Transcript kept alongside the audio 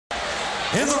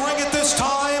In the ring at this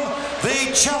time,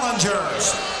 the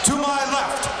challengers. To my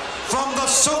left, from the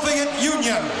Soviet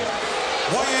Union,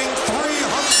 weighing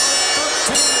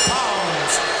 313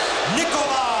 pounds,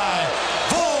 Nikolai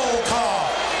Volkov.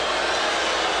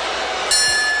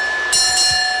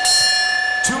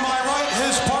 To my right,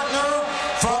 his partner,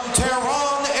 from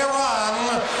Tehran,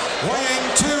 Iran, weighing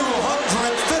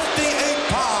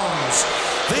 258 pounds,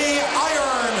 the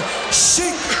Iron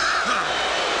Sheik.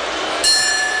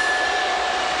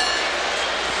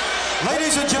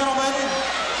 Ladies and gentlemen,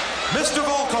 Mr.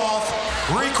 Volkov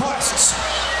requests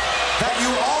that you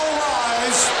all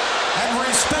rise and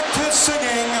respect his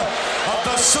singing of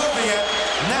the Soviet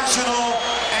national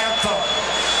anthem.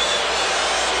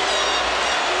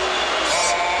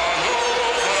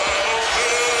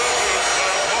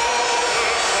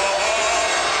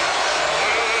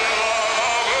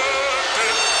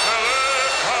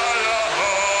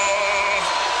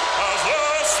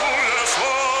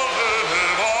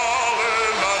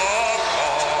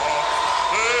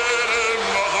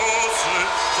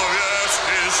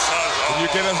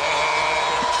 Get him.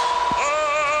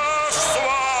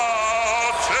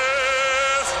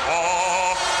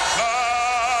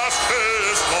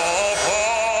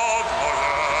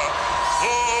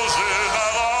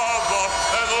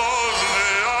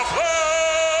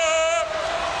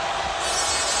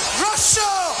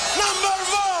 Russia, number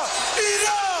one.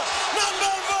 Iran,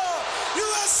 number one.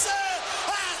 USA.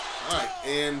 All right,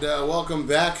 and welcome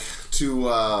back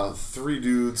to Three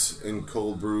Dudes in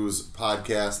Cold Brews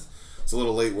podcast. It's a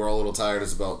little late. We're all a little tired.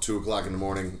 It's about 2 o'clock in the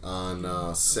morning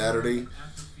on Saturday,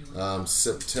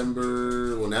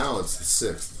 September. Well, now it's the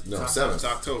 6th. No, 7th. It's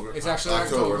October. It's actually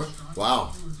October.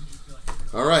 Wow.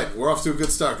 All right, we're off to a good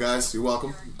start, guys. You're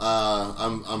welcome.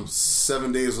 I'm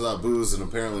 7 days without booze, and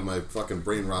apparently my fucking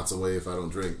brain rots away if I don't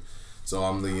drink. So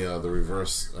I'm the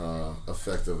reverse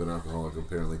effect of an alcoholic,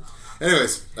 apparently.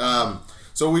 Anyways,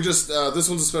 so we just this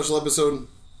one's a special episode.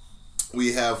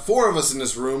 We have 4 of us in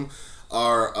this room.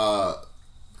 Our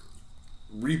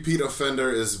repeat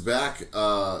offender is back,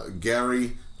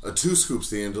 Gary, 2 scoops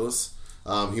Deangelis.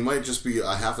 He might just be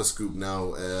a half a scoop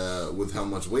now with how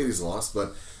much weight he's lost,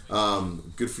 but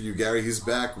good for you, Gary. He's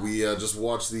back. We just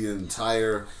watched the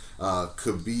entire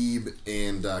Khabib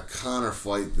and Conor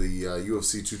fight, the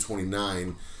UFC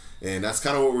 229, and that's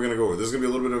kind of what we're going to go over. This is going to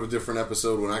be a little bit of a different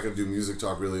episode. We're not going to do music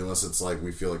talk, really, unless it's like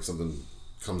we feel like something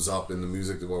comes up in the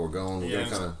music while we're going. We're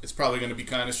gonna it's probably going to be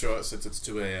kind of short since it's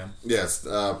 2 a.m. Yes,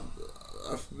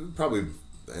 probably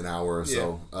an hour or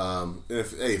so. And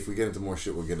if we get into more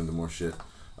shit, we'll get into more shit.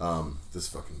 This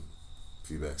fucking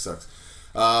feedback sucks.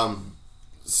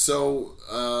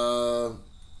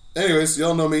 Anyways,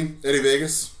 y'all know me, Eddie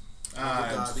Vegas.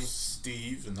 I'm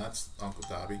Steve, and that's Uncle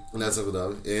Dobby. And that's Uncle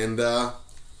Dobby. And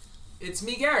It's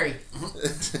me, Gary.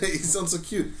 he sounds so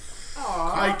cute.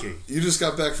 Aww. Crikey. You just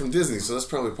got back from Disney, so that's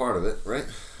probably part of it, right?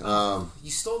 You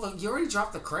already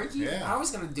dropped the Crikey? Yeah. I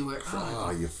was gonna do it.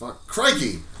 Oh, you fuck.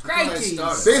 Crikey! Crikey!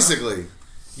 Basically.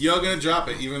 You're going to drop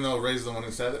it, even though Ray's the one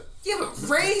who said it? Yeah, but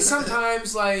Ray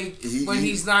sometimes, like, when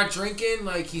he's not drinking,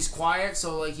 like, he's quiet,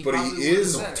 so, like, he probably wouldn't have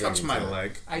said it. Touch my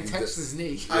leg. I touched his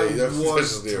knee. Yeah, I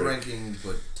was drinking,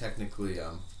 but technically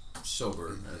I'm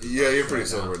sober. Yeah, you're pretty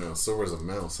sober now. Sober as a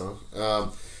mouse,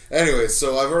 huh? Anyway,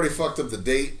 so I've already fucked up the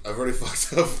date. I've already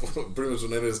fucked up pretty much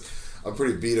when it is. I'm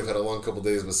pretty beat. I've had a long couple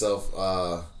days myself.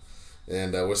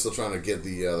 And we're still trying to get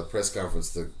the press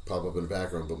conference to pop up in the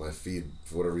background, but my feed,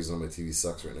 for whatever reason, on my TV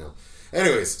sucks right now.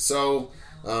 Anyways, so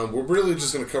we're really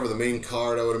just going to cover the main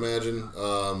card, I would imagine,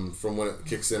 from when it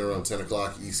kicks in around 10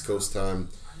 o'clock East Coast time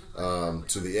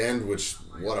to the end, which,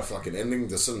 what a fucking ending.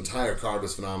 This entire card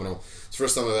was phenomenal. It's the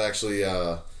first time I've actually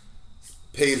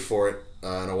paid for it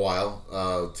in a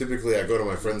while. Typically, I go to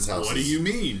my friends' houses. What do you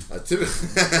mean?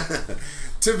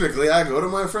 Typically, I go to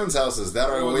my friends' houses. That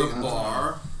Or I wait. the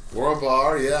bar. Or a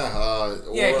bar, yeah.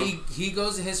 Yeah, he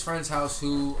goes to his friend's house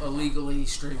who illegally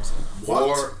streams it.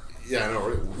 Or, yeah, I know,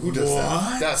 right? Who does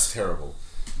that? That's terrible.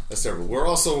 That's terrible. We're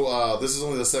also, this is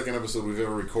only the second episode we've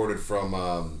ever recorded from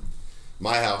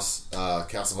my house,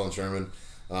 Castle Von Sherman.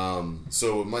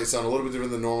 So it might sound a little bit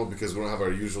different than normal because we don't have our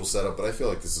usual setup, but I feel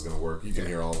like this is going to work. You can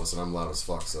hear all of us, and I'm loud as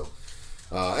fuck, so.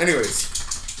 Anyways,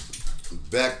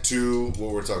 back to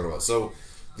what we're talking about. So,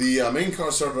 the main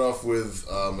card started off with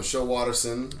Michelle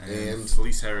Watterson and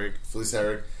Felice Herrig.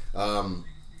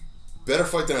 Better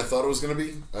fight than I thought it was going to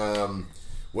be.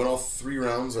 Went all 3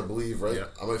 rounds, I believe, right? Yeah.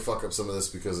 I might fuck up some of this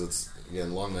because it's,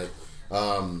 again, long night.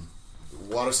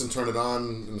 Watterson turned it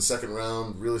on in the second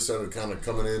round, really started kind of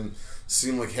coming in.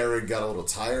 Seemed like Herrig got a little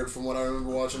tired from what I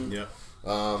remember watching. Yeah.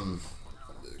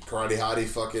 Karate Hottie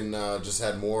fucking just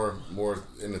had more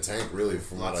in the tank, really,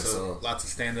 from what I saw. Lots of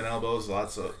standing elbows,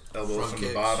 lots of elbows Front from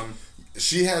kicks. the bottom.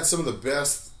 She had some of the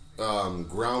best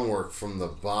groundwork from the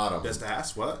bottom. Best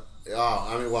ass, what? Oh,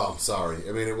 I mean, well, I'm sorry.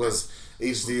 I mean, it was...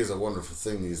 HD is a wonderful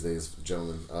thing these days,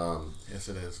 gentlemen. Yes,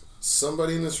 it is.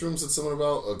 Somebody in this room said something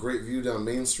about a great view down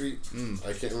Main Street.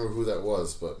 I can't remember who that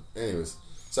was, but anyways.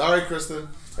 Sorry, Kristen.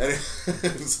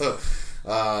 So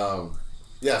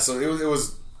it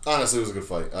was... Honestly, it was a good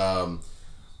fight.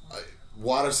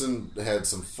 Watterson had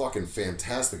some fucking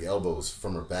fantastic elbows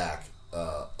from her back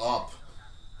up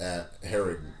at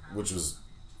Herrig, which was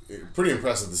pretty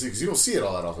impressive to see, because you don't see it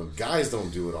all that often. Guys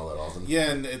don't do it all that often. Yeah,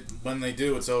 and when they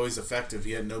do, it's always effective.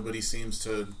 Yet nobody seems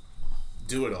to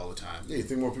do it all the time. Yeah, you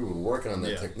think more people would work on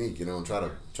that technique, and try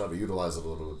to utilize it a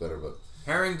little bit better. But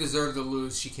Herring deserved to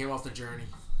lose. She came off the journey.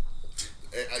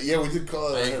 Yeah, we did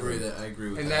call it. I agree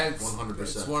with that. 100%.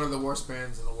 It's one of the worst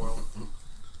bands in the world.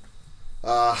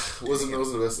 Wasn't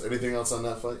the best. Anything else on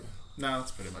that fight? No,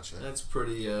 that's pretty much it. That's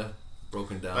pretty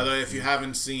broken down. By the way, if you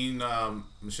haven't seen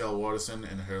Michelle Watterson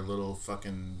in her little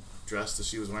fucking dress that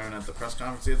she was wearing at the press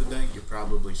conference the other day, you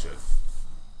probably should.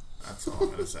 That's all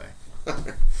I'm gonna say.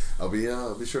 I'll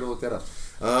be sure to look that up.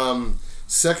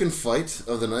 Second fight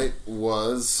of the night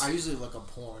was. I usually look up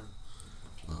porn.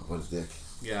 Oh, what a dick.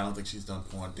 Yeah, I don't think she's done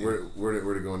porn. Dude. Where'd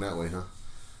it going that way, huh?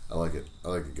 I like it,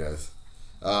 guys.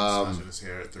 Massaging his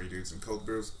hair at 3 dudes in cold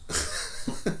brews.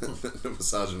 No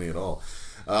misogyny at all.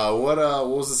 What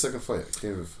was the second fight? I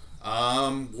can't even...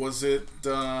 Was it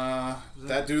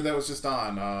that dude that was just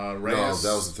on? Reyes? No,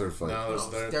 that was the third fight. No, that was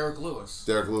third. Derek Lewis.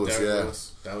 Derek Lewis,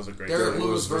 Lewis. That was a great Derek fight.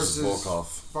 Lewis versus Volkov.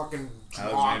 Fucking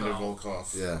Alexander Drago.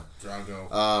 Volkov. Yeah.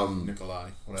 Drago. Nikolai.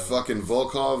 Whatever. Fucking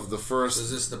Volkov, the first...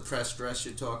 Is this the press dress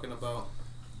you're talking about?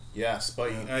 Yes,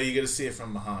 but you get to see it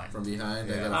from behind. From behind?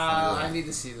 Yeah. I need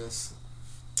to see this.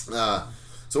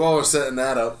 So while we're setting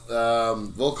that up,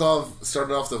 Volkov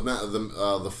started off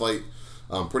the fight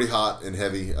pretty hot and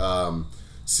heavy.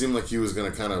 Seemed like he was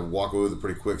going to kind of walk away with it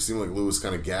pretty quick. Seemed like Lewis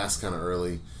kind of gassed kind of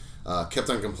early. Kept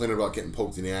on complaining about getting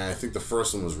poked in the eye. I think the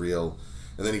first one was real.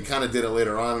 And then he kind of did it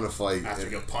later on in the fight. After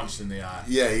he got punched in the eye.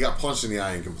 Yeah, he got punched in the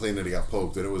eye and complained that he got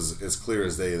poked. And it was as clear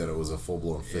as day that it was a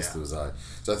full-blown fist to his eye.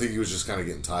 So I think he was just kind of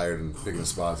getting tired and picking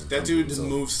spots. That dude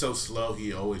moves so slow,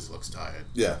 he always looks tired.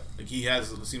 Yeah. Like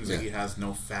it seems like he has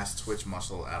no fast twitch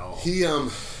muscle at all.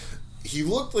 He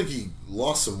looked like he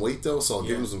lost some weight, though, so I'll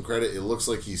give him some credit. It looks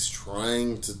like he's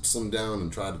trying to slim down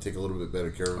and try to take a little bit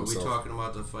better care of himself. Are we talking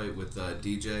about the fight with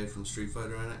DJ from Street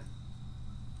Fighter in it?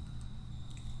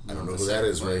 I don't know who that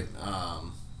is, Ray.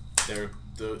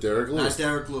 Derek Lewis. Not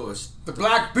Derek Lewis. The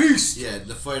Black Beast! Yeah,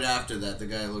 the fight after that, the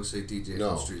guy looks like DJ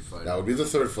from Street Fighter. That would be the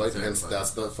third fight, hence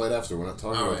that's the fight after. We're not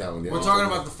talking about that one yet. We're talking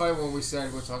about the fight when we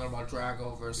said we're talking about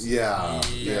Drago versus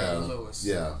Lewis.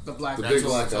 Yeah. The big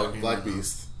black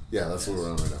beast. Yeah, that's what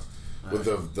we're on right now.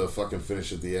 With the fucking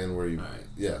finish at the end where you...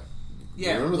 Yeah.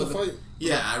 Yeah. You remember the fight?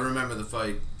 Yeah, I remember the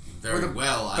fight very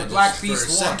well. The I Black just, Beast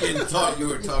for a second, thought you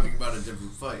were talking about a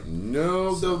different fight.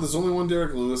 No, there's only one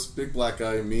Derek Lewis. Big black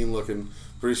guy, mean looking.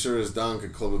 Pretty sure his Don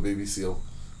could club a baby seal.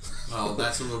 Well,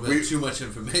 that's a little bit too much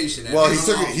information. Well, he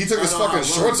took his fucking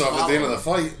shorts off at the end of the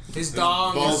fight. His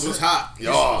dong balls was hot.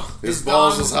 His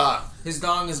balls was hot. His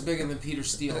dong is bigger than Peter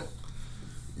Steele.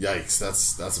 Yikes,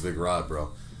 that's a big rod, bro.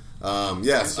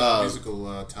 Yes.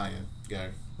 Musical tie-in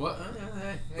gag. What?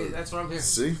 Hey, that's what I'm hearing.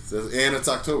 See? And it's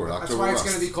October. That's why it's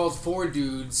going to be called 4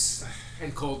 Dudes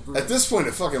and Cold Brew. At this point,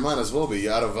 it fucking might as well be.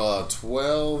 Out of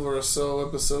 12 or so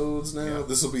episodes now,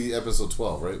 this will be episode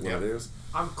 12, right? When it airs.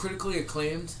 I'm critically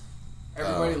acclaimed.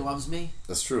 Everybody loves me.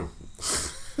 That's true.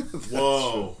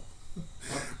 Whoa.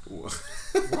 What?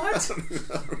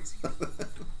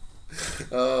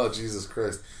 Oh, Jesus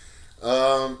Christ.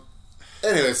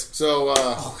 Anyways, so...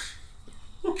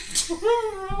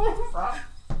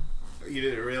 You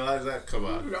didn't realize that? Come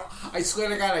on. No, I swear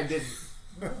to God I didn't.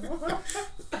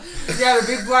 Yeah, the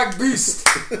big black beast.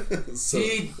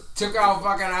 He took out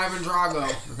fucking Ivan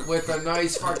Drago with a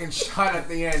nice fucking shot at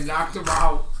the end. Knocked him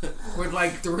out with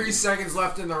like 3 seconds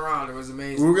left in the round. It was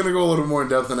amazing. We're going to go a little more in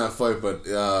depth in that fight, but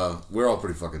we're all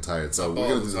pretty fucking tired. So we're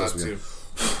going to do this again.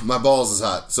 My balls is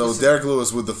hot. So Derek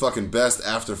Lewis with the fucking best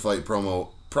after fight promo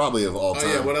probably of all time.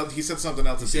 Oh yeah, what else? He said something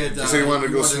else. He said he wanted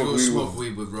to go smoke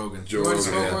weed with Rogan.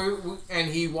 And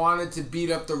he wanted to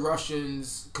beat up the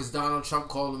Russians because Donald Trump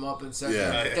called him up and said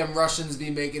them Russians be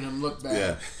making him look bad.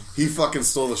 Yeah, he fucking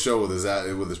stole the show with his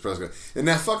press conference. And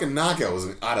that fucking knockout was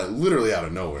literally out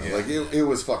of nowhere. Yeah. Like it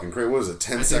was fucking crazy. What was it?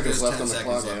 10 seconds left on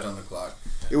the clock.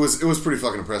 It was pretty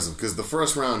fucking impressive because the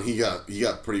first round he got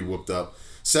pretty whooped up.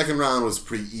 Second round was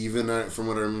pretty even from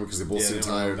what I remember because they both seemed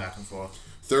tired. Back and forth.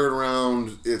 third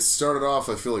round, it started off,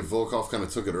 I feel like Volkov kind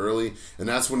of took it early, and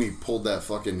that's when he pulled that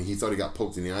fucking, he thought he got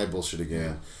poked in the eye bullshit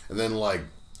again. And then, like,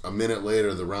 a minute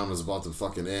later, the round was about to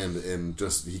fucking end, and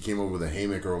just, he came over with a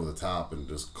haymaker over the top and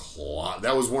just clawed.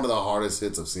 That was one of the hardest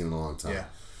hits I've seen in a long time. Yeah.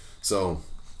 So.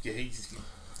 Yeah,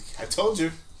 I told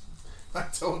you. I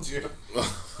told you.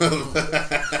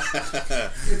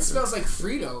 It smells like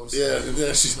Fritos. Yeah,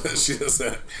 she does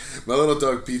that. My little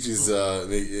dog Peachy's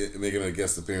making a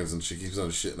guest appearance, and she keeps on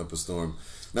shitting up a storm.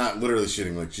 Not literally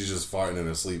shitting, like she's just farting in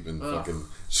her sleep, and fucking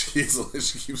she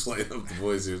keeps lighting up the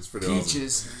boys here. It's pretty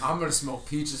peaches. Awesome. I'm gonna smoke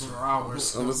peaches for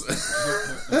hours.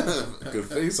 Good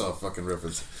face-off fucking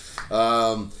reference.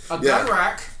 Gun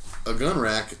rack. A gun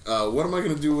rack. What am I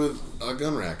going to do with a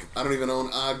gun rack? I don't even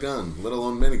own a gun, let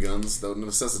alone many guns that would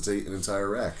necessitate an entire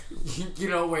rack. You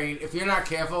know, Wayne, if you're not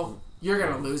careful, you're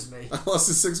going to lose me. I lost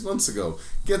it 6 months ago.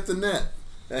 Get the net.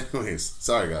 Anyways,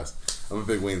 sorry guys. I'm a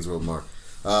big Wayne's World mark.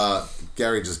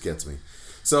 Gary just gets me.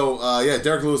 So,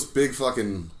 Derek Lewis, big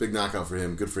knockout for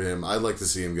him. Good for him. I'd like to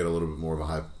see him get a little bit more of a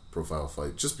high-profile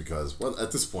fight, just because, well,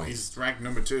 at this point... He's ranked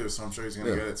number 2, so I'm sure he's going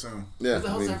to get it soon. Yeah, Who the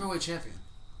hell's the heavyweight champion?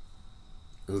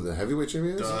 Who the heavyweight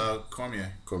champion is?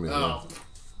 Cormier. Oh, yeah.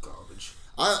 Garbage.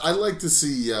 I'd like to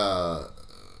see...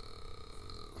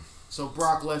 So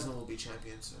Brock Lesnar will be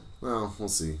champion soon. Well, we'll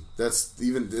see.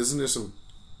 Isn't there some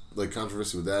like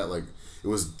controversy with that? Like it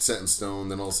was set in stone,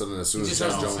 then all of a sudden, as soon as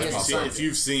John Jones pops up, if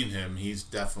you've seen him, he's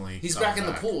definitely back in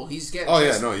the pool. He's getting. Oh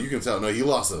yeah, no, you can tell. No, he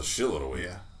lost a shitload of weight.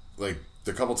 Yeah, like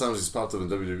the couple times he's popped up in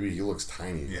WWE, he looks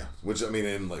tiny. Yeah, which I mean,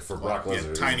 in like for Brock Lesnar,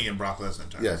 yeah, tiny in Brock Lesnar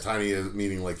terms. Yeah, tiny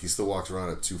meaning like he still walks around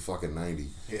at 290.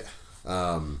 Yeah.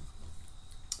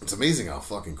 It's amazing how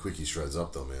fucking quick he shreds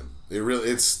up, though, man.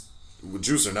 It's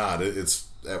juice or not. It's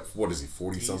what is he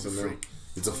 40 something now?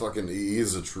 It's a fucking. He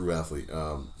is a true athlete.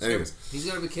 Anyways, he's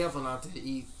gonna be careful not to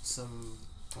eat some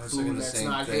food that's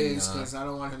not his, because I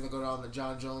don't want him to go down the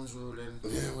John Jones route. And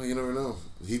yeah, well, you never know.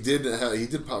 He did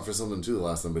pop for something too the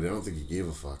last time, but I don't think he gave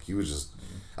a fuck. He was just.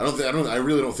 I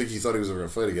really don't think he thought he was ever gonna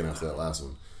fight again after that last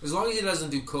one. As long as he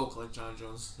doesn't do coke like John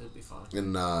Jones, he'll be fine.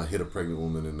 And hit a pregnant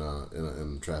woman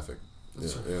in traffic. Yeah,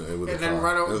 and then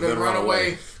run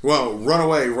away. Well, run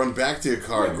away, run back to your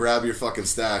car, grab your fucking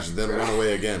stash, and then run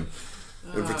away again.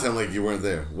 And pretend like you weren't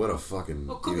there. What a fucking...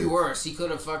 Well, it could be worse. He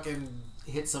could have fucking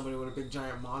hit somebody with a big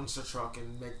giant monster truck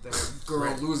and make the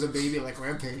girl lose a baby like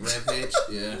Rampage.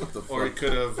 Yeah. Or he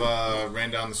could have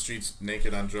ran down the streets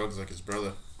naked on drugs like his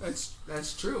brother.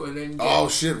 That's true. And then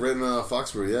shit, right in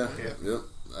Foxborough, yeah. Yep.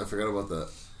 I forgot about that.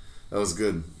 That was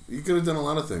good. You could have done a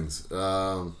lot of things.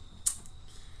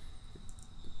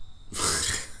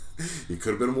 He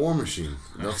could have been a War Machine.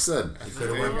 Enough said. He could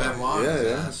have went Benoit.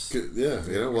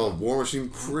 Yeah. Well, War Machine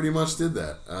pretty much did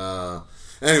that.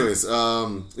 Anyways,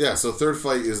 so third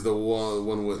fight is the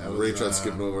one with Ray tried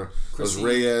skipping over. It was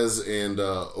Reyes and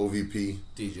OVP.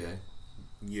 DJ.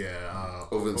 Yeah.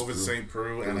 Ovin St.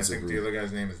 Preux, and I think the other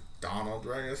guy's name is Donald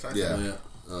Reyes, I think. Yeah.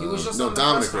 He was just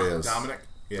Dominic Reyes. Dominic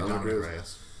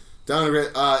Reyes.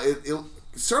 Dominic Reyes.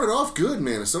 It started off good,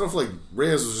 man. It started off like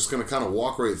Reyes was just going to kind of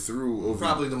walk right through.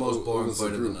 Probably the most boring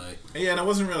fight of the night. Yeah, and it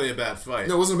wasn't really a bad fight.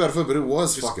 No, it wasn't a bad fight, but it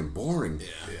was fucking boring.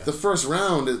 Yeah. The first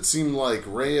round, it seemed like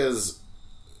Reyes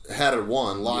had it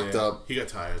won, locked up. He got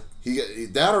tired. He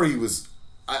was...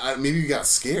 maybe he got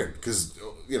scared because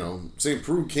St.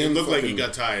 Preux can. It looked like he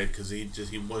got tired because he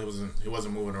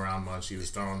wasn't moving around much. He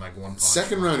was throwing like one punch.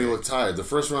 Second round, he looked tired. The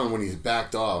first round, when he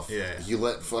backed off, he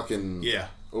let fucking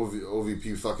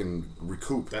OVP fucking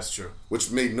recoup. That's true.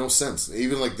 Which made no sense.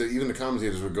 Even the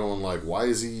commentators were going like, why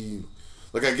is he?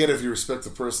 Like, I get it if you respect the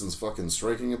person's fucking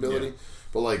striking ability,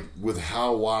 but like with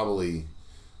how wobbly.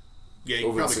 Yeah, he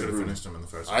probably could have finished him in the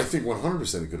first round. I think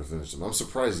 100% he could have finished him. I'm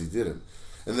surprised he didn't.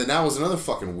 And then that was another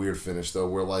fucking weird finish though,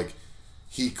 where like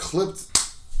he clipped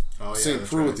St.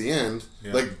 Preux at the end,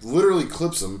 like literally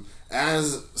clips him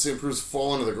as St. Preux's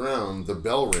falling to the ground. The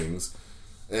bell rings,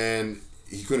 and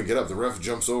he couldn't get up. The ref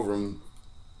jumps over him,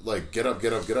 like get up. If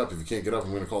you can't get up,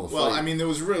 I'm going to call the fight. Well, I mean, there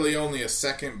was really only a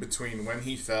second between when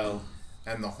he fell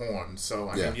and the horn, so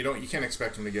I mean, you can't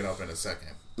expect him to get up in a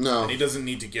second. No, and he doesn't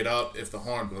need to get up if the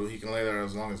horn blew. He can lay there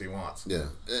as long as he wants. Yeah,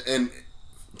 and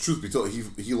truth be told,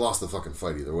 he lost the fucking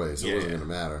fight either way, so it wasn't going to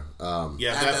matter. If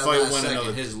that fight went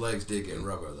another... His legs did get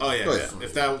rubber, though. Oh, yeah.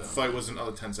 If that fight was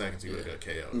another 10 seconds, he would have got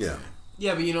KO'd. Yeah.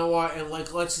 Yeah, but you know what? And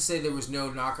like, let's just say there was no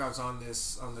knockouts on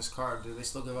this card. Do they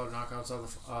still give out knockouts on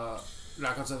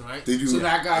the night? They do. So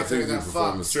that guy could have got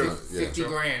fucked.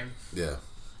 $50,000. Yeah.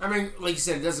 I mean, like you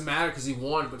said, it doesn't matter because he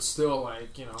won, but still,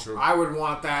 like, I would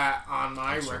want that on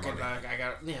my record. Like, I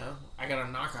got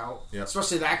a knockout. Yeah.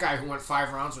 Especially that guy who went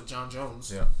 5 rounds with John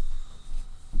Jones. Yeah.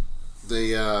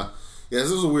 Yeah,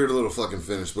 this was a weird little fucking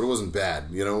finish, but it wasn't bad.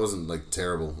 You know, it wasn't like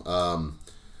terrible.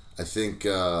 I think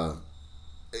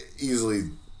easily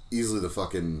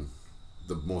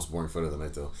the most boring fight of the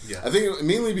night, though. Yeah. I think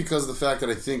mainly because of the fact that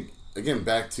I think, again,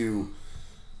 back to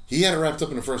he had it wrapped up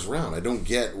in the first round. I don't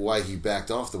get why he backed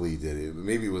off the way he did.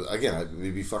 Maybe it was, again,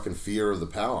 maybe fucking fear of the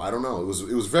power. I don't know. It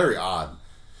was very odd.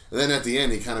 And then at the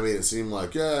end, he kind of made it seem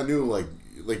like, yeah, I knew,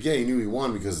 yeah, he knew he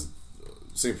won because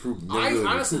St. Preux. I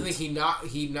honestly think he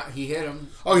hit him.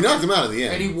 Oh, he knocked him out at the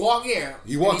end. And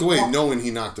he walked away knowing he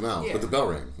knocked him out, Yeah. but the bell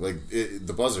rang. Like,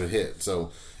 the buzzer hit.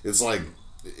 So, it's like,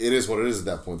 it is what it is at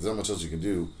that point. There's not much else you can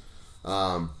do.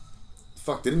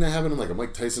 Didn't that happen in like a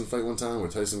Mike Tyson fight one time where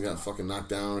Tyson got fucking knocked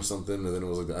down or something, and then it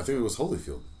was like, I think it was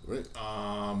Holyfield, right?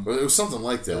 Or it was something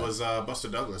like that. It was Buster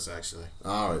Douglas, actually.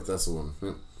 All right, that's the one.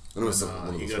 Yeah. And it was one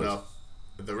of he those got fights.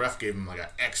 up. The ref gave him like an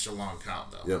extra long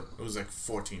count, though. Yep. It was like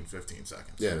 14, 15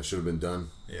 seconds. Yeah, it should have been done.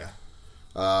 Yeah.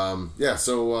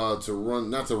 So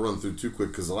not to run through too quick,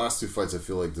 because the last two fights I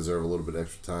feel like deserve a little bit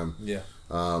extra time. Yeah.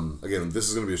 Again, this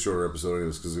is going to be a shorter episode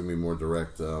anyways, because it's going to be more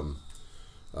direct, and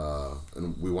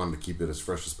we wanted to keep it as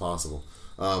fresh as possible.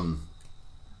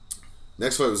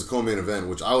 Next fight was a co-main event,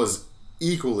 which I was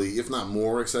equally, if not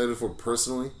more, excited for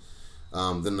personally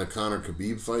than the Conor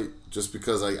Khabib fight, just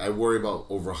because I worry about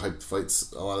overhyped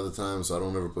fights a lot of the time, so I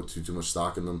don't ever put too much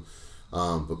stock in them.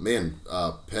 But man,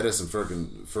 Pettis and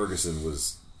Ferguson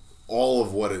was all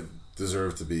of what it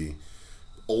deserved to be.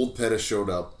 Old Pettis showed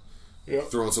up,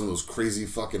 throwing some of those crazy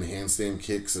fucking handstand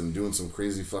kicks and doing some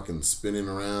crazy fucking spinning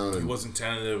around. And He wasn't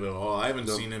tentative at all. I haven't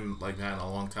seen him like that in a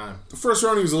long time. the first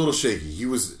round he was a little shaky.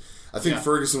 I think Yeah.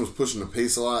 Ferguson was pushing the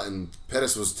pace a lot, and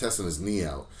Pettis was testing his knee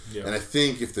out. Yeah. And I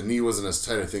think if the knee wasn't as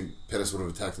tight, I think Pettis would have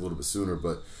attacked a little bit sooner.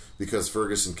 But because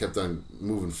Ferguson kept on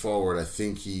moving forward, I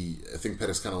think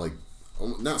Pettis kind of like,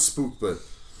 not spooked, but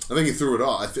I think he threw it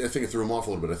off. I think it threw him off a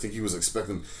little bit. I think he was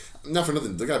expecting, not for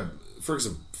nothing, the guy,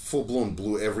 Ferguson, full blown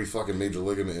blew every fucking major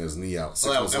ligament in his knee out.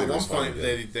 Well, at one point,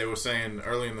 they were saying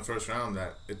early in the first round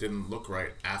that it didn't look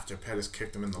right after Pettis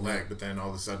kicked him in the leg, but then all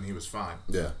of a sudden he was fine.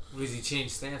 Yeah. Because he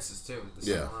changed stances too.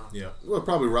 Yeah. Yeah. Well, it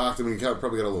probably rocked him. He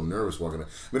probably got a little nervous walking. I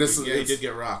mean, He did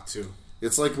get rocked too.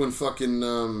 It's like when fucking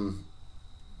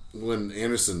when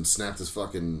Anderson snapped his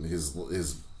fucking his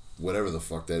whatever the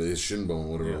fuck that is, shin bone,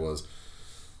 whatever it was,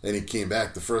 and he came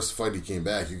back. The first fight he came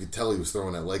back, you could tell he was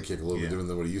throwing that leg kick a little bit different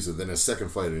than what he used to. Then his second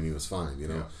fight, and he was fine, you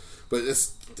know. Yeah. But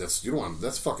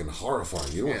that's fucking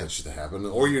horrifying. You don't want that shit to happen,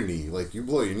 or your knee. Like, you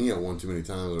blow your knee out one too many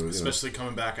times, or Especially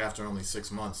coming back after only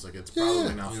 6 months, like it's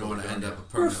probably not. You don't fully want to done end yet. up a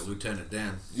permanent Lieutenant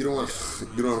Dan. you don't want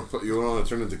to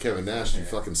turn into Kevin Nash. You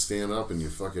fucking stand up and you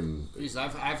fucking. Jeez,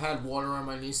 I've had water on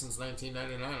my knee since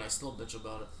 1999. I still bitch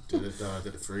about it. Did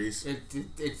it freeze?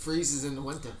 It freezes in the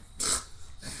winter.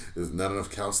 There's not enough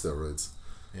cow steroids.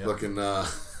 Yeah. Fucking.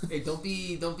 Hey, don't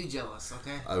be jealous,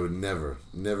 okay? I would never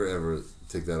ever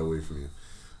take that away from you.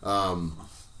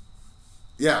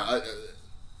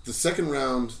 The second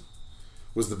round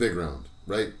was the big round,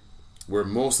 right? Where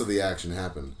most of the action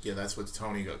happened. Yeah, that's what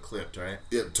Tony got clipped, right?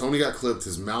 Yeah, Tony got clipped.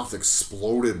 His mouth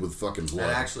exploded with fucking blood.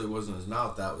 That actually wasn't his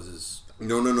mouth. That was his.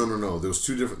 No. There was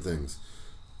two different things.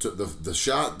 The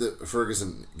shot that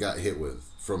Ferguson got hit with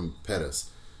from Pettis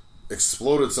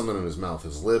exploded something in his mouth,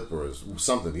 his lip or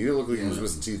something. He didn't look like he was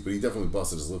missing teeth, but he definitely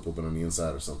busted his lip open on the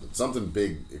inside or something. Something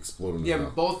big exploded in his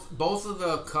mouth. Both of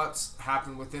the cuts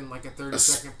happened within like a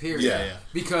 30-second period. Yeah.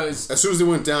 Because as soon as they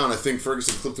went down, I think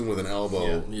Ferguson clipped him with an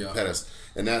elbow, Yeah. Pettis,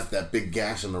 and that's that big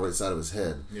gash on the right side of his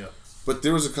head. Yeah. But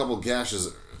there was a couple gashes.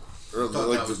 I thought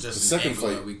Like that was the just second an angle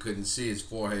fight. that we couldn't see. His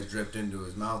forehead dripped into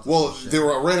his mouth. Well, and shit. they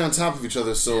were right on top of each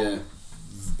other, so Yeah.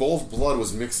 both blood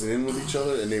was mixing in with each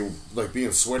other, and they were like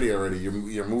being sweaty already. You're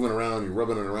moving around, you're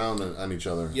rubbing it around on each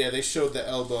other. Yeah, they showed the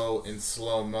elbow in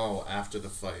slow-mo after the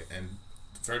fight, and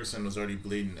Ferguson was already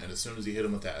bleeding, and as soon as he hit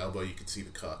him with that elbow, you could see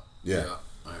the cut. Yeah.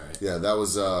 All right. Yeah, that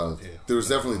was. There was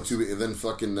definitely two, and then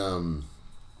fucking.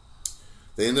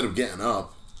 They ended up getting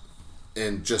up,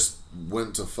 and just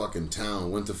went to fucking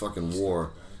town, went to fucking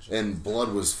war, and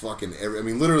blood was fucking.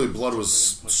 Literally, blood was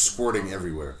squirting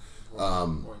everywhere. Roy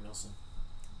Nelson.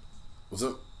 What's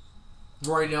up?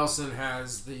 Roy Nelson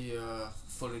has the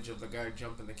footage of the guy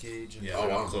jumping the cage. And Yeah, Oh,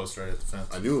 they wow. got close right at the fence.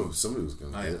 I knew somebody was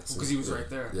gonna. Oh, yeah. because he was right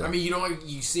there. Yeah. I mean,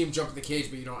 you see him jump in the cage,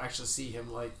 but you don't actually see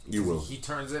him like. You will. He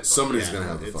turns it. but- Somebody's gonna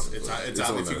have the It's fucking. it's it's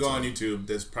on, on if you that go on time. YouTube,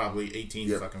 there's probably 18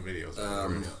 fucking videos.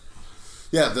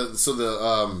 Yeah, the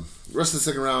rest of the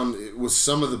second round, it was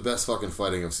some of the best fucking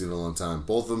fighting I've seen in a long time.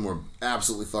 Both of them were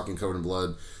absolutely fucking covered in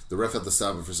blood. The ref had to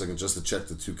stop it for a second just to check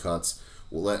the two cuts.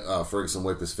 We'll let Ferguson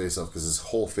wipe his face off because his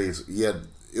whole face, it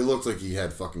looked like he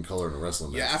had fucking color in a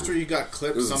wrestling match. Yeah, after dude. he got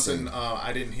clipped, It was something insane.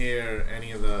 I didn't hear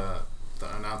any of the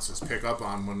the announcers pick up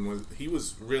on when he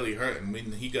was really hurt, and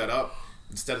when he got up,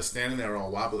 instead of standing there all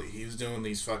wobbly, he was doing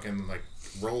these fucking like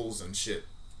rolls and shit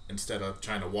instead of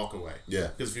trying to walk away. Yeah.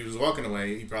 Because if he was walking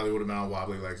away, he probably would have been on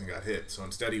wobbly legs and got hit. So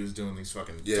instead, he was doing these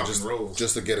fucking rolls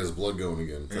just to get his blood going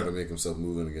again, try to make himself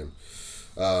moving again.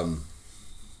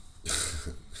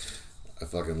 I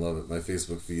fucking love it. My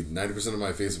Facebook feed, 90% of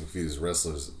my Facebook feed is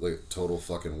wrestlers, like total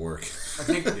fucking work. I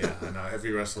think. Yeah, I know.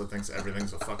 Every wrestler thinks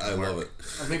everything's a fucking work. I love it.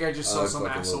 I think I just saw some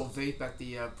asshole vape at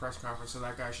the press conference, so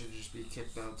that guy should just be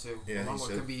kicked out too. Yeah, along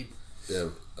with Khabib. Yeah.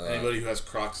 Anybody who has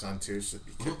Crocs on too should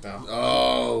be kicked out.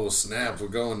 Oh snap! We're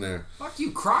going there. Fuck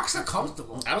you. Crocs are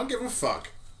comfortable. I don't give a fuck.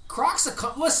 Crocs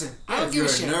are listen. I don't if give you're a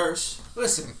shit. Nurse.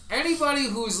 Listen, anybody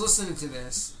who's listening to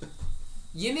this,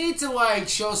 you need to like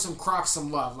show some Crocs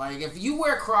some love. Like if you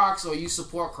wear Crocs or you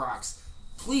support Crocs,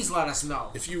 please let us know.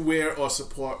 If you wear or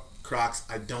support Crocs,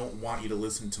 I don't want you to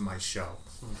listen to my show.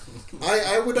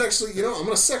 I would actually, I'm going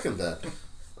to second that.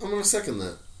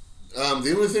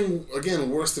 The only thing, again,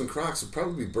 worse than Crocs would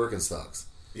probably be Birkenstocks.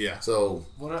 Yeah. So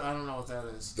What I don't know what that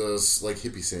is. those like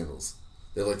hippie sandals.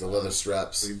 They're like the leather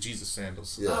straps. Like Jesus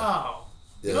sandals. Yeah. Oh.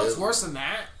 Yeah, You know what's worse than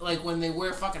that? Like when they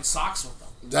wear fucking socks with them.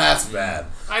 That's bad.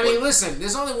 I mean, listen,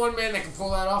 there's only one man that can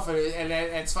pull that off, and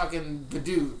it's fucking the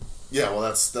dude. Yeah, well,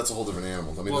 that's a whole different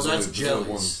animal. I mean, Well, there's that's only one.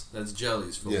 jellies. That's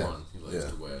jellies for Yeah. one. He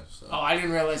likes to wear. So. Oh, I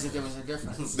didn't realize that there was a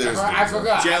difference. I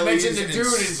forgot. I Jellies mentioned the and dude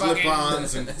in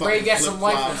slip-ons and fucking where he fucking gets some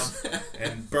life flip-flops in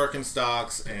him. and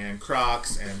Birkenstocks and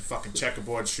Crocs and fucking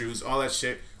checkerboard shoes, all that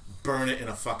shit. Burn it in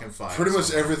a fucking fire. Pretty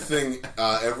much everything,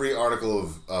 every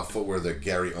article of footwear that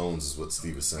Gary owns is what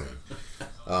Steve is saying.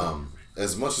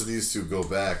 As much as these two go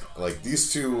back, like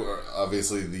these two are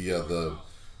obviously the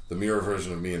mirror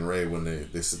version of me and Ray when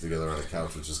they sit together on a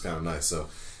couch, which is kind of nice. So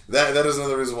that is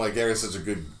another reason why Gary's such a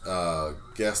good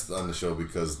guest on the show,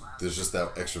 because there's just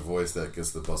that extra voice that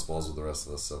gets the bust balls with the rest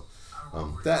of us. So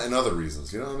that and other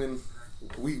reasons, I mean,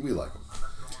 we like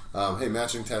them. Hey,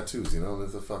 matching tattoos,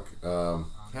 what the fuck?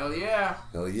 Hell yeah.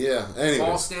 Hell yeah. Anyway.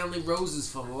 Paul Stanley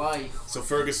Roses for life. So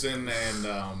Ferguson and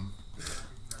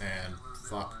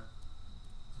fuck.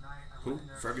 Who?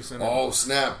 Ferguson. Oh,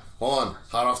 snap. Hold on.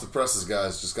 Hot off the presses,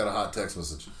 guys. Just got a hot text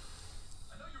message.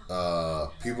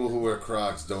 People who wear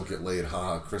Crocs don't get laid.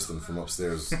 Haha, Kristen from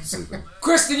upstairs sleeping.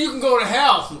 Kristen, you can go to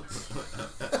hell.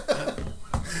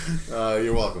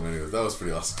 You're welcome anyway. That was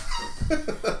pretty awesome.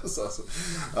 That was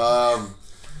awesome.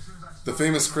 The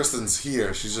famous Kristen's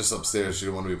here. She's just upstairs. She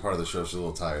didn't want to be part of the show. She's a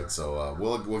little tired. So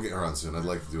we'll get her on soon. I'd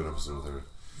like to do an episode with her.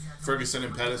 Ferguson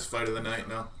and Pettis, fight of the night,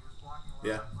 no?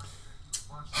 Yeah.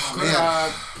 Oh,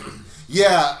 man.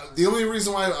 Yeah, the only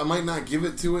reason why I might not give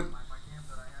it to it,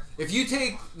 If you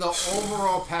take the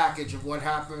overall package of what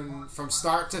happened from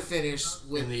start to finish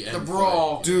with the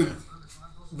brawl, fight. Dude,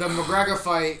 the McGregor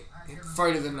fight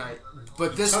of the night.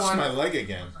 But this Touched one, my leg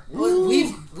again.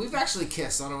 we've actually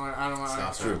kissed. I don't want.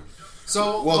 That's true.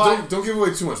 So well, don't give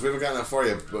away too much. We haven't gotten that far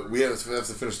yet, but we have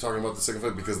to finish talking about the second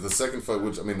fight, because the second fight,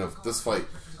 this fight,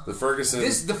 the Ferguson,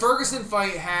 the Ferguson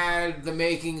fight had the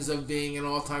makings of being an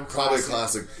all-time probably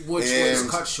classic, which was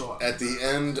cut short. At the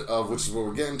end of, which is what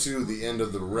we're getting to, the end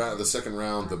of the second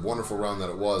round, the wonderful round that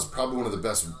it was, probably one of the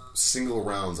best single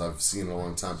rounds I've seen in a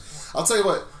long time. I'll tell you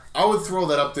what, I would throw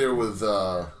that up there with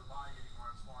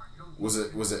was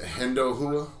it Hendo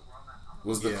Hua?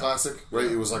 Was the classic, right?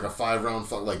 It was like a 5-round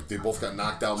fight. Like they both got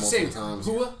knocked out multiple times.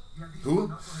 Hua.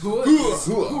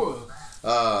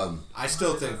 I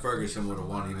still think Ferguson would have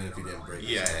won even if he didn't break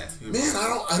his hand. Man,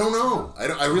 I don't know.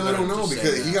 I really don't know,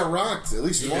 because he got rocked at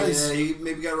least twice. Yeah, he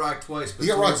maybe got rocked twice. But he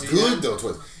got rocked good though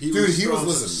twice. Dude, he was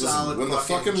listen. When the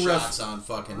fucking ref,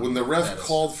 when the ref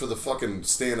called for the fucking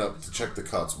stand up to check the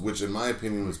cuts, which in my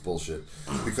opinion was bullshit,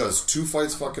 because 2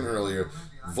 fights fucking earlier,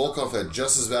 Volkov had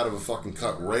just as bad of a fucking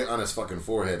cut right on his fucking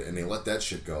forehead, and they let that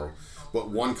shit go. But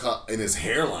one cut in his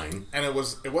hairline, and it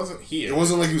wasn't here. It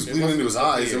wasn't like he was bleeding into his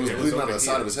eyes. It was bleeding out of the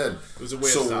side of his head. It was a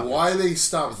weird So why they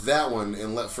stopped that one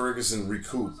and let Ferguson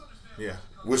recoup? Yeah,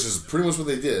 which is pretty much what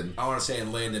they did. I want to say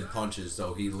in landed punches,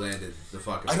 though, he landed the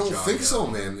fucking. I don't think so,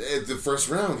 man. The first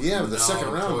round, the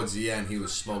second round. Towards the end, he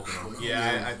was smoking him.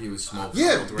 Yeah, he was smoking.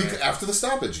 Yeah, after the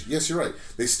stoppage. Yes, you're right.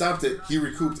 They stopped it. He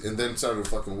recouped and then started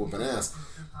fucking whooping ass.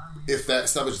 If that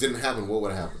stoppage didn't happen, what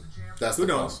would have happened? That's who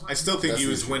knows? Problem. I still think he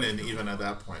was winning even at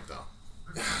that point, though.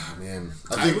 Man,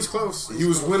 I think it was close. He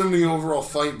was winning the overall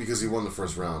fight because he won the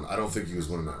first round. I don't think he was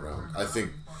winning that round. I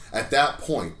think at that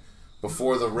point,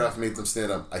 before the ref made them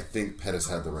stand up, I think Pettis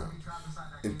had the round.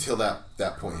 Until that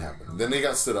point happened. Then they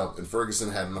got stood up, and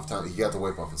Ferguson had enough time. He got to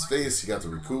wipe off his face. He got to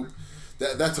recoup.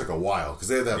 That took a while because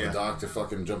they had to have the doctor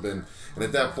fucking jump in. And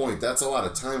at that point, that's a lot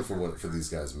of time for these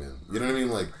guys, man. You know what I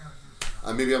mean? Like,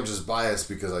 maybe I'm just biased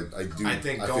because I do. I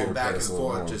think going favor back and Pettis a little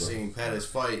forth, more, just but- seeing Pettis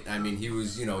fight. I mean, he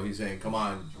was, he's saying, "Come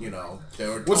on," They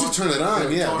were Once you turn it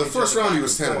on, yeah. The first round he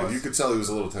was tentative. forth. You could tell he was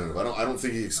a little tentative. I don't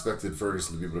think he expected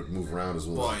Ferguson to be able to move around as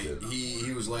well Boy, as he did.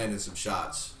 he was landing some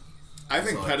shots. I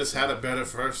think Pettis had a better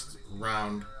first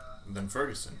round than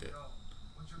Ferguson did.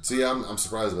 See, I'm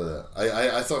surprised by that.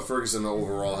 I thought Ferguson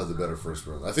overall had the better first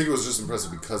round. I think it was just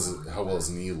impressive because of how well his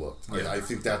knee looked. Yeah. I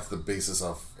think that's the basis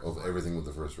of everything with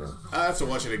the first round. I have to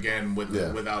watch it again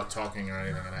without talking or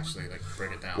anything and actually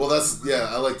break it down. Well,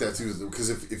 I like that too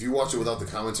because if you watch it without the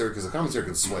commentary, because the commentary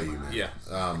can sway you, man. Yeah.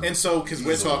 And so, because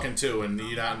we're talking too, and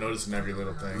you're not noticing every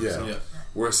little thing. Yeah. So. Yeah.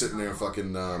 We're sitting there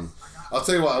fucking. I'll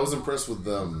tell you what, I was impressed with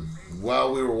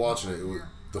while we were watching it.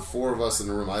 The four of us in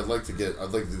the room. I'd like to do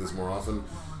this more often.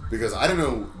 Because I don't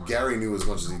know, Gary knew as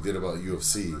much as he did about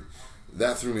UFC.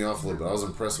 That threw me off a little bit. I was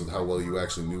impressed with how well you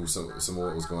actually knew some of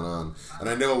what was going on. And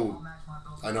I know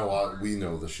we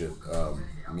know the shit.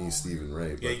 Me, Steve, and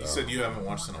Ray. But, Yeah, you said you haven't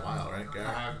watched in a while, right, Gary?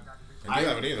 And I you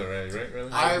haven't either, Ray, right?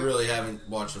 Really? I really haven't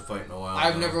watched a fight in a while.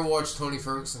 I've never watched Tony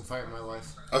Ferguson fight in my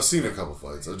life. I've seen a couple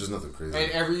fights. Just nothing crazy.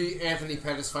 And every Anthony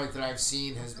Pettis fight that I've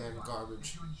seen has been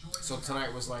garbage. So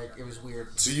tonight was it was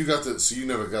weird. So you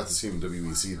never got to see him in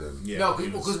WEC then? Yeah. No,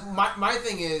 because my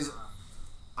thing is,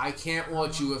 I can't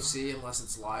watch UFC unless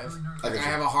it's live. I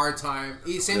have a hard time.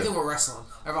 Same thing with wrestling.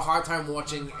 I have a hard time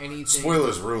watching anything.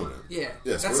 Spoilers ruin it. Yeah,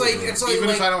 Yes, that's spoilers like ruin it's it. like Even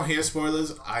if like, I don't hear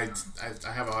spoilers, I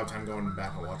have a hard time going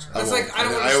back and watching it. It's like, I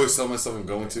don't I always tell myself I'm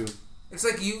going to. It's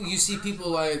like you see people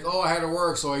like, oh, I had to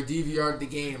work, so I DVR'd the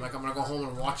game. Like, I'm going to go home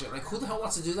and watch it. Like, who the hell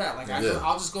wants to do that? Like,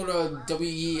 I'll just go to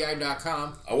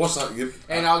WEI.com I watch that.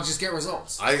 and I'll just get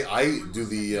results. I do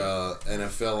the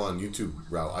NFL on YouTube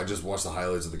route. I just watch the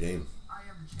highlights of the game.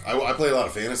 I play a lot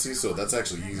of fantasy, so that's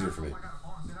actually easier for me.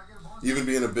 Even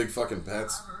being a big fucking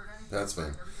Pats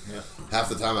fan. Yeah. Half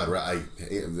the time I'm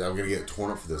gonna get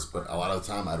torn up for this, but a lot of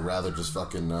the time I'd rather just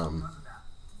fucking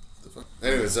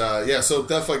Anyways, so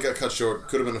that fight got cut short.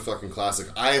 Could have been a fucking classic.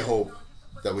 I hope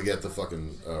that we get the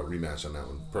fucking rematch on that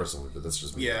one, personally, but that's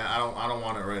just me. Yeah, I don't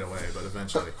want it right away, but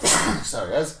eventually.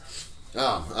 Sorry, guys.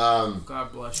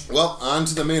 God bless you. Well, on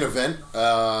to the main event.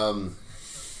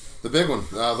 The big one.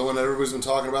 The one that everybody's been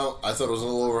talking about. I thought it was a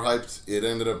little overhyped. It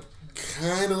ended up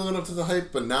kind of living up to the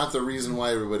hype, but not the reason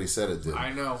why everybody said it did.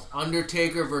 I know.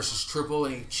 Undertaker versus Triple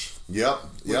H. Yep.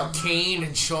 Kane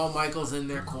and Shawn Michaels in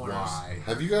their corners. Why?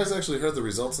 Have you guys actually heard the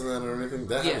results of that or anything?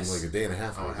 That happened Yes. like a day and a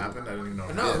half ago. Oh, it happened? I didn't even know.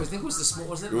 No, Yeah. I think it was this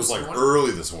morning. It was like morning?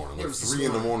 early this morning, It like was this 3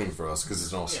 in the morning. morning for us because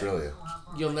it's in Australia.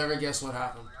 You'll never guess what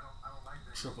happened.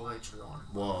 Triple H won.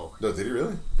 Whoa. No, did he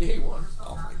really? Yeah, he won.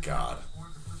 Oh my god.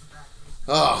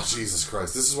 Oh, Jesus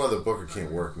Christ. This is why the booker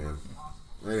can't work, man.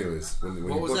 Anyways, when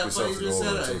What you was book that fight yourself you to go just over,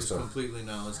 said? it's I always was tough. completely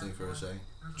not listening for a second.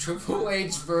 Triple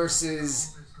H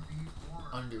versus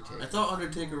Undertaker. I thought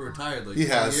Undertaker retired like He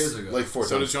 4 has, years ago. like 4 So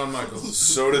did times. Shawn Michaels.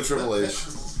 So did Triple H.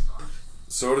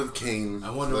 So did Kane.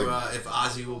 I wonder Like, if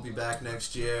Ozzy will be back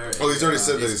next year. oh, he's already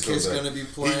said that Is he's coming Kiss back. going to be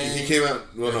playing? He came out.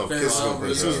 Well, no, Yeah, Kiss is Farewell. going to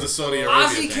This was the Saudi Arabia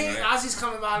Ozzy thing, right? Ozzy's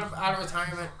coming out of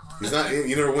retirement. He's not.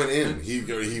 He never went in. He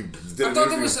did I an thought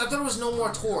interview. I thought there was no more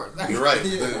tour. You're right.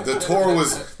 The tour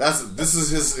was. This is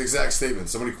his exact statement.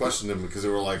 Somebody questioned him because they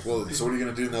were like, "Well, so what are you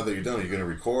going to do now that you're done? Are you going to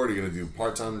record? Are you going to do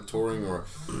part-time touring?" Or,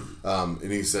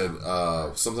 and he said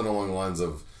something along the lines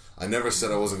of, "I never said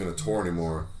I wasn't going to tour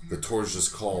anymore. The tour's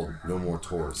just called No More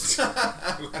Tours."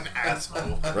 An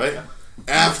asshole. Right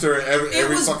after every It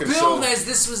was fucking billed show. as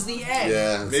this was the end.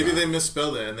 Yeah, Maybe they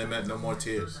misspelled it and they meant no more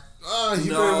tears. he very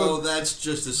No, well- that's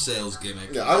just a sales gimmick.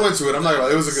 Yeah, I went to it. I'm not gonna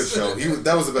lie, it was a good show.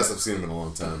 That was the best I've seen him in a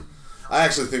long time. I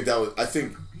actually think I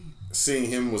think seeing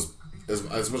him was as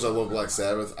much as I love Black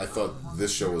Sabbath. I thought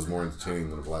this show was more entertaining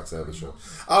than the Black Sabbath show.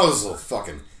 I was so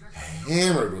fucking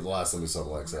hammered with the last time we saw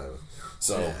Black Sabbath.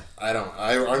 So Yeah.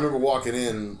 I remember walking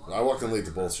in. I walked in late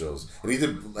to both shows, and he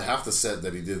did half the set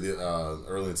that he did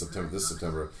early in September. This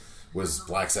September was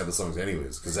Black Sabbath songs,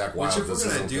 anyways. Because Zach Wild Which if does we're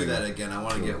his gonna own do thing. that again, I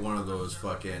want to get one of those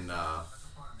fucking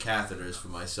catheters for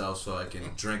myself so I can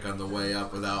drink on the way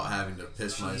up without having to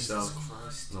piss myself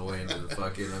Christ. on the way into the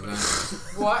fucking event.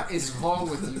 What is wrong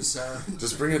with you, sir?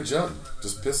 Just bring a jug.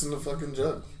 Just piss in the fucking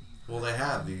jug. Well, they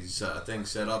have these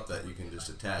things set up that you can just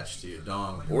attach to your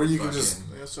dong. Or you can fucking just-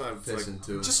 That's what I'm piss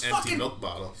into. Just empty fucking milk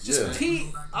bottle. Just Yeah.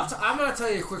 pee. I'm gonna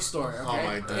tell you a quick story. Okay, Oh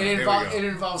my God. It, Here we go. it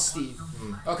involves Steve.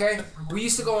 Okay, we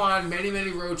used to go on many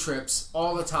road trips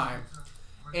all the time,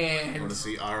 I and want to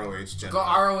see ROH go General.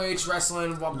 ROH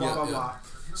wrestling, blah blah Yeah, blah yeah. blah.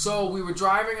 So we were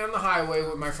driving on the highway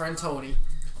with my friend Tony,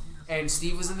 and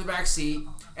Steve was in the back seat,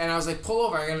 And I was like, pull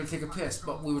over, I gotta take a piss.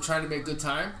 But we were trying to make good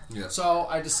time. Yeah. So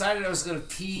I decided I was gonna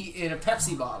pee in a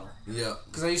Pepsi bottle. Yeah.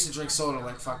 Because I used to drink soda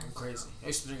like fucking crazy. I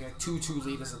used to drink like 2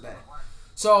 liters a day.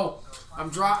 So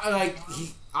I'm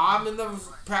I'm in the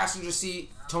passenger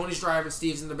seat. Tony's driving.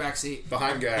 Steve's in the back seat.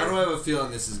 Behind Gary. I don't have a feeling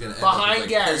this is gonna end Behind up with,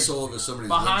 Gary. piss all over somebody's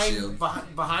windshield.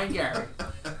 Behind Gary.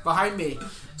 Behind me.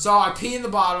 So I pee in the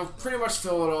bottle. Pretty much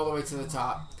fill it all the way to the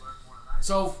top.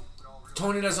 So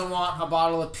Tony doesn't want a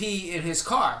bottle of pee in his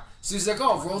car. So he's like,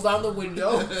 oh, roll down the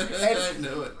window I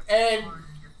knew it. and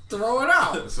throw it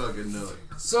out. I fucking knew it.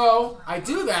 So I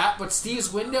do that, but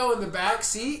Steve's window in the back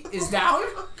seat is down.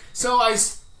 So I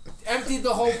emptied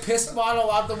the whole piss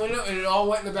bottle out the window, and it all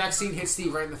went in the back seat and hit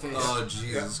Steve right in the face. Oh,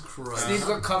 Jesus Christ. Steve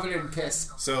got covered in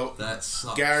piss. So That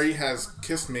sucks. Gary has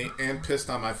kissed me and pissed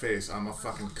on my face. I'm a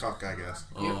fucking cuck, I guess.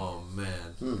 Oh,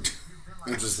 man.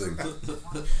 Interesting.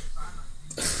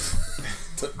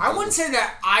 I wouldn't say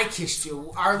that I kissed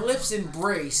you. Our lips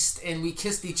embraced, and we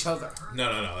kissed each other.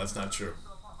 No, that's not true.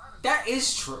 That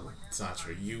is true. It's not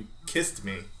true. You kissed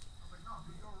me.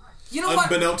 You know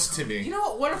what? Unbeknownst to me. You know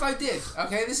what? What if I did?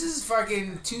 Okay, this is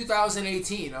fucking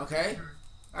 2018. Okay,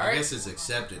 all right. I guess it's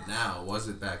accepted now. Was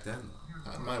it back then?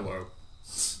 Not my word.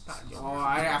 Oh,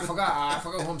 I forgot. I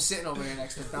forgot who I'm sitting over here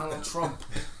next to. Donald Trump.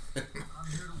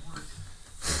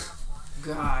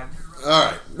 God. All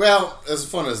right. Well, as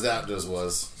fun as that just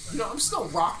was, You know, I'm still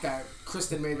rocked that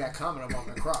Kristen made that comment about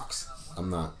my Crocs. I'm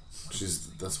not.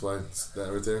 That's why it's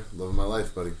that right there. Love of my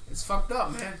life, buddy. It's fucked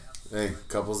up, man. Hey,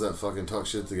 couples that fucking talk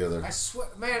shit together. I swear,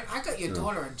 man. I got your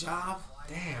daughter a job.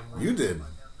 Damn. Man. You did.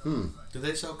 Do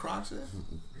they sell Crocs there?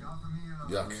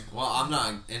 Yuck. Well, I'm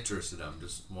not interested. I'm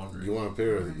just wondering. You want a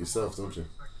pair of it yourself, don't you?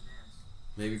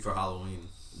 Maybe for Halloween.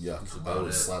 Yuck. about I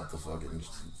would it. slap the fucking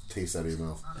taste out of your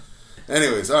mouth.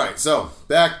 Anyways, all right. So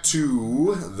back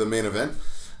to the main event.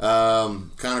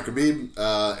 Conor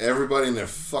Khabib. Everybody and their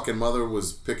fucking mother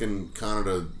was picking Conor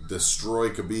to destroy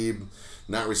Khabib,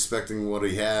 not respecting what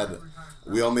he had.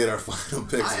 We all made our final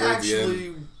picks I right at the end.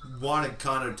 actually wanted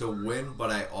Conor to win,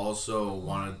 but I also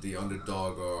wanted the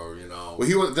underdog, or Well,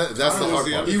 he was. That's the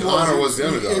hard part. He Conor was the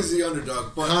underdog. He is the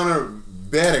underdog, but Conor,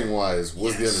 betting wise,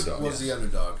 was the underdog. Was the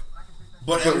underdog.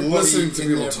 But But listening to in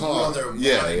people their talk, brother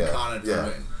yeah, wanted yeah, Conor to yeah.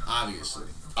 win, obviously.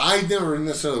 I never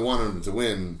necessarily wanted him to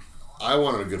win. I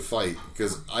wanted a good fight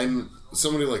because I'm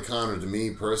somebody like Conor to me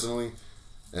personally,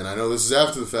 and I know this is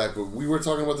after the fact, but we were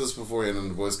talking about this beforehand, and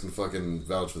the boys can fucking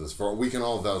vouch for this. We can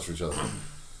all vouch for each other.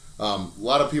 A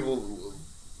lot of people,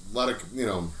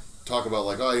 talk about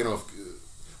like,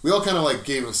 we all kind of like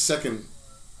gave a second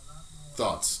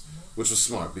thoughts, which was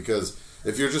smart because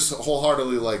if you're just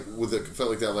wholeheartedly like with it felt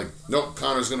like that, like nope,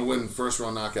 Conor's gonna win first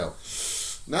round knockout.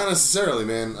 Not necessarily,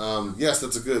 man. Yes,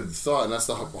 that's a good thought, and that's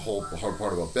the whole hard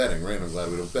part about betting, right? And I'm glad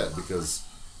we don't bet because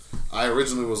I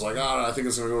originally was like, I think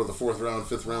it's going to go to the 4th round,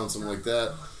 5th round, something like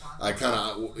that. I kind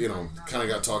of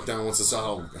got talked down once I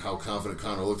saw how confident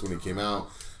Conor looked when he came out.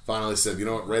 Finally said, you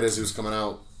know what, right as he was coming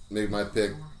out, made my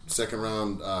pick. 2nd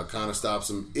round, Conor stops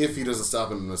him. If he doesn't stop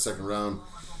him in the 2nd round,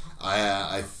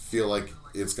 I feel like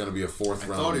it's going to be a 4th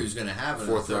round. I thought he was going to have it.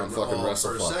 4th round fucking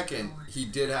wrestle for a second, he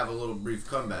did have a little brief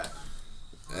comeback.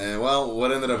 And well,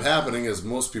 what ended up happening, as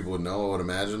most people would know, I would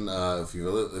imagine, if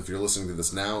you're listening to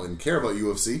this now and care about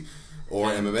UFC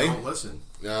or And MMA, don't listen.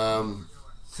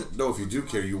 no, if you do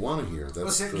care, you want to hear.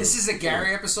 Listen, this is a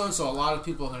Gary episode, so a lot of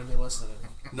people are going to be listening.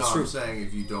 No, I'm saying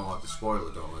if you don't want the spoiler,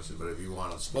 don't listen. But if you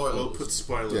want to spoil We'll it, put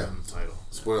spoilers Yeah. in the title.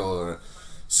 Spoiler alert!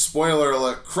 Spoiler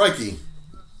alert! Crikey,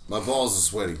 my balls are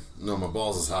sweaty. No, my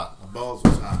balls is hot. My balls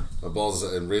was hot. My balls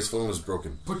is, and Ray's phone is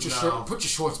broken. Put your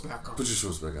shorts back on. Put your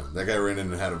shorts back on. That guy ran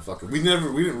in and had him fucking. We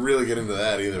didn't really get into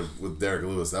that either with Derek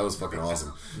Lewis. That was fucking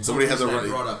awesome. Somebody had the I right.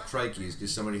 brought up Crikey's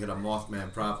because somebody had a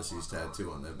Mothman Prophecies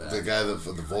tattoo on their back. The guy, the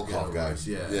Volkov guy.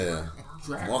 Yeah.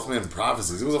 Mothman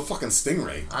Prophecies. It was a fucking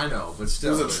stingray. I know, but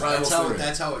still, It was a tribal story.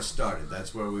 that's how it started.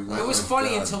 That's where we went. It was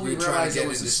funny until we were trying realized to it get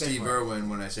was into a Steve stingray. Irwin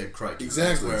when I said Crikey.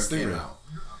 Exactly, That's where it came stingray. out.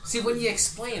 See, when you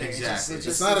explain it, Exactly.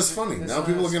 It's not as funny. Now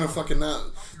people are gonna fucking not.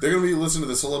 They're gonna be listening to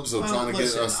this whole episode trying to get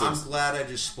Listen, us. I'm glad I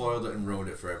just spoiled it and ruined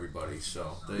it for everybody.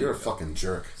 So there You're you a go. fucking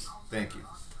jerk. Thank you.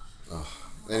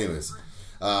 Anyways,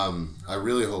 I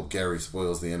really hope Gary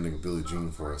spoils the ending of Billie Jean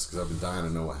for us because I've been dying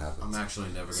to know what happens. I'm actually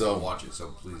never So- gonna watch it,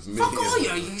 so please. Fuck all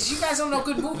you! You guys don't know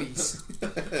good movies.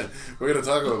 We're gonna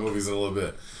talk about movies in a little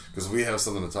bit because we have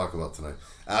something to talk about tonight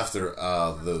after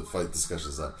the fight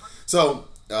discussion's done. So,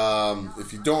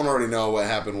 if you don't already know, what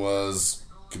happened was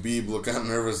Khabib looked kind of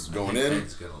nervous going in.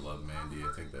 Meg's gonna love Mandy.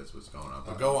 I think that's what's going on.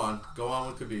 But go on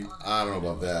with Khabib. I don't know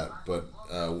about that, but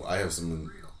I have some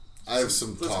Let's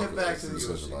talk get back to the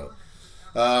discussion UFC. about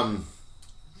it.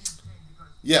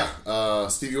 Yeah.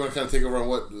 Steve, you want to kind of take over on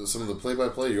what some of the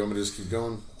play-by-play? You want me to just keep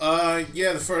going?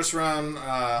 Yeah, the first round,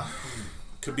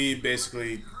 Khabib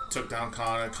basically took down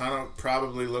Conor. Conor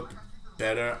probably looked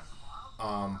better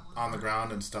on the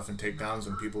ground and stuffing takedowns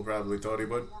than people probably thought he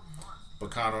would. But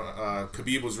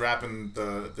Khabib was wrapping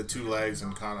the two legs,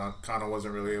 and Conor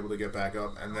wasn't really able to get back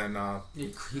up. And then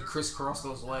he crisscrossed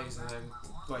those legs, and then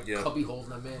Cubby holding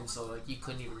them in, so he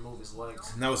couldn't even move his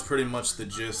legs. And that was pretty much the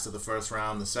gist of the first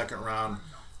round. The second round,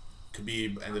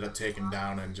 Khabib ended up taking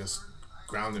down and just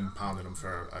grounding and pounding him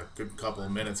for a good couple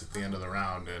of minutes at the end of the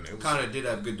round. And Conor did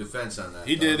have good defense on that.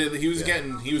 He did it. He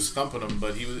was thumping him,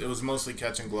 but it was mostly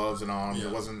catching gloves and arms. Yeah.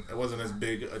 It wasn't as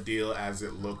big a deal as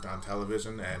it looked on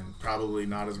television, and probably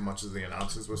not as much as the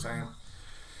announcers were saying.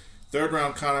 Third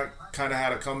round, Conor kind of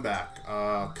had a comeback.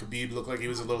 Khabib looked like he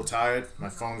was a little tired. My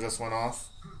phone just went off.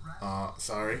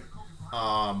 Sorry.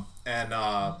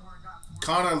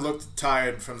 Conor looked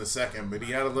tired from the second, but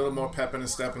he had a little more pep in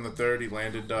his step in the third. He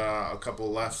landed a couple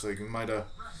of lefts, so he might have...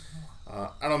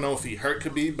 I don't know if he hurt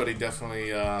Khabib, but he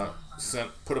definitely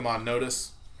put him on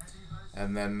notice.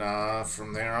 And then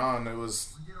from there on, it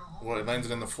was... it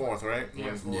landed in the fourth, right?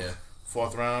 Yeah.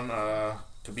 Fourth round,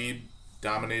 Khabib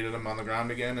dominated him on the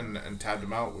ground again and tabbed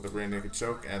him out with a rear naked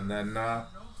choke. And then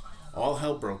all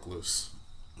hell broke loose.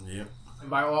 Yep. And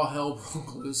by all hell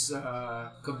broke loose,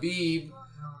 Khabib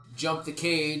jumped the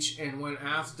cage and went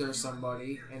after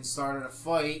somebody and started a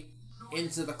fight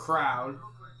into the crowd.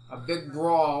 A big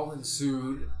brawl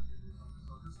ensued.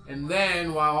 And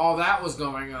then, while all that was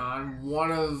going on,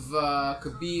 one of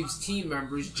Khabib's team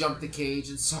members jumped the cage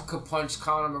and sucker punched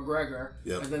Conor McGregor.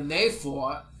 Yep. And then they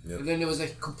fought. Yep. And then there was a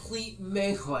complete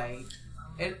melee.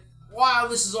 And while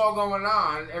this is all going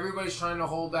on, everybody's trying to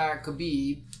hold back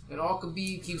Khabib. And all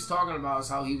Khabib keeps talking about is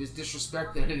how he was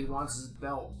disrespected and he wants his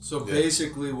belt. So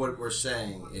basically what we're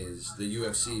saying is the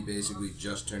UFC basically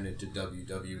just turned into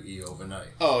WWE overnight.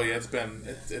 Oh yeah, they've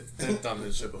done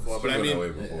this shit before. But I mean,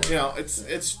 it's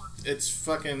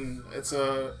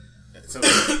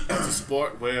a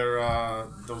sport where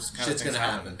those kind shit's of things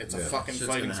gonna happen. It's a fucking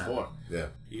fighting sport. Yeah.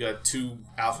 You got two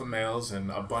alpha males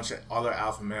and a bunch of other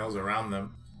alpha males around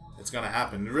them. It's gonna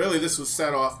happen. Really, this was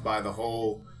set off by the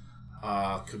whole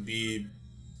Khabib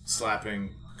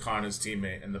slapping Conor's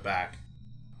teammate in the back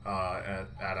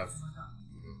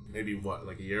maybe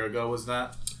like a year ago was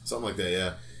that? Something like that,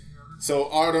 yeah. So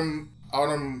Artem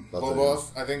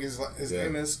Lobov, I think his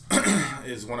name is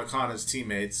one of Conor's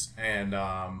teammates, and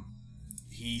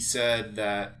he said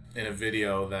that in a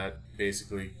video that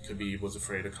basically Khabib was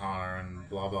afraid of Conor and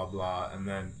blah blah blah, and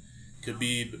then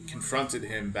Khabib confronted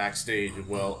him backstage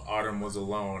while Artem was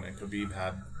alone, and Khabib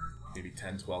had maybe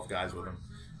 10, 12 guys with him.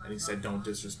 And he said, "Don't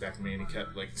disrespect me." And he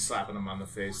kept slapping him on the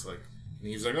face. And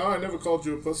he's like, "Oh, I never called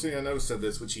you a pussy. I never said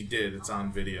this," which he did. It's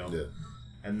on video. Yeah.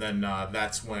 And then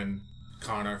that's when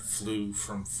Conor flew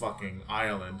from fucking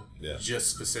Ireland. Yeah. Just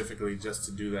specifically just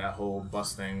to do that whole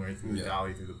bus thing where he threw the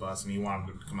dolly through the bus. And he wanted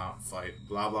him to come out and fight.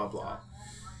 Blah, blah, blah.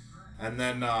 And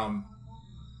then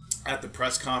at the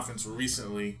press conference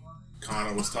recently,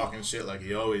 Conor was talking shit like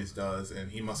he always does,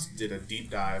 and he must have did a deep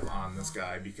dive on this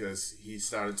guy because he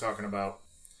started talking about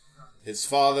his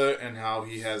father and how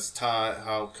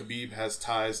how Khabib has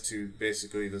ties to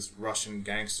basically this Russian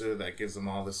gangster that gives him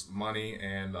all this money,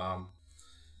 and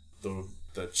the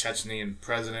Chechnyan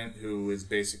president who is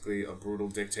basically a brutal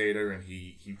dictator, and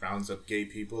he rounds up gay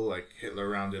people like Hitler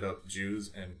rounded up Jews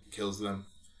and kills them,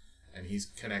 and he's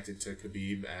connected to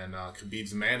Khabib, and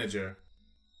Khabib's manager,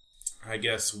 I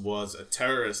guess, was a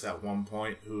terrorist at one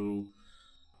point who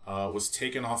was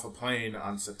taken off a plane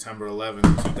on September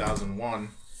 11th, 2001,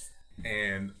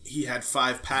 and he had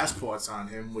 5 passports on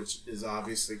him, which is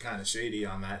obviously kind of shady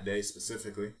on that day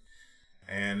specifically.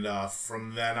 And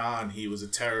from then on, he was a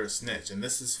terrorist snitch. And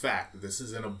this is fact. This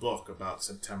is in a book about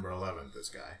September 11th, this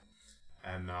guy.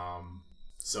 And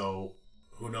so,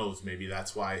 who knows? Maybe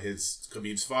that's why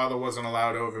Khabib's father wasn't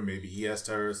allowed over. Maybe he has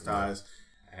terrorist ties.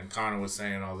 And Conor was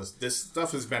saying all this. This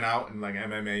stuff has been out in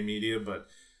MMA media, but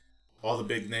all the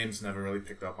big names never really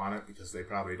picked up on it because they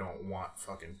probably don't want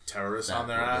fucking terrorists on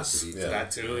their ass. Yeah. That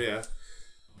too, yeah.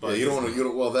 But you don't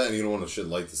want to shit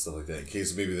light to stuff like that in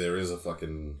case maybe there is a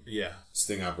fucking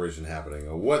sting operation happening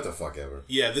or what the fuck ever.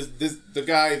 Yeah, the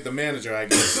guy, the manager, I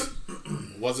guess,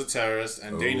 was a terrorist,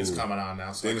 and Dana's coming on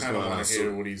now, so Dana's I kind of want to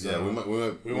hear what he's. Yeah,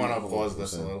 we want to pause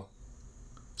this a little.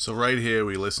 So right here,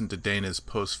 we listened to Dana's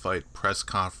post-fight press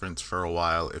conference for a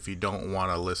while. If you don't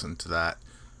want to listen to that,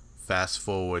 fast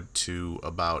forward to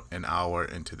about an hour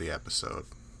into the episode.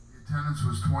 The attendance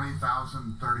was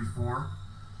 20,034.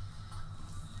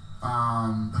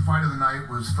 The fight of the night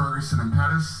was Ferguson and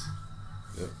Pettis.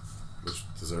 Yep, which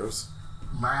deserves.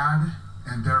 Ladd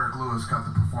and Derek Lewis got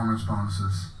the performance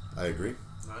bonuses. I agree.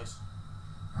 Nice.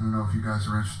 I don't know if you guys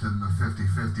are interested in the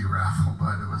 50-50 raffle,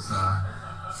 but it was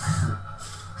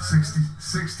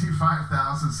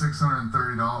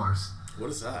 $65,630. What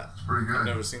is that? It's pretty good. I've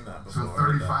never seen that before. So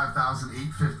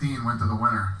 $35,815 went to the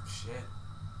winner. Shit.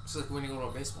 It's like when you go to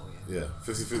a baseball game. Yeah,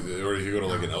 50-50, or if you go to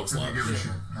like an Elks If lot. you give a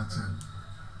shit, that's it.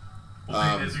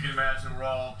 Well, as you can imagine, we're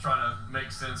all trying to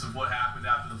make sense of what happened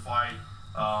after the fight.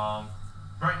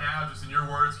 Right now, just in your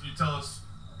words, can you tell us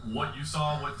what you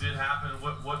saw, what did happen,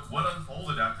 what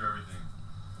unfolded after everything?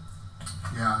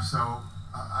 Yeah, so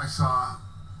I saw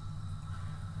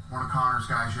one of Conor's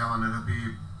guys yelling at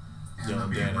Khabib, and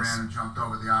Khabib Deangelis ran and jumped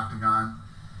over the octagon,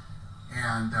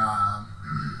 and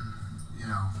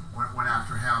went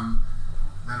after him.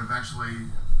 Then eventually,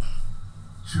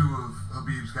 two of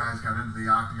Khabib's guys got into the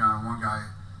octagon, and one guy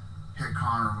hit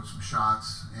Conor with some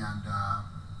shots and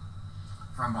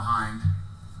from behind,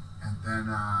 and then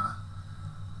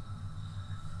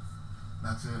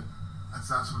that's it. That's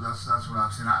what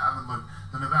I've seen. I haven't looked.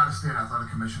 The Nevada State Athletic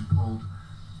Commission pulled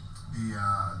the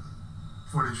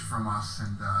footage from us,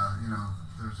 and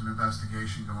there's an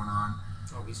investigation going on.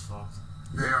 Oh, he's fucked.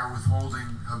 They are withholding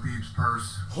Khabib's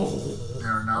purse. They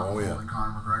are now withholding yeah.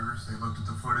 Conor McGregor's. They looked at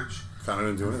the footage. Conor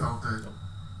didn't do They anything. felt that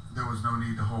there was no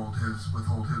need to withhold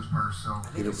his purse. So I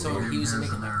think so. He was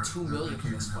making like $2 million for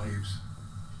this fight.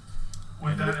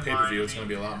 With And that with in pay-per-view, mind, it's gonna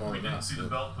be a lot more we than didn't that, see the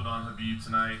but- belt put on Khabib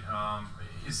tonight.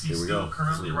 Is he Here we still go.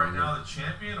 currently This is right what now the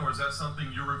champion, or is that something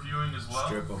you're reviewing as well?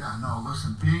 Strip 'em. Yeah, no,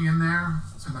 listen, being in there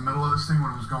in the middle of this thing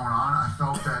when it was going on, I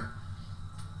felt that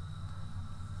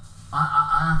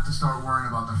I have to start worrying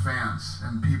about the fans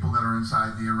and people that are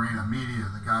inside the arena, media,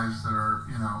 the guys that are,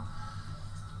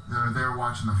 that are there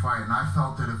watching the fight. And I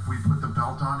felt that if we put the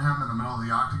belt on him in the middle of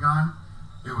the octagon,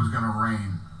 it was going to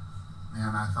rain.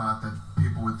 And I thought that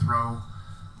people would throw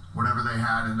whatever they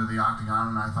had into the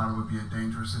octagon, and I thought it would be a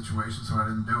dangerous situation, so I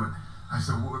didn't do it. I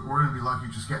said, we're going to be lucky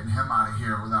just getting him out of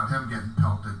here without him getting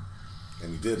pelted.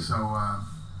 And you did. So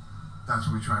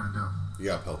that's what we tried to do. You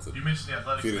got pelted. You mentioned the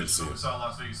athletic You didn't commission, but we see saw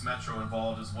Las Vegas Metro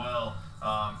involved as well.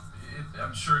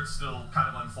 I'm sure it's still kind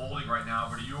of unfolding right now,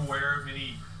 but are you aware of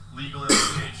any legal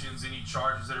implications, any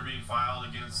charges that are being filed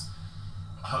against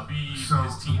Khabib, So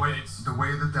his teammates? the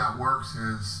way that works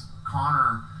is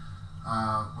Conor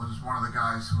was one of the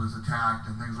guys who was attacked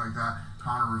and things like that.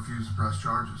 Conor refused to press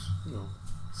charges. No.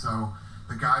 So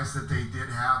the guys that they did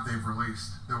have, they've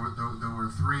released. There were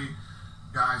 3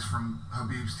 guys from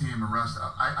Khabib's team arrested.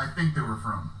 I think they were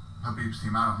from Khabib's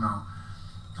team. I don't know.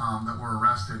 That were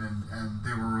arrested and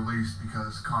they were released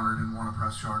because Conor didn't want to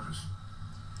press charges.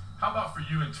 How about for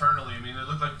you internally? I mean, it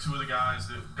looked like 2 of the guys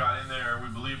that got in there, we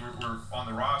believe, were on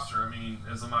the roster. I mean,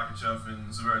 Islam Makhachev and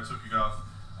Zubair Tukhugov.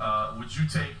 Would you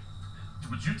take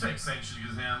sanctions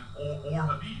against him or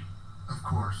Khabib? Of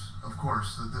course.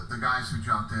 The guys who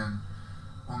jumped in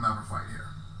will never fight here.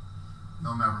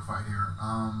 They'll never fight here.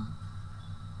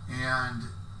 And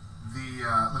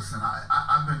listen,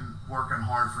 I've been working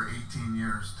hard for 18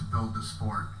 years to build this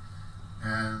sport,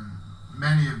 and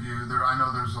many of you, I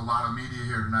know there's a lot of media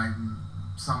here tonight, and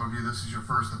some of you, this is your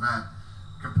first event.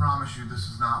 I can promise you this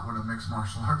is not what a mixed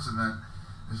martial arts event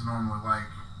is normally like.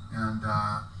 And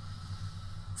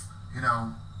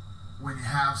when you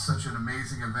have such an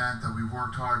amazing event that we've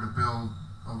worked hard to build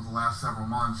over the last several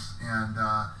months, and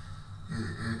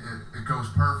it goes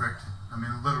perfect. I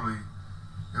mean, literally,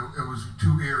 it was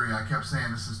too eerie. I kept saying,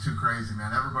 this is too crazy,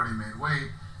 man. Everybody made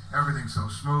weight. Everything's so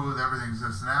smooth. Everything's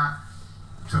this and that.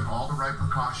 Took all the right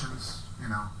precautions.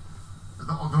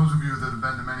 Those of you that have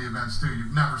been to many events too,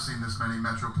 you've never seen this many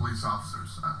Metro police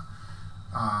officers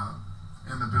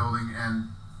in the building, and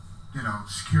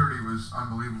security was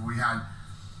unbelievable. We had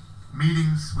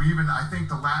meetings. I think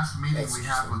the last meeting we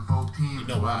had with both teams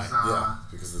was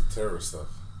because of the terrorist stuff.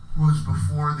 Was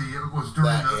during the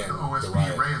OSP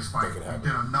riot Reyes fight. We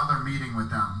did another meeting with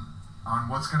them on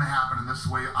what's going to happen. And this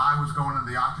way, I was going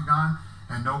into the octagon,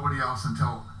 and nobody else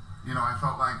until I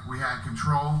felt like we had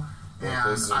control,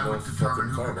 and I would determine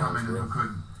who could come in and who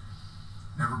couldn't.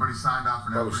 And everybody signed off,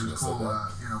 and everybody was cool.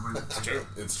 But It's true.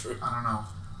 It's true. I don't know.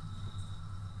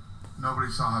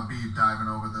 Nobody saw Khabib diving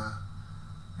over the.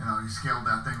 He scaled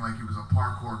that thing like he was a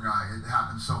parkour guy. It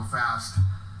happened so fast.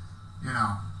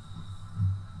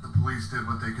 The police did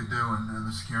what they could do, and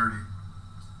the security.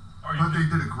 But they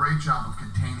did a great job of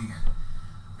containing it.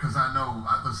 Because I know,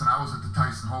 listen, I was at the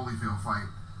Tyson Holyfield fight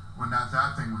when that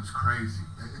thing was crazy.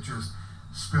 It just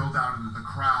spilled out into the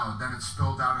crowd, then it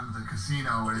spilled out into the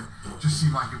casino, and it just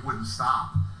seemed like it wouldn't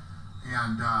stop.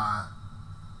 And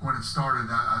when it started,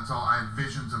 I had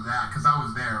visions of that, because I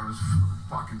was there. It was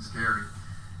fucking scary.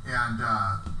 And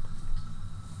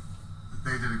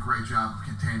they did a great job of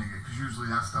containing it, because usually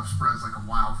that stuff spreads like a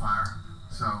wildfire.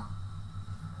 So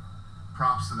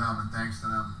props to them and thanks to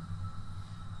them.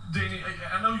 Danny,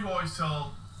 I know you always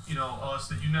tell us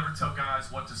that you never tell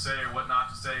guys what to say or what not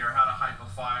to say or how to hype a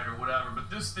fight or whatever, but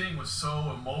this thing was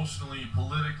so emotionally,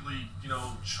 politically,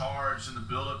 charged in the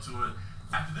build-up to it.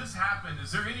 After this happened,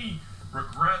 is there any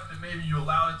regret that maybe you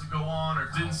allowed it to go on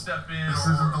or didn't step in? This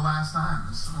isn't the last time.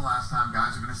 This isn't the last time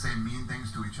guys are going to say mean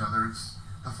things to each other. It's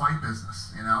the fight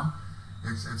business,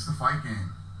 It's the fight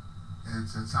game.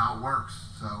 It's how it works.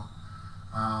 So,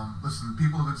 listen,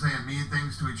 people have been saying mean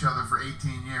things to each other for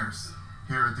 18 years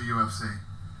here at the UFC.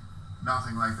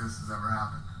 Nothing like this has ever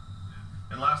happened.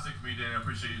 And last thing for me, Danny, I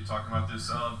appreciate you talking about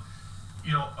this. A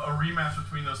rematch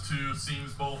between those two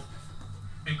seems both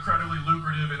incredibly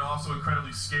lucrative and also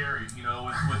incredibly scary,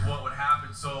 with what would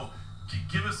happen. So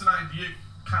give us an idea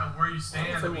kind of where you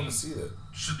stand. I want to see that.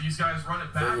 Should these guys run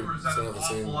it back, or is that an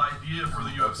awful idea for the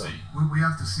UFC? We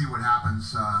have to see what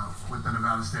happens with the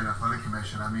Nevada State Athletic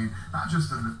Commission. I mean, not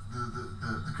just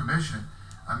the commission.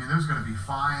 I mean, there's going to be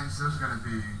fines. There's going to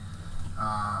be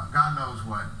God knows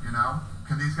what,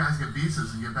 Can these guys get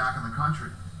visas and get back in the country?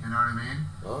 You know what I mean?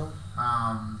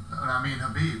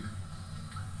 Khabib.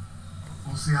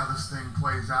 We'll see how this thing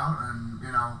plays out. And,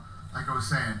 like I was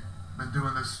saying, been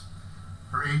doing this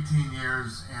for 18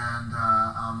 years, and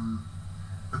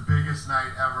the biggest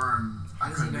night ever, and I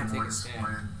couldn't be more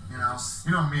disappointed. You know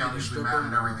me, I'm usually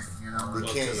mad at everything, We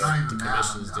can't. Not even the mad.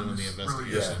 commission's doing the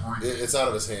investigation. Really It's out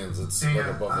of his hands. It's Dana, like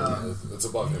above him. It's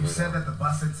above him. You said that the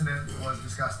bus incident was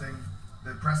disgusting.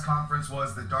 The press conference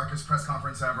was the darkest press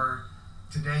conference ever.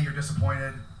 Today you're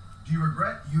disappointed. Do you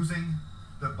regret using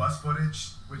the bus footage,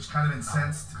 which kind of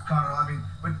incensed Conor?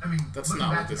 That's looking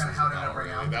not back what this to was kind of how it ended about. up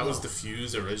bringing Really. out. That was the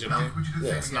fuse originally. Would you do the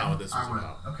same That's again? not what this was I would.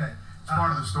 about. Okay. It's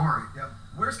part of the story. Yeah.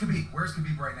 Where's Khabib? Where's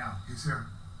Khabib right now? He's here.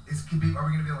 Is Khabib? Are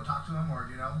we going to be able to talk to him, or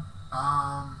do you know?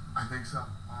 I think so.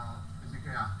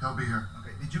 Yeah, he'll be here.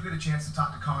 Okay. Did you get a chance to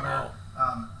talk to Conor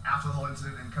after the whole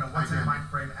incident, and kind of what's his mind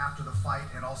frame after the fight,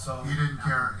 and also? He didn't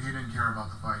care. He didn't care about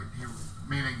the fight.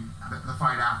 Meaning the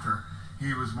fight after.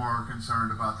 He was more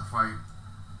concerned about the fight.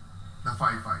 The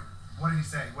fight. What did he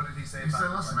say? What did he say? He said,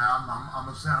 "Listen, man, I'm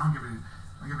upset. I don't give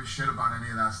a shit about any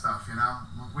of that stuff.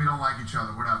 We don't like each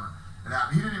other. Whatever.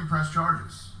 He didn't even press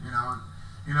charges. He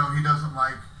doesn't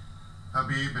like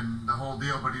Khabib and the whole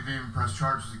deal, but he didn't even press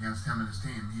charges against him and his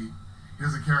team. He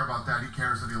doesn't care about that. He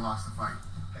cares that he lost the fight."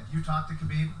 Have you talked to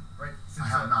Khabib? Right? I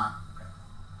have not. Okay.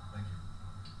 Thank you.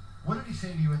 What did he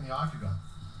say to you in the octagon?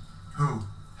 Who?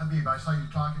 Habib, I saw you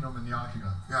talking to him in the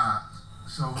octagon. Yeah.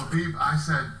 So Khabib, he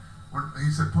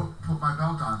said, put my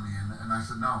belt on me. And I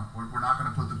said, no, we're not going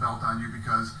to put the belt on you,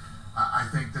 because I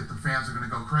think that the fans are going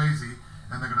to go crazy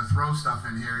and they're going to throw stuff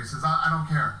in here. He says, I don't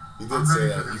care. He did say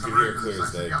that. You I'm could ready hear for clear this.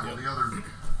 as day. I said, well, the other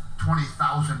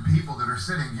 20,000 people that are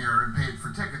sitting here and paid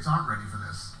for tickets aren't ready for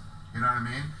this. You know what I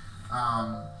mean?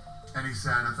 And he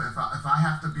said, if I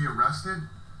have to be arrested,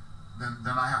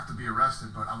 then I have to be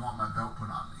arrested, but I want my belt put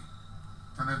on me.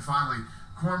 And then finally,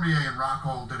 Cormier and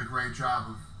Rockhold did a great job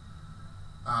of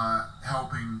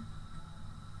helping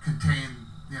contain,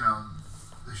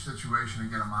 the situation and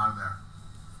get him out of there.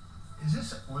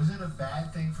 Was it a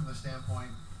bad thing from the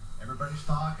standpoint? Everybody's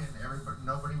talking.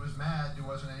 Nobody was mad. There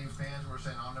wasn't any fans who were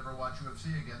saying, "I'll never watch UFC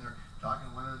again." They're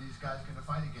talking, when are these guys going to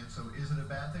fight again? So, is it a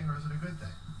bad thing or is it a good thing?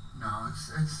 No,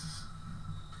 it's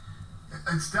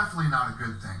definitely not a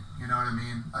good thing. You know what I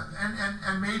mean?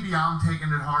 And maybe I'm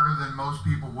taking it harder than most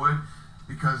people would,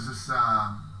 because it's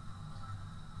I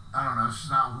don't know. It's just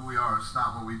not who we are. It's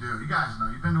not what we do. You guys know.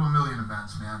 You've been to a million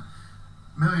events, man.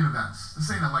 Million events. This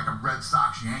ain't like a Red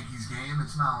Sox-Yankees game.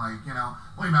 It's not like,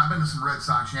 believe me, I've been to some Red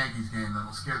Sox-Yankees game that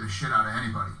will scare the shit out of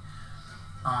anybody.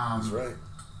 That's right.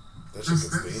 That This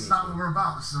is not what we're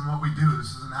about. This isn't what we do.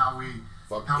 This isn't how we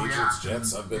Fuck how we Patriots, act.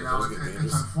 Jets. I've been. You know, Those get dangerous.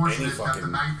 it's unfortunate that the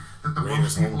night that the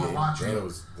most people are watching,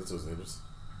 That's what's dangerous.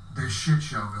 this shit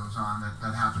show goes on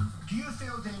that happened. Do you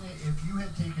feel, Dana, if you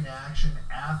had taken action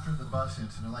after the bus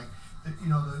incident, like the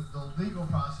legal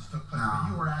process took place, but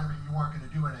you were adamant you weren't going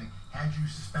to do anything? Had you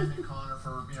suspended Conor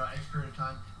for X period of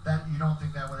time, that you don't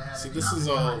think that would have had? See, any this is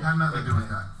impact? all. It had nothing to do with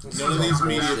that. None of these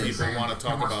media Saying people want to he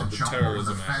talk wants about to the jump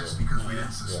terrorism over the fence angle. because we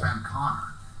didn't suspend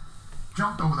Conor.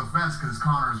 Jumped over the fence because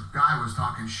Conor's guy was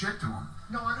talking shit to him.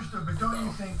 No, understood, but don't you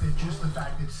think that just the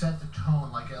fact it set the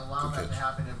tone, like it allowed that to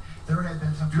happen, if there had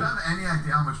been some... Do you have any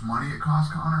idea how much money it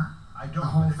cost Conor? I don't.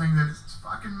 The whole thing, that it's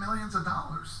fucking millions of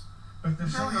dollars. But the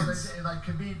signal Millions. that, like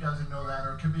Khabib doesn't know that,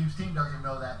 or Khabib's team doesn't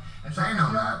know that, and so They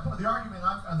know that. the argument,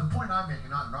 the point I'm making,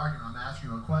 not an argument, I'm asking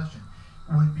you a question,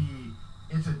 would be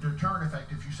it's a deterrent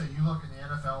effect. If you say you look in the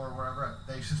NFL or wherever,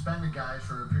 they suspended guys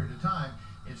for a period of time,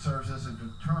 it serves as a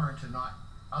deterrent to not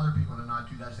other people to not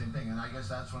do that same thing. And I guess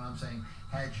that's what I'm saying.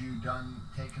 Had you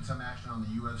taken some action on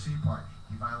the UFC part,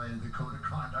 he violated the code of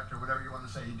conduct or whatever you want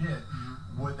to say he did,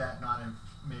 would that not have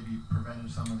maybe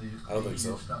prevented some of the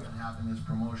stuff that happened as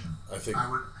promotion? I think I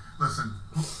would listen.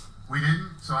 We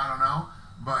didn't, so I don't know,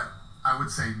 but I would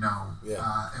say no. Yeah.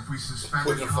 If we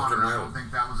suspended Conor, I don't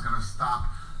think that was going to stop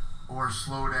or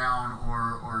slow down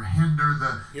or hinder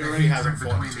the hatred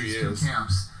between these two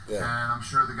camps. Yeah. And I'm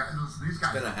sure these guys it's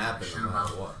gonna happen shit no about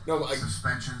matter what. No,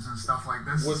 suspensions and stuff like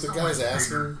this. What the guys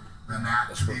asking than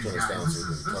that to these guys. This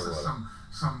is some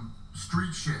some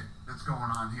street shit that's going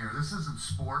on here. This isn't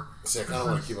sport. See, I kind of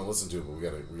want to keep on listening to it, but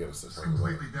we gotta start talking about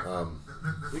it. Completely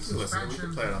different. We can listen. We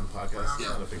can play it on the podcast. Yeah,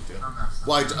 not a big deal.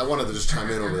 Well, I wanted to just chime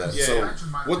in over that. Yeah, so, yeah.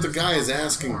 what the guy is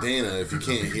asking Dana, if you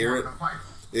can't hear it,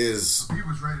 is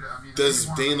does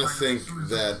Dana think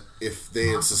that if they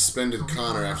had suspended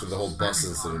Conor after the whole bus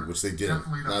incident, which they didn't,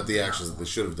 not the actions that they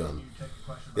should have done,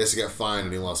 yes, he got fined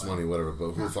and he lost money, whatever,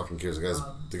 but who fucking cares?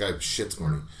 The guy shits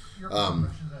money.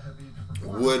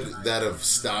 Would that have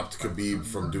stopped Khabib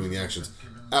from doing the actions?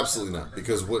 Absolutely not,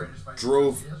 because what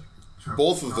drove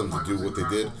both of them to do what they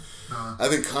did, I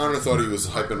think Conor thought he was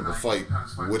hyping up a fight,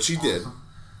 which he did.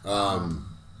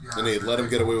 And they let him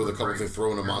get away with a couple things,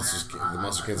 throwing the monster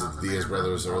cans at the Diaz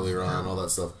brothers earlier on, all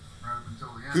that stuff.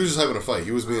 He was just having a fight.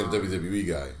 He was being a WWE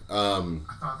guy. I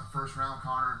thought the first round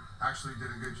Conor actually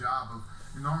did a good job of.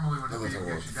 Normally when Khabib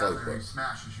gets you down there, he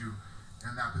smashes you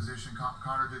in that position.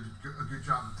 Conor did a good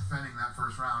job of defending that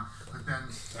first round, but then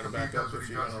Khabib does what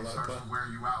he does. He starts to wear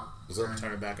you out.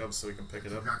 Turn it back up so we can pick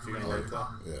it up. If you're gonna let it play.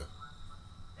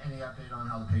 Yeah. Any update on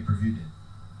how the pay-per-view did?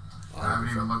 I haven't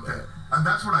even looked at.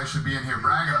 That's what I should be in here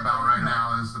bragging about right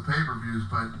now is the pay-per-views.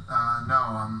 But no,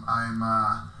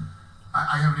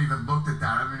 I haven't even looked at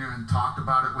that. I haven't even talked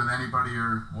about it with anybody.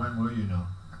 Or when will you know?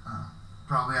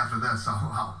 Probably after this.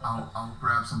 I'll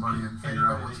grab somebody and figure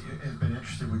out what's. Has been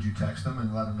interested? Would you text them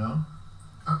and let them know?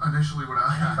 Initially,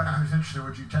 anybody who's interested,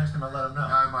 would you text them and let them know?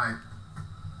 I might.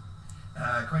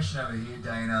 Question over here,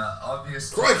 Dana.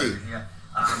 Obviously, Crikey. Yeah.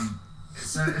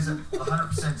 So is it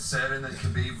 100% certain that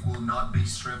Khabib will not be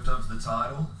stripped of the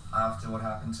title after what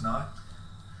happened tonight?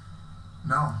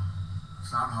 No,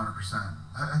 it's not 100%.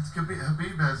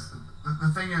 Khabib has.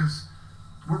 The thing is,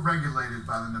 we're regulated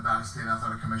by the Nevada State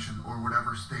Athletic Commission or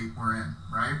whatever state we're in,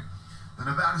 right? The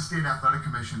Nevada State Athletic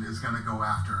Commission is going to go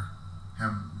after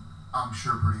him, I'm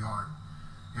sure, pretty hard.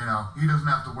 You know, he doesn't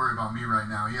have to worry about me right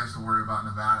now. He has to worry about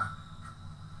Nevada.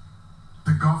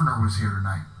 The governor was here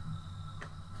tonight.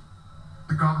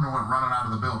 The governor went running out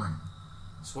of the building.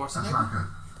 That's not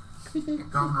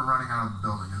good. Governor running out of the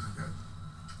building isn't good.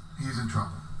 He's in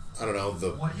trouble. I don't know.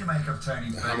 What do you make of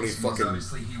Tony how many fucking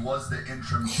obviously he was the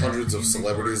interim hundreds of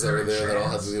celebrities that are there that all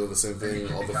have to deal with the same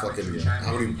thing. All the fucking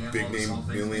how many big name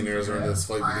millionaires are in this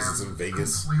fight because it's in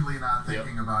Vegas. Completely not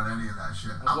thinking about any of that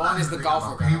shit. As long as the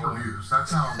golfer pay-per-views.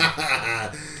 That's how.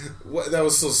 That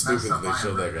was so stupid that they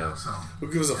showed that guy.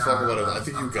 Who gives a fuck about it? I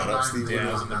think you got up, Steve. Yeah,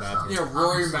 I was in the bathroom. Yeah,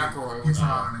 Rory McIlroy was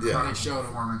on. Yeah, they showed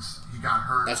him. He got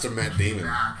hurt after Matt Damon.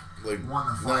 Like won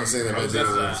the fight. I'm saying that Matt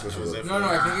Damon. No,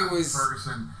 I think it was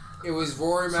Ferguson. It was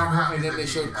Rory McIlroy, and then they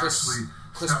showed Chris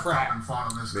Pratt.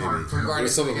 Maybe. It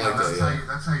was something like that, yeah.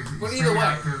 That's how you but either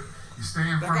way, you stay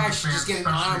in that front guy of the should just get an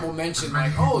fans, honorable mention,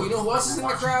 like, oh, you know who else is in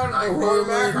the crowd? Oh, Rory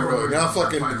McIlroy. Now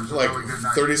fucking, like,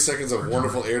 30 seconds of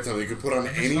wonderful airtime you can put on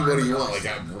anybody you want.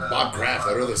 Like, Bob Kraft,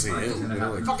 I'd rather see him. You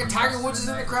know, like, fucking Tiger Woods is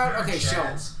in the crowd? Okay,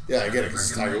 show. Yeah, I get it, because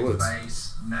it's Tiger Woods.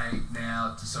 Nate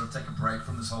now to sort of take a break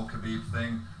from this whole Khabib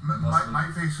thing.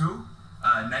 Might face who?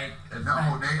 Nate.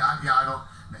 No, Nate. I don't.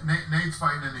 Nate's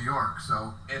fighting in New York,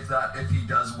 so if he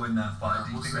does win that fight,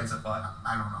 do you think that's a fight?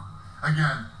 I don't know.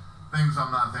 Again, things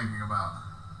I'm not thinking about.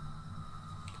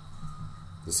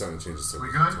 The sound changes to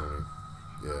we good? Tony.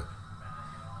 Yeah.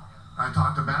 I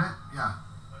talked to Bennett. Yeah.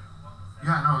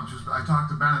 Yeah, no, just I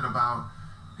talked to Bennett about.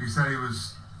 He said he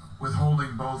was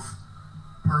withholding both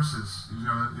purses. You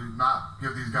know, not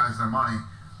give these guys their money.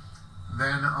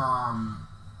 Then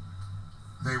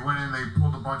they went in, they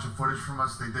pulled a bunch of footage from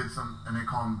us, they did some, and they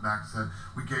called him back and said,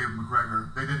 we gave McGregor,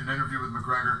 they did an interview with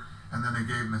McGregor, and then they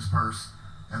gave him his purse,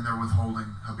 and they're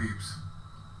withholding Khabib's.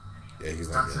 Yeah, he's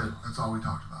not That's it, that's all we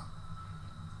talked about.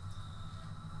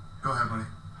 Go ahead, buddy.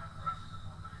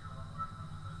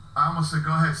 I almost said,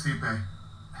 go ahead, Stipe.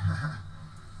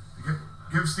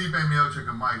 Give Stipe Miocic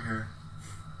a mic here.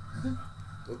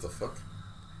 What the fuck?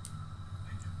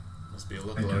 Must be a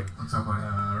Thank you. lookalike. What's up,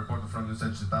 buddy? Reporter from the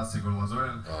Central Igor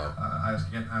Lazoyan. I ask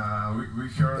again, we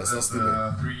heard That's that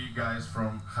not three guys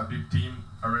from Khabib team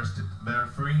arrested. They're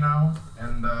free now,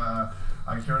 and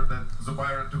I heard that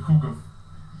Zubair Tukhugov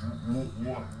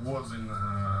was in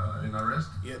arrest.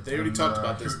 Yeah, they already talked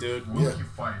about this, dude. Will he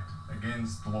fight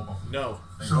against Lobov? No.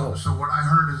 So what I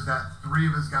heard is that 3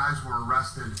 of his guys were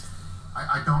arrested.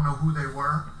 I don't know who they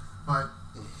were, but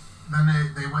then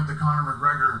they went to Conor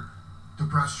McGregor to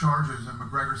press charges, and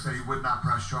McGregor said he would not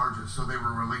press charges, so they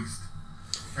were released.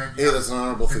 And Yeah, that's an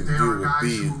honorable thing to if they do. are Would guys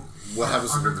be who what are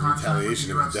happens under with the contract with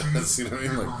retaliation the if he UFC, does. You know what I they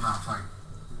mean? will Like, not fight.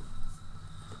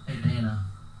 Hey Dana.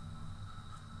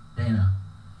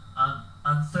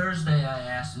 On Thursday I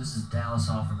asked, this is Dallas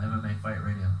Hall from MMA Fight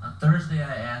Radio. On Thursday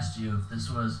I asked you if this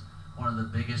was one of the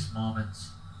biggest moments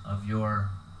of your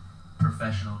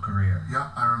professional career. Yeah,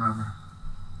 I remember.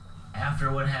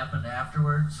 After what happened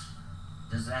afterwards,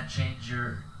 does that change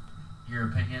your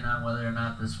opinion on whether or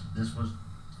not this was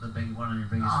one of your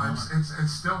biggest moments?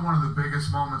 It's still one of the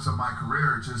biggest moments of my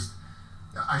career. It's just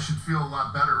I should feel a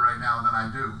lot better right now than I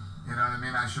do. You know what I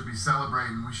mean? I should be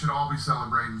celebrating. We should all be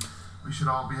celebrating. We should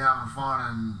all be having fun,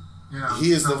 and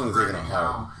he is definitely taking celebrating it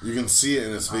hard. You can see it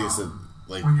in his face that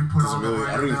like when you put doesn't all the really.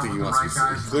 I don't even think he wants to be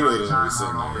sitting. guys Clearly, at the doesn't right want to be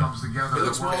sitting time, how it all there. comes together. He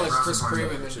looks It more works like for Chris everybody.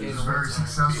 Craven It in was very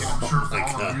successful, I'm sure, for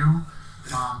all of you.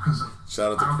 Because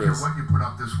Shout out to I don't Chris. care what you put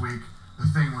up this week, the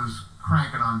thing was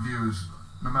cranking on views.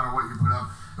 No matter what you put up,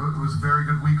 it was a very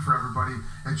good week for everybody.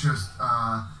 It just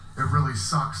it really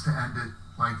sucks to end it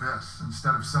like this.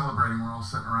 Instead of celebrating, we're all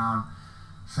sitting around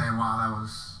saying, "Wow, that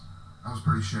was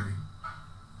pretty shitty."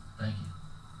 Thank you.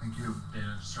 Thank you.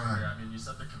 Dana, just right here. I mean, you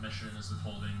said the commission is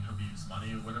withholding Khabib's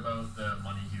money. What about the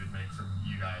money he would make from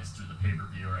you guys through the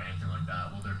pay-per-view or anything like that?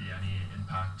 Will there be any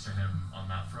impact to him on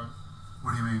that front?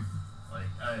 What do you mean? Like,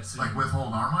 Like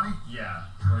withhold our money? Yeah.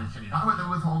 Or can you? Why would they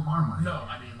withhold our money? No,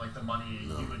 I mean like the money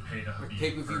you would pay to Khabib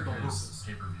pay-per-view for bonuses.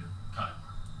 his pay-per-view cut.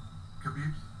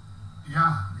 Khabib?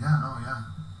 Yeah.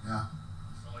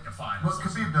 So like a fine. Well,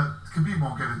 Khabib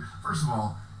won't get it. First of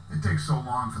all, it takes so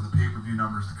long for the pay-per-view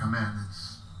numbers to come in.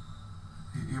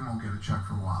 He won't get a check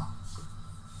for a while.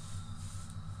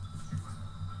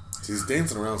 He's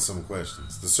dancing around some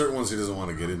questions. The certain ones he doesn't want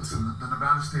to get into. Listen, the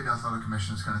Nevada State Athletic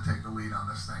Commission is going to take the lead on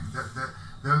this thing.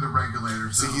 They're the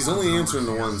regulators. See, he's only answering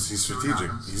the ones. He's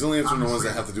strategic. He's only answering the ones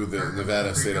that have to do with the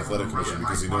Nevada State Athletic Commission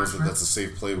because he knows that that's a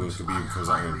safe play when Khabib comes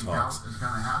out here and talks.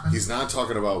 He's not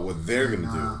talking about what they're going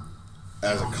to do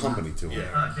as a company to him.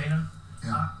 Dana.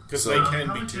 Yeah. Because So- they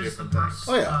can be two different things.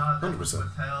 Oh yeah, 100%.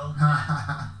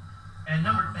 And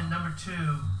number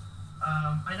two,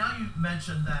 I know you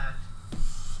mentioned that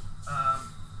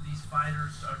these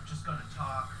fighters are just going to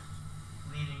talk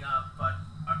leading up, but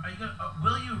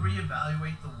will you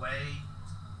reevaluate the way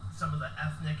some of the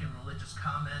ethnic and religious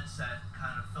comments that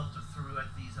kind of filter through at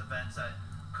these events that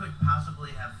could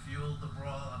possibly have fueled the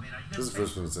brawl? I mean, are you This is the going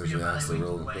first one that's to actually asked a reevaluate the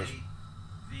relevant way question.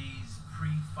 these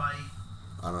pre-fight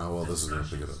I don't know how well this is going to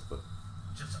pick it up, but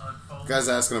just unfold? guy's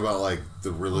asking about like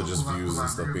the religious Hold on, views hold and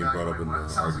on, stuff being brought up in the It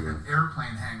sounds like argument. an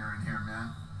airplane hangar in here,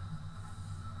 man.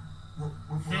 Will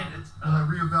Dan, I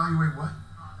reevaluate what?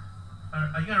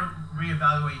 Are you going to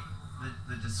reevaluate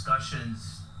the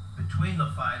discussions between the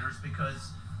fighters,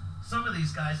 because some of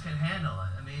these guys can handle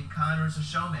it? I mean, Conor's a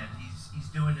showman. He's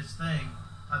doing his thing.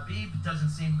 Khabib doesn't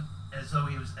seem as though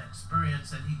he was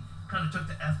experienced, and he kind of took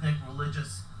the ethnic,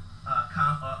 religious,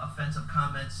 offensive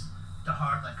comments to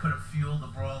heart that could have fueled the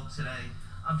brawl today.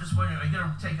 I'm just wondering, are you going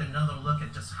to take another look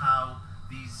at just how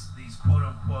these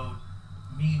quote-unquote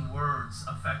mean words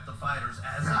affect the fighters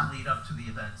as they lead up to the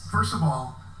events? First of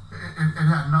all, it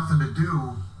had nothing to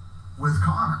do with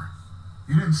Conor.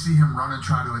 You didn't see him run and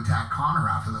try to attack Conor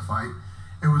after the fight.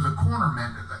 It was a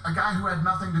cornerman, a guy who had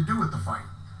nothing to do with the fight.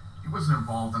 He wasn't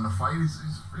involved in the fight.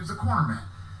 He's a cornerman.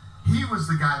 He was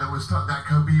the guy that that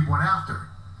Khabib went after.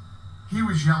 He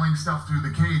was yelling stuff through the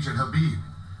cage at Khabib,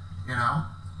 you know.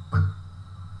 But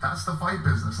that's the fight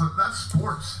business. That's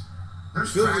sports.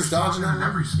 There's Feel like trash he's dodging talking in that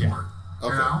every one? sport. Yeah.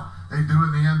 Okay. You know, they do it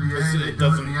in the NBA. They do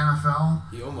it in the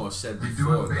NFL. He almost said They do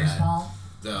before it in baseball.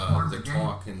 the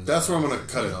talk and That's where I'm gonna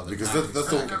cut it because that's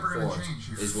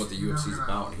the is what the UFC is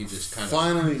about, and he just kind of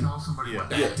finally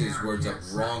backed his words up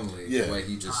wrongly Yeah. the way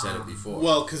he just said it before.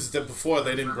 Well, because before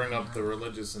they didn't bring up the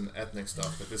religious and ethnic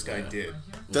stuff, but this guy did.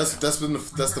 That's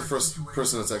the first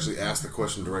person that's actually asked the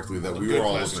question directly that we Good were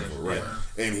all question, looking for, right?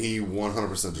 yeah. And he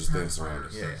 100% just danced around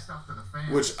it.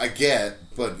 Yeah. Which I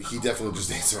get, but he definitely just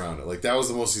danced around it. Like that was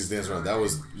the most he's danced around. That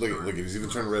was look, he's even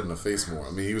turned red in the face more.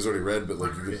 I mean, he was already red, but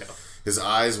like you could, his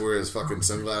eyes where his fucking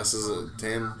sunglasses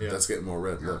tan. Yeah. That's getting more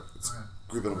red. Look, it's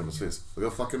creeping up on his face. Look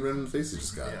how fucking red in the face he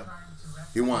just got. Yeah.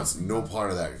 He wants no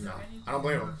part of that. No, I don't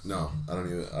blame him. No, I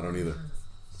don't either.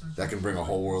 That can bring a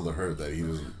whole world of hurt that he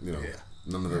doesn't,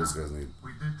 none of those guys need.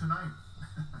 We did tonight.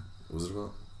 What was it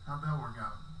about? How'd that work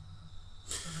out?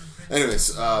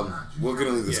 Anyways, we're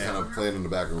gonna leave this kind of playing in the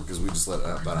background because we just let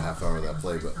about a half hour of that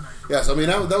play. But yes, I mean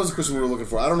that was the question we were looking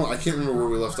for. I don't know. I can't remember where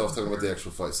we left off talking about the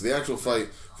actual fight. So the actual fight,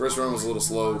 first round was a little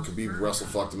slow. Khabib wrestle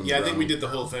fucked him in the ground. I think we did the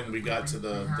whole thing. We got to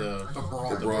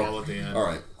the brawl at the end. All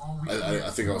right. I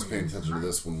think I was paying attention to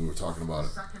this when we were talking about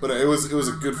it. But it was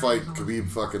a good fight. Khabib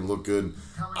fucking looked good.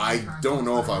 I don't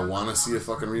know if I want to see a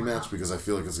fucking rematch because I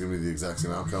feel like it's going to be the exact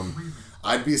same outcome.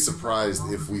 I'd be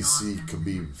surprised if we see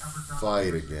Khabib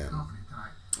fight again.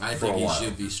 I think he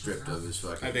should be stripped of his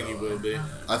fucking I think he will be.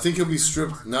 I think he'll be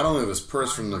stripped not only of his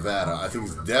purse from Nevada, I think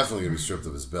he's definitely going to be stripped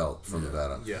of his belt from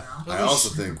Nevada. Yeah. I also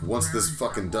think once this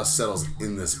fucking dust settles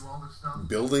in this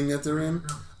building that they're in,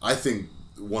 I think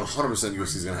 100%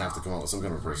 UFC is going to have to come out with some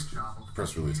kind of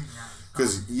press release.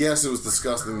 Because, yes, it was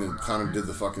disgusting that Conor did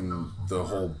the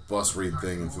whole bus raid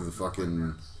thing and threw the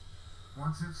fucking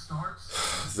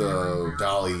the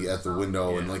dolly at the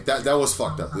window and like that was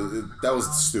fucked up. That was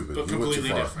stupid. But he went too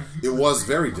far. different. It was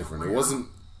very different. It wasn't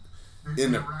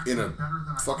in a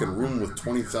fucking room with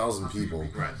 20,000 people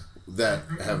that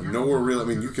have nowhere really. I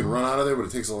mean, you can run out of there, but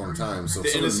it takes a long time. So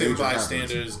the innocent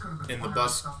bystanders in the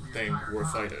bus thing were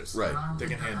fighters. Right. They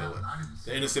can handle it.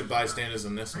 The innocent bystanders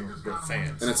in this one were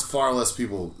fans. And it's far less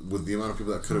people with the amount of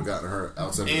people that could have gotten hurt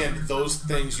outside. And those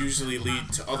things usually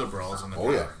lead to other brawls in the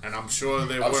crowd. And I'm sure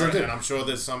there were, and I'm sure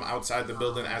there's some outside the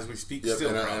building as we speak. Yep,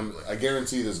 still, and I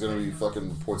guarantee there's going to be fucking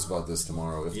reports about this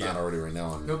tomorrow, if not already right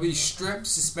now. He'll be stripped,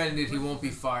 suspended. He won't be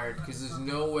fired because there's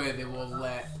no way they will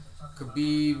let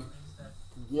Khabib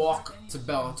walk to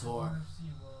Bellator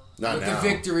with the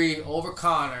victory over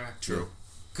Conor. True.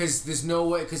 Because there's no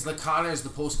way, because Conor is the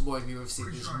poster boy of UFC.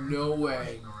 There's no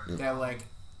way that like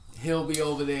he'll be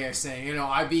over there saying,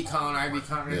 I beat Conor.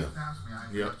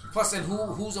 Yeah. Plus, and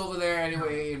who's over there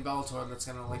anyway in Bellator that's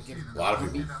gonna like give a lot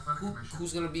of people.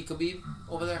 Who's gonna beat Khabib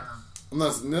over there? I'm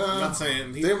not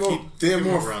saying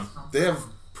they have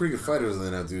pretty good fighters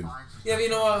than that, dude. Yeah, but you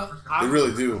know what? They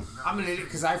really do. I'm an idiot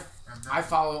because I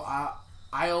follow.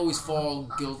 I always fall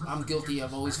I'm guilty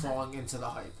of always falling into the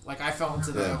hype. Like I fell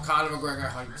into the Conor McGregor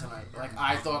hype tonight. Like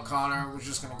I thought Conor was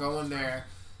just gonna go in there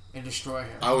and destroy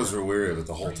him. I was real wary of it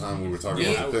the whole time we were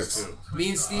talking about the picks. Me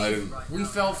and Steve, we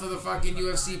fell for the fucking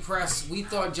UFC press. We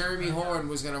thought Jeremy Horn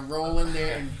was gonna roll in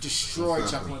there and destroy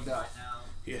Chuck Liddell.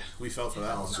 Yeah, we fell for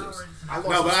that one.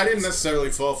 No, but I didn't necessarily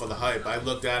fall for the hype. I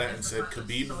looked at it and said,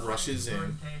 Khabib rushes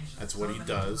in. That's what he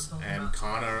does. And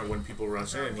Conor, when people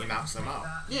rush in, he knocks them out.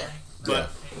 Yeah. But,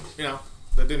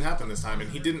 that didn't happen this time. And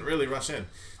he didn't really rush in.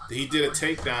 He did a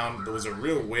takedown. There was a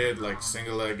real weird, like,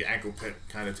 single leg ankle pick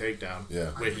kind of takedown. Yeah.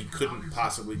 Where he couldn't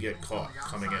possibly get caught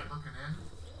coming in.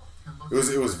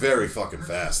 It was very fucking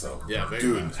fast though. Yeah, very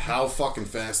dude, fast. how fucking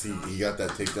fast he got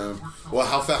that takedown. Well,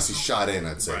 how fast he shot in,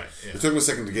 I'd say. Right, yeah. It took him a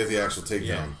second to get the actual takedown.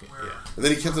 Yeah. And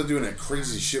then he kept on doing that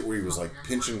crazy shit where he was like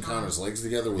pinching Conor's legs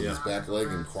together with his back leg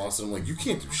and crossing him. Like, you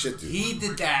can't do shit, dude. He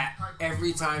did that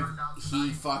every time he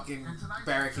fucking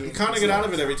barricaded. He kind of get out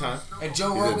of it every time. And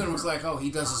Joe Rogan was like, he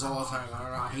does this all the time. I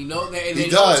don't know. He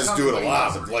does do it a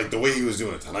lot, but like the way he was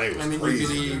doing it tonight was crazy. You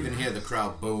could even hear the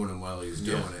crowd booing him while he was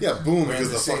doing it. Yeah, boom,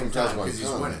 because the same fucking time crowd's because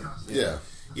he's winning. Yeah.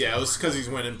 Yeah, it was because he's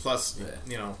winning. Plus,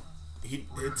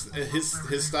 it's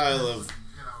his style of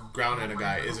grounding a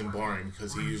guy isn't boring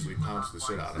because he usually pounds the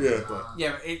shit out of him. But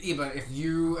but if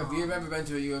you've ever been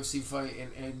to a UFC fight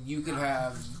and you could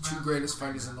have two greatest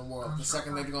fighters in the world, the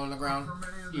second they go on the ground,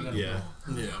 you're gonna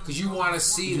because you want to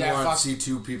see see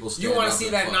two people. You want to see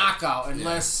that knockout,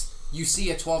 unless you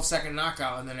see a 12-second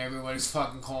knockout and then everybody's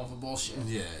fucking calling for bullshit.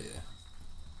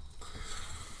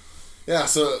 Yeah.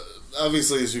 So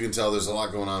obviously, as you can tell, there's a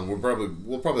lot going on. We'll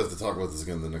probably have to talk about this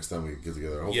again the next time we get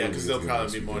together. Hopefully because there'll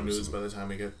probably be more news by the time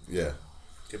we get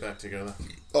back together.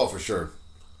 Oh, for sure.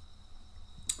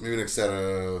 Maybe next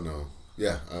Saturday. No.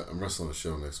 Yeah, I'm wrestling a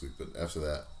show next week, but after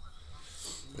that,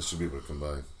 I should be able to come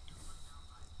by.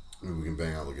 Maybe we can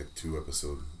bang out like a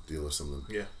 2-episode deal or something.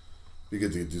 Yeah. Be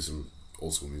good to do some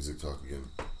old school music talk again.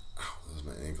 Ow, that was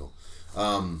my ankle.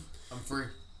 I'm free.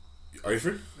 Are you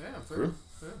free? Yeah, I'm free.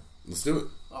 Yeah. Let's do it.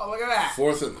 Oh, look at that!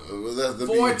 That'd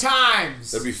 4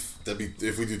 times. That'd be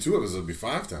if we do 2 episodes, it'd be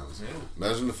 5 times. Yeah.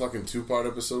 Imagine the fucking 2-part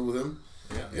episode with him.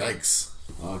 Yeah. Yikes.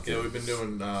 Okay. Yeah, we've been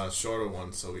doing shorter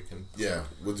ones so we can. Yeah,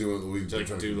 we'll do it. We do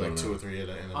like 2 or 3 at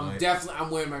the end of the night.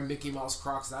 I'm wearing my Mickey Mouse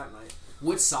Crocs that night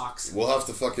with socks. We'll have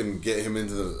to fucking get him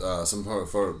into the some part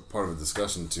of a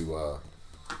discussion to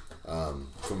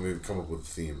come up with a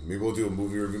theme. Maybe we'll do a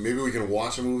movie review. Maybe we can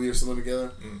watch a movie or something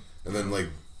together, and then like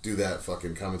do that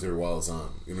fucking commentary while it's on.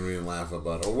 You know what I mean? And laugh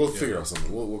about it. Or we'll figure out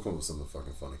something. We'll come up with something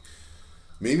fucking funny.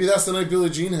 Maybe that's the night Billie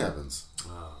Jean happens.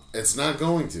 It's not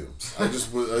going to. I just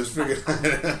figured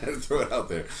I'd throw it out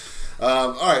there.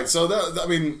 All right, so I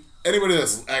mean, anybody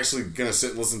that's actually gonna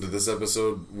sit and listen to this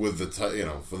episode with the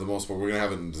for the most part, we're gonna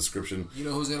have it in the description. You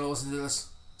know who's gonna listen to this?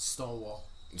 Stonewall.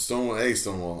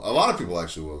 Stonewall. A lot of people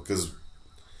actually will, because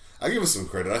I give us some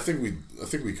credit. I think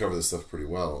we cover this stuff pretty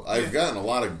well. I've gotten a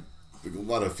lot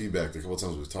of feedback a couple of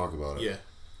times we've talked about it. Yeah.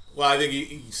 Well, I think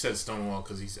he said Stonewall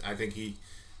because I think he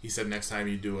said next time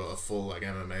you do a full like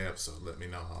MMA episode, let me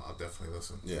know. I'll definitely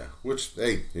listen. Yeah. Which,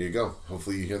 hey, here you go.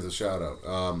 Hopefully you hear the shout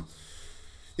out.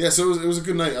 Yeah. So it was a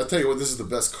good night. I'll tell you what. This is the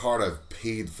best card I've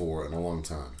paid for in a long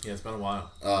time. Yeah, it's been a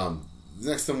while.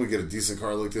 Next time we get a decent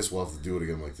card like this, we'll have to do it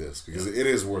again like this, because it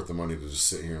is worth the money to just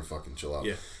sit here and fucking chill out.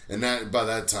 Yeah. And by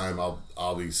that time,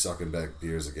 I'll be sucking back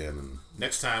beers again. And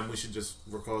next time we should just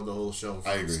record the whole show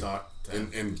from I agree. the start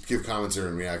and give commentary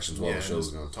and reactions while the show's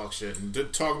going. Talk shit and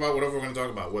talk about whatever we're going to talk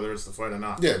about, whether it's the fight or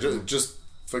not. Yeah, just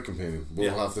Fight Companion.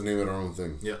 We'll have to name it our own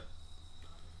thing. Yeah.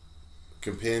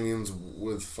 Companions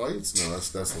with fights? No, that's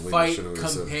the way Fight you should have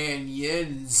said.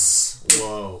 Companions.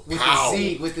 Whoa.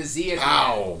 With the Z at the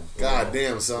Ow. end. God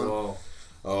damn, son. Whoa.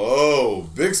 Oh,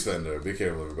 big spender. Be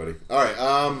careful, everybody. All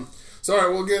right. So all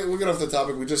right, we'll get off the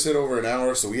topic. We just hit over an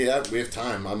hour, so we have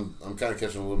time. I'm kind of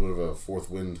catching a little bit of a fourth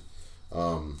wind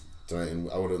tonight, and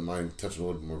I wouldn't mind touching a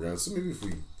little bit more ground. So maybe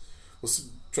we'll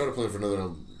try to plan for another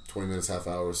 20 minutes, half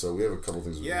hour. So we have a couple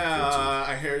things.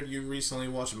 I heard you recently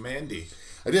watched Mandy.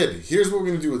 I did. Here's what we're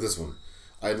going to do with this one.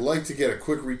 I'd like to get a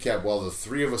quick recap while the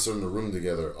three of us are in the room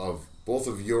together of both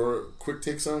of your quick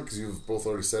takes on it, because you've both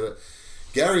already said it.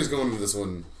 Gary's going into this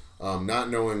one not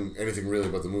knowing anything really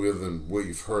about the movie other than what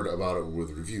you've heard about it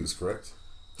with reviews, correct?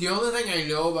 The only thing I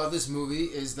know about this movie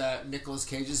is that Nicolas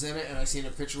Cage is in it, and I seen a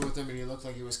picture with him, and he looked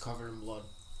like he was covered in blood.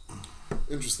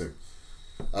 Interesting.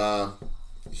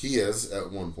 He is,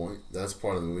 at one point. That's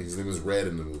part of the movie. His name is Red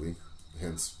in the movie,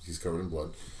 hence he's covered in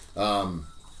blood.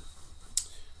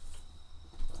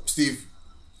 Steve,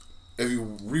 have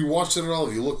you rewatched it at all?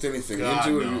 Have you looked anything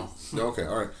into it? No. Okay,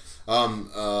 all right.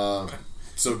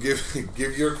 So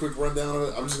give your quick rundown of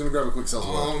it. I'm just gonna grab a quick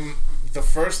selfie. The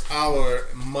first hour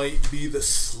might be the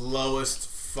slowest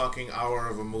fucking hour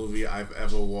of a movie I've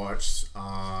ever watched.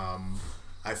 I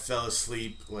fell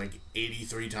asleep like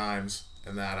 83 times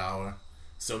in that hour,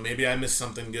 so maybe I missed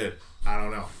something good. I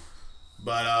don't know,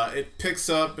 but it picks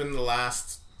up in the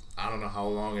last. I don't know how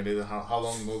long it is, how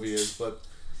long the movie is, but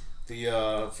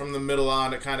the from the middle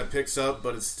on it kind of picks up,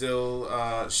 but it's still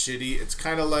shitty. It's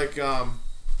kind of like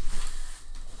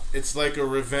it's like a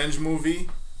revenge movie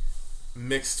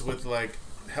mixed with like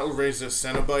Hellraiser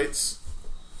Cenobites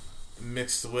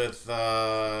mixed with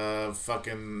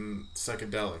fucking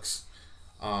psychedelics.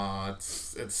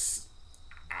 It's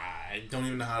I don't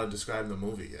even know how to describe the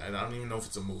movie. I don't even know if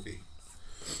it's a movie.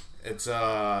 It's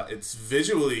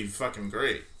visually fucking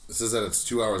great. It says that it's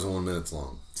 2 hours and 1 minute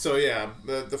long. So yeah,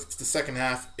 the second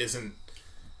half isn't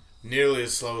nearly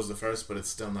as slow as the first, but it's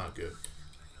still not good.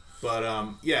 But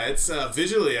yeah, it's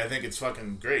visually I think it's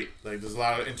fucking great. Like there's a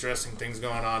lot of interesting things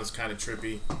going on. It's kind of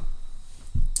trippy.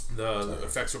 The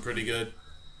effects were pretty good,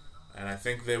 and I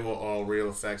think they were all real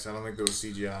effects. I don't think there was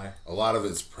CGI. A lot of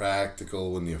it's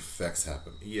practical when the effects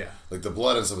happen. Yeah, like the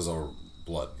blood and stuff is all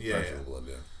blood. Yeah, blood.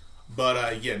 Yeah.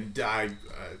 But yeah,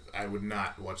 I would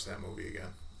not watch that movie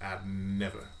again. I'd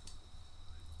never.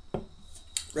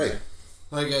 Right.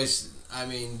 Like I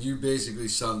mean, you basically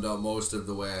summed up most of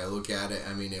the way I look at it.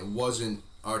 I mean, it wasn't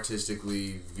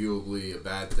artistically, viewably a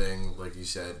bad thing, like you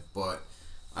said, but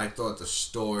I thought the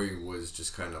story was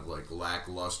just kind of like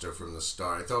lackluster from the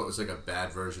start. I thought it was like a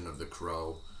bad version of The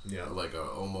Crow. Yeah. Like a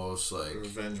almost like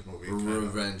revenge movie.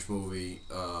 Revenge movie.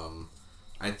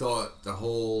 I thought the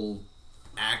whole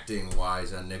acting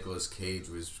wise on Nicolas Cage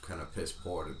was kind of piss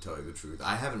poor, to tell you the truth.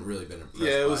 I haven't really been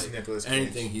impressed by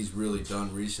anything he's really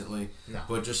done recently. No.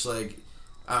 But just like,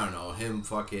 I don't know, him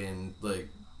fucking like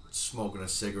smoking a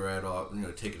cigarette or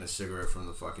taking a cigarette from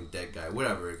the fucking dead guy.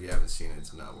 Whatever, if you haven't seen it,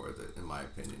 it's not worth it, in my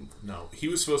opinion. No. He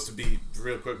was supposed to be,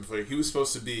 real quick before he was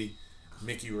supposed to be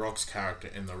Mickey Rourke's character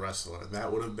in The Wrestler.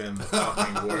 That would have been the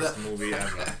fucking worst movie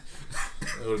ever.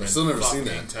 I've still never seen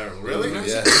that. Terrible. Really?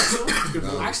 Yeah.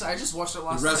 No. Actually, I just watched it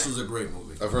last night. The Wrestler's a great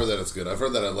movie. I've heard that it's good. I've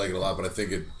heard that I like it a lot, but I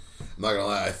think it. I'm not gonna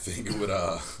lie. I think it would.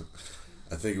 I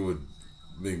think it would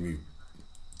make me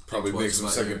probably make some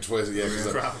second choices. Yeah,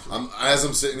 because as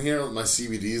I'm sitting here, my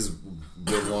CBD's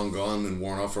been long gone and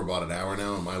worn off for about an hour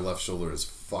now, and my left shoulder is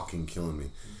fucking killing me.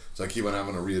 So I keep on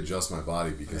having to readjust my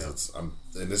body because and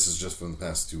this is just from the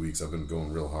past 2 weeks. I've been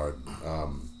going real hard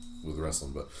with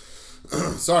wrestling, but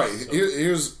Sorry,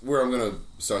 here's where I'm going to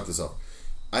start this off.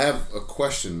 I have a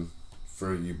question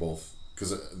for you both,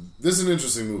 because this is an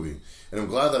interesting movie, and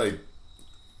I'm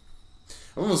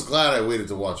almost glad I waited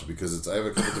to watch it, because I have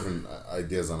a couple different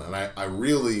ideas on it, and I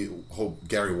really hope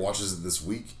Gary watches it this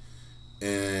week,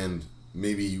 and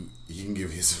maybe he can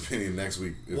give his opinion next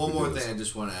week. One more thing I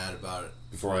just want to add about it.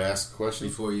 Before I ask a question?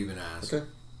 Before you even ask. Okay.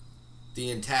 The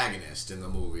antagonist in the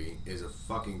movie is a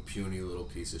fucking puny little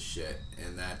piece of shit,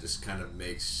 and that just kind of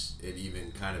makes it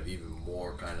even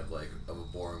more kind of like of a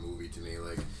boring movie to me.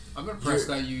 Like, I'm impressed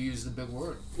that you used the big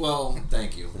word. Well,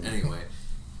 thank you. Anyway,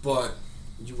 but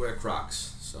you wear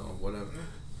Crocs, so whatever.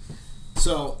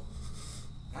 So,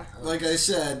 like I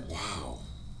said, wow,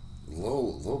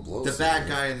 low blows. The bad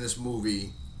guy in this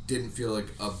movie didn't feel like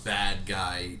a bad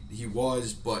guy. He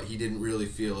was, but he didn't really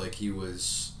feel like he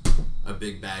was a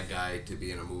big bad guy to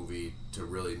be in a movie, to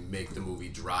really make the movie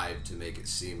drive, to make it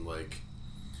seem like...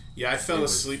 Yeah, I fell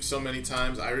asleep so many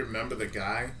times. I remember the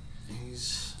guy,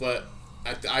 but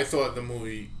I thought the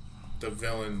movie, the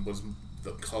villain was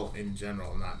the cult in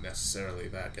general, not necessarily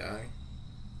that guy.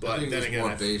 But I think then it was again,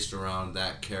 more based around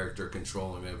that character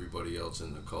controlling everybody else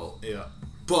in the cult. Yeah.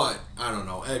 But, I don't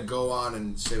know. Ed, go on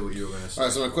and say what you were going to say.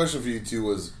 Alright, so my question for you two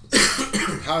was,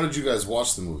 how did you guys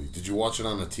watch the movie? Did you watch it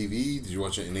on a TV? Did you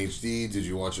watch it in HD? Did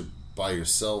you watch it by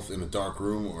yourself in a dark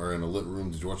room or in a lit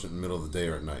room? Did you watch it in the middle of the day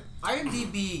or at night?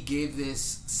 IMDb gave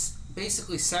this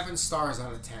basically 7 stars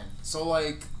out of 10. So,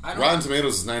 like, I don't... Rotten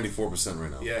Tomatoes is 94%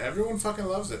 right now. Yeah, everyone fucking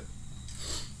loves it.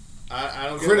 I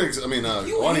don't Critics, get it. I mean,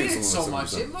 you audience hate it so 7%.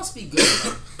 much. It must be good.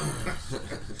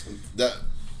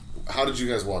 How did you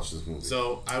guys watch this movie?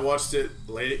 So, I watched it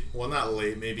late. Well, not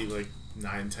late. Maybe like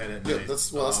 9, 10 at night. Yeah,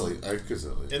 that's late. I could say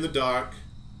late. In the dark.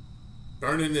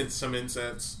 Burning in some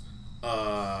incense.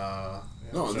 Burning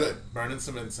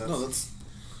some incense. No, that's...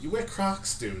 You wear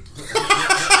Crocs, dude. Some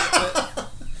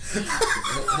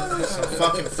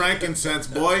fucking frankincense,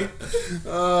 boy.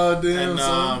 Oh, damn, and,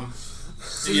 son.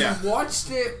 So you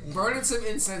watched it burning some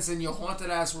incense in your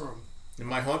haunted ass room. In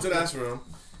my haunted ass room,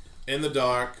 in the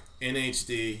dark, in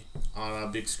HD, on a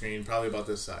big screen, probably about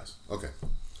this size. Okay.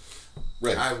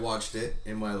 Right. I watched it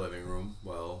in my living room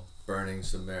while burning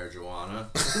some marijuana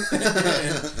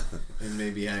and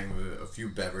maybe having a few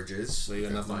beverages. So you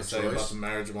got nothing to say about the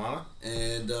marijuana?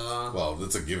 And well,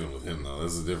 that's a given with him, though.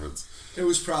 There's a difference. It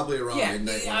was probably around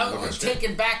midnight. I was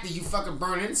taken back that you fucking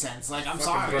burn incense. Like, I'm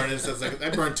sorry. Burn incense. Like, I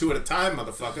burn 2 at a time,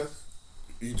 motherfucker.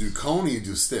 You do cone or you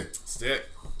do stick? Stick.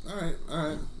 All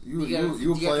right.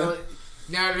 You play it.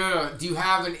 No. Do you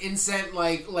have an incense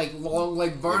like long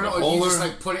burner, or do you just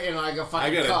like put it in like a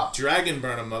fucking cup? I got a dragon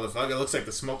burner, motherfucker. It looks like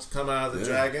the smoke's coming out of the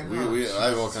dragon. I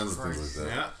have all kinds of things like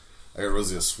that. Yeah. I got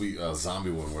Rosie a sweet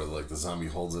zombie one where like the zombie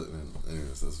holds it and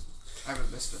anyways. I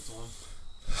haven't missed this one.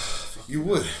 You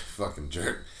would, fucking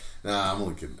jerk. Nah, I'm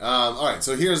only kidding. All right,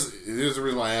 so here's the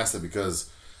reason why I asked it, because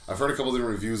I've heard a couple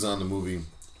different reviews on the movie,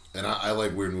 and I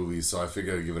like weird movies, so I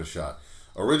figured I'd give it a shot.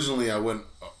 Originally, I went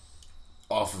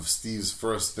off of Steve's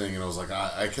first thing, and I was like,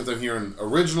 I kept on hearing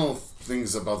original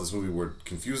things about this movie were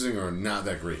confusing or not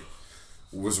that great.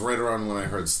 It was right around when I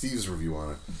heard Steve's review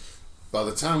on it. By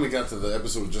the time we got to the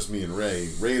episode of just me and Ray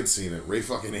had seen it. Ray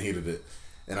fucking hated it.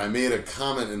 And I made a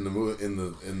comment in the movie in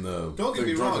the. Don't get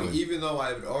me wrong. Even though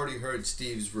I had already heard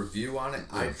Steve's review on it,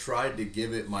 I tried to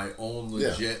give it my own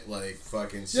legit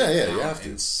fucking sit down you have to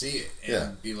and see it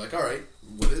and be like, all right,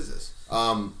 what is this?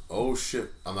 Oh shit!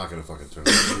 I'm not gonna fucking turn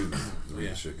to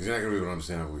read shit because you're not gonna be able to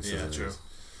understand what we said. Yeah,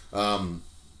 true.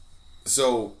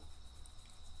 So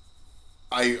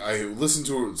I listened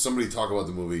to somebody talk about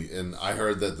the movie, and I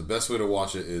heard that the best way to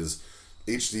watch it is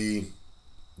HD,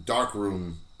 dark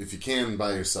room. If you can,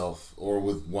 by yourself or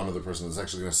with one other person that's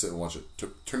actually going to sit and watch it,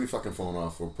 turn your fucking phone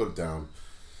off or put it down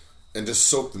and just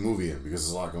soak the movie in because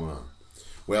there's a lot going on.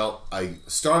 Well, I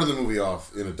started the movie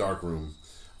off in a dark room.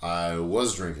 I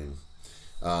was drinking.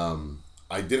 I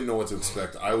didn't know what to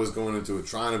expect. I was going into it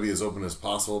trying to be as open as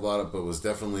possible about it, but was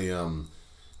definitely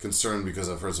concerned because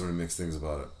I've heard so many mixed things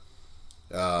about it.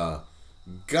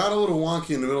 Got a little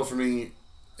wonky in the middle for me,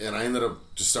 and I ended up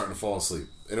just starting to fall asleep.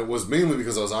 And it was mainly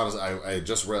because I was honest. I had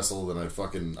just wrestled and I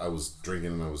was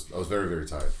drinking and I was very, very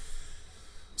tired.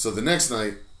 So the next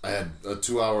night I had a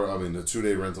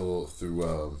 2-day rental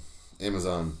through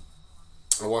Amazon.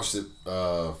 I watched it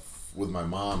with my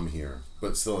mom here,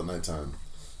 but still at nighttime.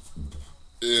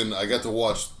 And I got to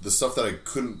watch the stuff that I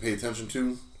couldn't pay attention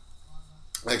to.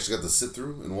 I actually got to sit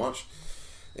through and watch.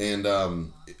 And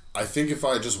I think if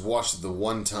I just watched it the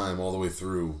one time all the way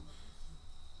through,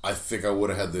 I think I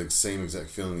would have had the same exact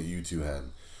feeling that you two had.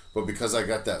 But because I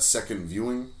got that second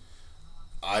viewing,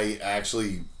 I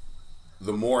actually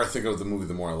the more I think of the movie,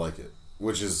 the more I like it,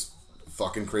 which is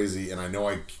fucking crazy. And I know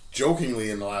I jokingly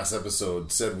in the last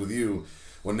episode said with you,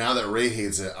 well, now that Ray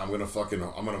hates it,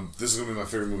 this is gonna be my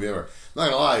favorite movie ever. Not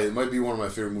gonna lie, it might be one of my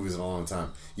favorite movies in a long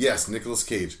time. Yes, Nicolas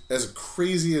Cage, as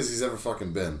crazy as he's ever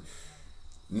fucking been.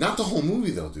 Not the whole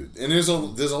movie though, dude. And there's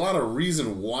a lot of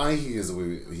reason why he is the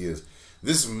way he is.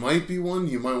 This might be one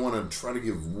you might want to try to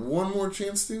give one more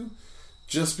chance to,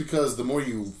 just because the more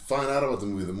you find out about the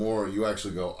movie, the more you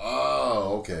actually go,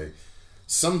 oh, okay.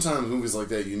 Sometimes movies like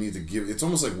that you need to give. It's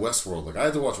almost like Westworld. Like I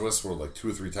had to watch Westworld like 2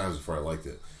 or 3 times before I liked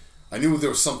it. I knew there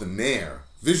was something there.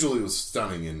 Visually, it was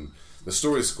stunning and the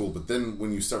story is cool. But then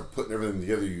when you start putting everything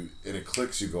together, and it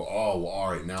clicks, you go, oh, well,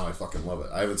 all right, now I fucking love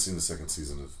it. I haven't seen the second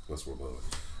season of Westworld, by the way.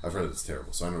 I've heard it's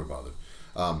terrible, so I never bothered.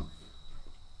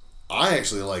 I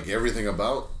actually like everything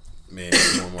about Mandy.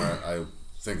 The more I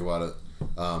think about it.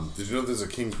 Did you know there's a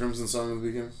King Crimson song in the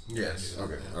beginning? Yes.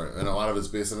 Okay. All right. And a lot of it's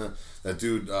based on it. That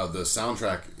dude, the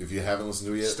soundtrack. If you haven't listened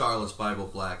to it yet, Starless Bible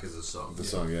Black is a song. The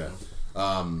song, yeah.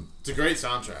 It's a great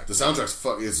soundtrack. The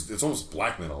soundtrack's it's almost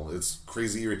black metal. It's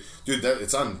crazy eerie, dude.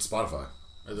 It's on Spotify.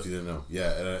 If you didn't know,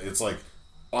 yeah, it's like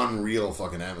unreal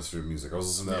fucking atmosphere music. I was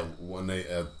listening to that one day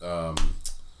at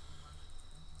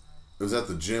it was at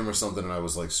the gym or something, and I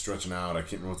was like stretching out. I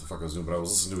can't remember what the fuck I was doing, but I was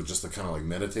listening to it just to kind of like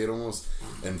meditate almost,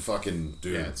 and fucking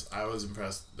dude. Yeah, I was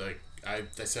impressed. Like I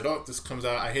said, oh, if this comes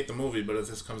out, I hate the movie, but if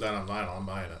this comes out on vinyl, I'm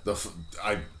buying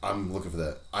it. I'm looking for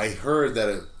that. I heard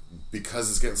that because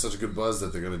it's getting such a good buzz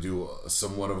that they're gonna do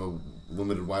somewhat of a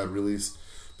limited wide release,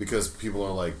 because people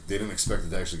are like, they didn't expect it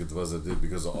to actually get the buzz that it did,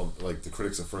 because all like the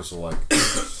critics at first were like,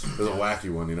 "There's a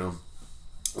wacky one," you know.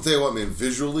 I'll tell you what, man.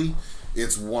 Visually,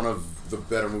 it's one of the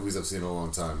better movies I've seen in a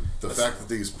long time. The fact that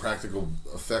these practical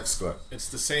effects got... It's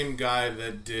the same guy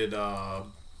that did,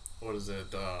 what is it,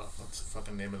 what's the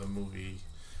fucking name of the movie?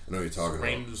 I know what you're talking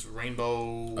about.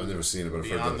 Rainbow... I've never seen it, but I've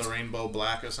heard Beyond the Rainbow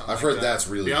Black or something I've heard that's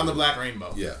really Beyond good. the Black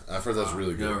Rainbow. Yeah, I've heard that's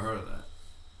really good. Never heard of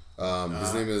that.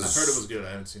 His name is... I've heard it was good.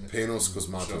 I haven't seen it. Panos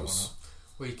Cosmatos.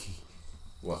 Wait,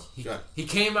 what? He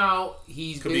came out...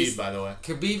 Khabib, by the way.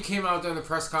 Khabib came out during the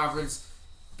press conference.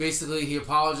 Basically, he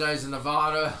apologized in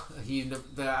Nevada.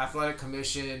 The Athletic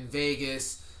Commission in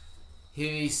Vegas.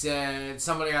 He said,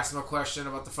 somebody asked him a question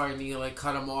about the fight, and he like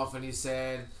cut him off, and he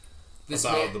said,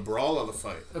 "About the brawl or the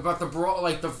fight?" About the brawl,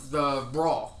 like the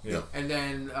brawl. Yeah. And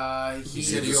then he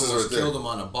said he almost killed him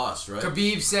on a bus, right?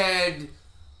 Khabib said,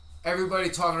 "Everybody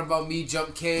talking about me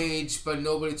jump cage, but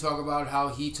nobody talk about how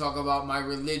he talk about my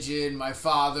religion, my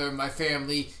father, my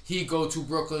family. He go to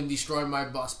Brooklyn, destroy my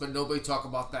bus, but nobody talk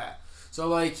about that." So,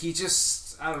 like, he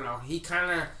just, I don't know, he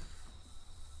kind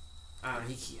of,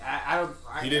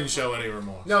 he didn't show any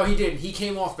remorse. No, he didn't. He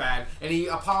came off bad, and he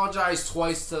apologized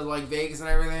twice to, like, Vegas and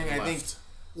everything. I think,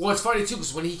 well, it's funny, too,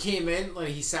 because when he came in, like,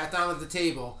 he sat down at the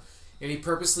table, and he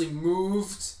purposely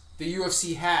moved the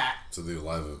UFC hat.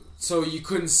 So you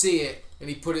couldn't see it, and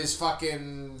he put his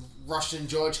fucking Russian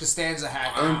George Costanza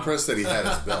hat down. I'm impressed that he had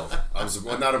his belt.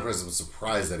 I'm not impressed. I'm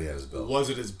surprised that he had his belt. Was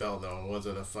it his belt though? Or was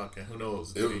it a fucking? Who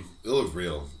knows? It looked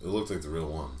real. It looked like the real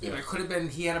one. Yeah, but it could have been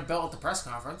he had a belt at the press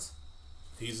conference.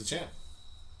 He's the champ.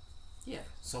 Yeah,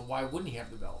 so why wouldn't he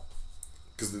have the belt?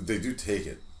 Because they do take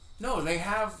it. No, they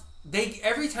have.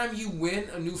 Every time you win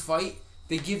a new fight,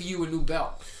 they give you a new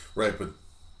belt. Right, but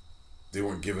they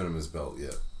weren't giving him his belt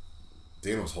yet.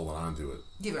 Dana was holding on to it.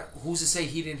 Yeah, but who's to say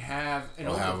he didn't have an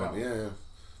open belt? Yeah.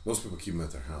 Most people keep him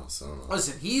at their house. I don't know.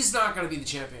 Listen, he's not going to be the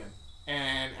champion.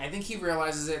 And I think he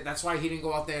realizes it. That's why he didn't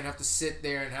go out there and have to sit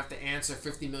there and have to answer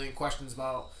 50 million questions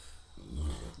about...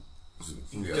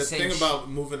 The thing about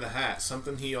moving the hat,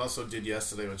 something he also did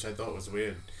yesterday, which I thought was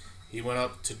weird. He went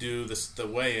up to do the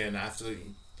weigh-in after...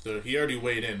 he already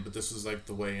weighed in, but this was like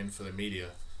the weigh-in for the media.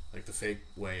 Like the fake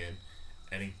weigh-in.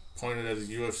 And he pointed at his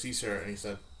UFC shirt and he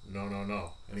said...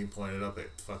 No. And he pointed up at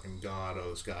fucking God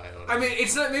or this guy. I mean,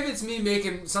 it's not. Maybe it's me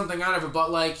making something out of it,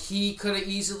 but like he could have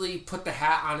easily put the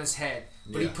hat on his head,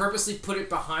 but he purposely put it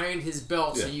behind his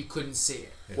belt so you couldn't see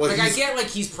it. Yeah. Well, like I get, like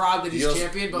he's proud that he's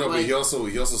champion, but but he also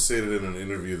stated in an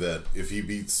interview that if he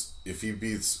beats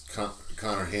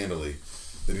Conor handily,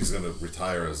 then he's going to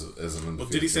retire as an undefeated. Well,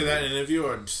 did he say that in an interview,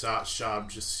 or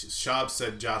Shab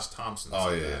said Josh Thompson?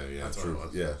 Oh yeah, that's true.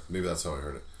 Yeah, maybe that's how I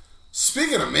heard it.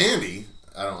 Speaking of Mandy.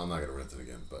 I'm not gonna rent it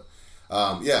again, but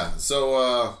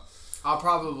so I'll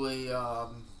probably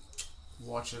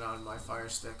watch it on my Fire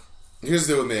Stick. Here's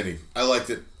the deal with Mandy. I liked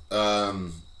it.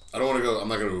 I'm not gonna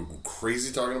go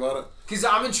crazy talking about it because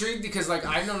I'm intrigued because like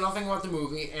I know nothing about the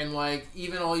movie and like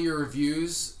even all your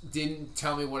reviews didn't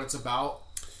tell me what it's about.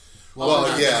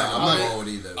 Well, yeah,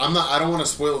 I'm not. I don't want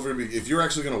to spoil it for you. If you're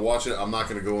actually going to watch it, I'm not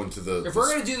going to go into the. If we're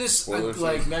going to do this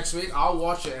like next week, I'll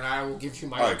watch it and I will give you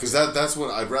my. All right, because that's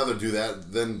what I'd rather do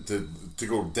that than to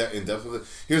go in depth with it.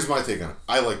 Here's my take on it.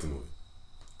 I like the movie.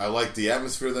 I like the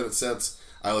atmosphere that it sets.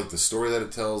 I like the story that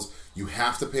it tells. You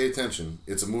have to pay attention.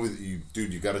 It's a movie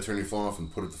that you got to turn your phone off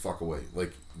and put it the fuck away.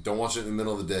 Like, don't watch it in the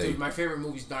middle of the day. Dude, my favorite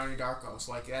movie is Donnie Darko.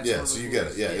 Like, that's yeah, so you get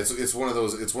it. Yeah, it's one of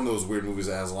those weird movies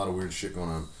that has a lot of weird shit going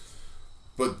on.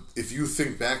 But if you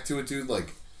think back to it, dude,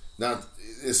 like,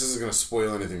 this isn't going to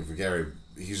spoil anything for Gary.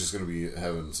 He's just going to be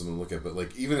having something to look at. But,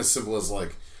 like, even as simple as,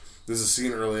 like, there's a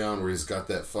scene early on where he's got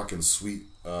that fucking sweet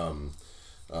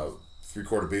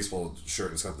three-quarter baseball shirt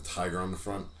and it's got the tiger on the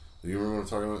front. Do you remember what I'm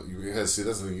talking about? You guys see,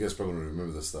 that's the thing. You guys probably don't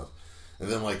remember this stuff. And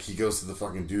then, like, he goes to the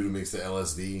fucking dude who makes the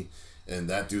LSD and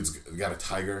that dude's got a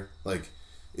tiger. Like,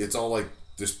 it's all, like,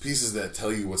 there's pieces that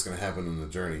tell you what's going to happen in the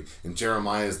journey. And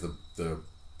Jeremiah is the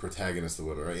protagonist,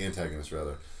 or antagonist,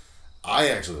 rather. I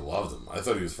actually loved him. I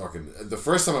thought he was fucking... The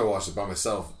first time I watched it by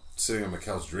myself, sitting on my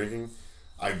couch drinking,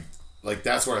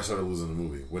 that's where I started losing the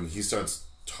movie. When he starts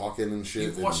talking and shit.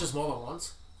 You've watched this more than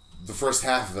once? The first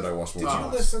half of it I watched more than once.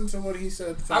 Did you listen to what he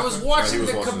said? I was watching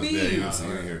the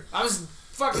Khabib. I was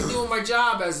fucking doing my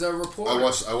job as a reporter.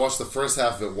 I watched the first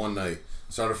half of it one night.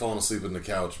 Started falling asleep on the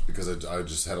couch because I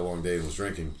just had a long day and was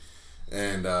drinking.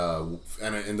 And I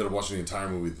ended up watching the entire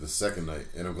movie the second night,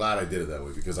 and I'm glad I did it that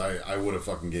way because I would have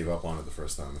fucking gave up on it the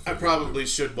first time. I probably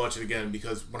should watch it again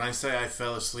because when I say I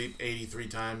fell asleep 83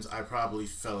 times, I probably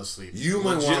fell asleep. You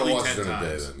might want to watch it during the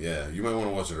day then. Yeah, you might want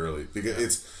to watch it early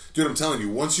because dude, I'm telling you,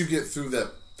 once you get to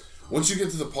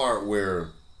the part where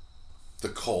the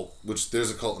cult, which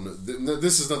there's a cult,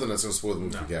 this is nothing that's going to spoil the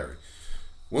movie for Gary.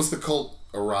 Once the cult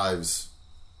arrives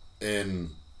and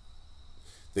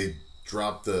they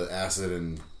drop the acid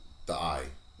in the eye,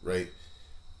 right?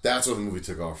 That's when the movie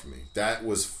took off for me. That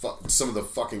was some of the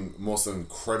fucking most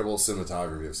incredible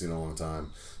cinematography I've seen in a long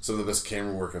time. Some of the best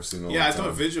camera work I've seen in a long time. Yeah, I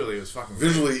thought visually it was fucking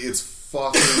visually great. It's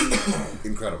fucking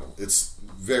incredible. It's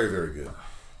very, very good.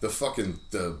 The fucking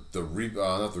the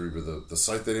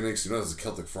site that he makes, you know, that's a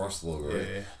Celtic Frost logo,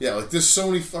 right? Yeah, like there's so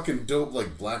many fucking dope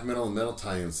like black metal and metal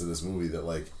tie-ins to this movie that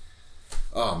like,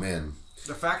 oh man.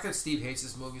 The fact that Steve hates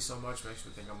this movie so much makes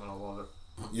me think I'm gonna love it.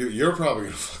 You're probably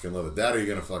gonna fucking love it. That or you're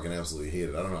gonna fucking absolutely hate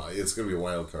it. I don't know. It's gonna be a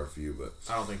wild card for you, but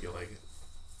I don't think you'll like it.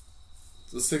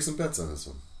 Let's take some bets on this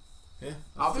one. Yeah,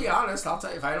 I'll be honest. I'll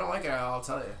tell you if I don't like it. I'll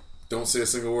tell you. Don't say a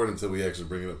single word until we actually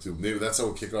bring it up too. Maybe that's how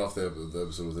we'll kick off the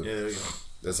episode with it. Yeah, there you go.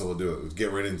 That's how we'll do it. We'll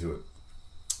get right into it.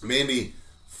 Mandy,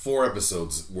 4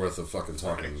 episodes worth of fucking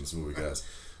talking in this movie, guys.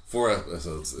 4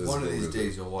 episodes. One of these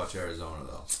days you'll watch Arizona,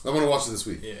 though. I'm gonna watch it this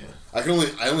week. Yeah. I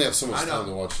only have so much time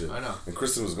to watch it. I know. And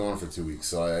Kristen was gone for 2 weeks,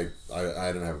 so I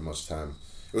didn't have much time.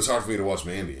 It was hard for me to watch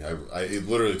Mandy. It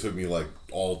literally took me like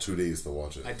all 2 days to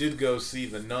watch it. I did go see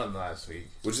The Nun last week.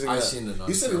 What'd you think? I've seen The Nun.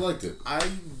 He said he liked it. I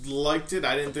liked it.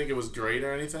 I didn't think it was great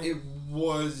or anything.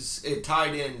 It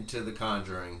tied into The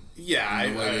Conjuring. Yeah,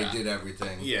 the way they did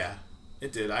everything. Yeah,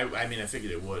 it did. I mean, I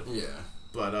figured it would. Yeah.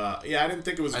 But, I didn't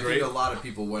think it was great. I think a lot of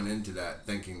people went into that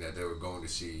thinking that they were going to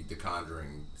see The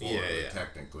Conjuring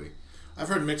technically. I've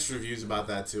heard mixed reviews about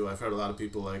that, too. I've heard a lot of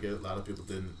people like it. A lot of people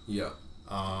didn't. Yeah.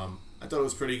 I thought it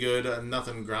was pretty good.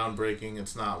 Nothing groundbreaking.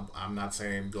 It's not... I'm not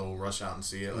saying go rush out and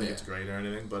see it like it's great or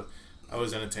anything, but I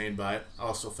was entertained by it. I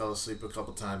also fell asleep a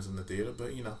couple times in the theater,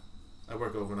 but, you know, I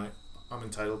work overnight. I'm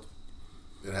entitled.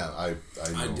 I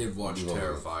did watch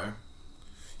Terrifier.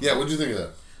 Yeah, what'd you think of that?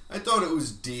 I thought it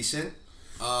was decent.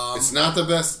 It's not the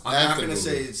best. I'm not gonna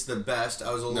say it's the best.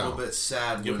 I was a little bit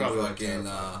sad when fucking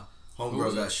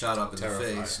homegirl got shot up in the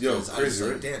face. Yo, crazy, I was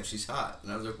like, damn, she's hot,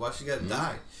 and I was like, why she gotta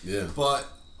die? Yeah. But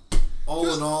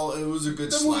all in all, it was a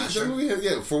good slasher.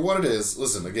 Yeah, for what it is.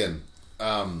 Listen, again,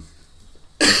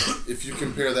 if you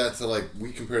compare that to like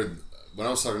we compared when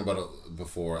I was talking about it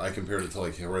before, I compared it to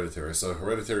like Hereditary. So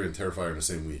Hereditary and Terrifier in the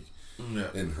same week. Yeah.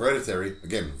 In Hereditary,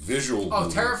 again, visual. Oh,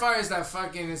 Terrifier is that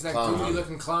goofy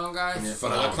looking clown guy? Yeah,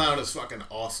 that clown is fucking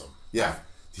awesome. Yeah.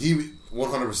 He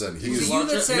 100%. You know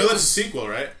that's a sequel,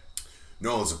 right?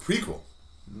 No, it's a prequel.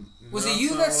 Was it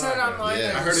you that said online?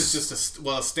 Yeah. I heard it's just a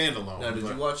standalone. Now, did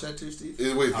you watch that too, Steve?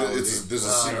 Wait, there's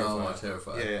a sequel.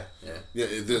 Terrifier. Yeah.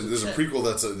 There's a prequel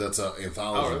that's an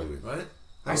anthology movie, right?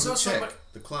 I saw somebody.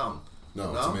 The clown.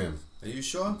 No, it's a man. Are you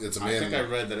sure? It's a man. I think I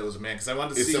read that it was a man because I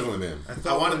wanted to see. It's definitely a man.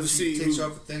 I wanted to see. Takes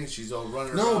off the thing. She's all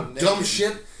running around. No, dumb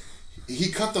shit. He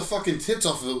cut the fucking tits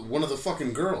off of one of the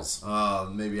fucking girls.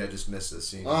 Maybe I just missed the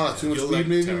scene. Too much weed,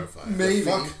 maybe. Maybe.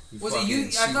 Was it you?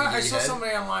 I thought I saw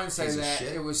somebody online say that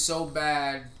it was so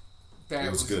bad that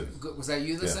it was good. Was that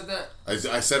you that said that?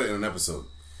 I said it in an episode.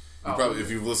 If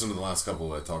you've listened to the last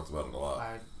couple, I talked about it a lot.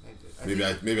 I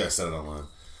did. Maybe I said it online.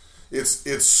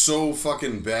 It's so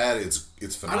fucking bad. It's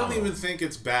phenomenal. I don't even think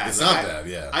it's bad. It's not bad.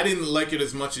 Yeah. I didn't like it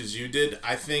as much as you did.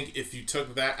 I think if you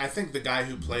took that, I think the guy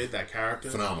who played that character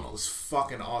phenomenal was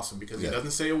fucking awesome because he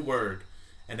doesn't say a word.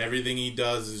 And everything he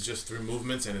does is just through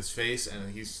movements and his face,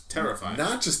 and he's terrifying.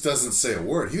 Not just doesn't say a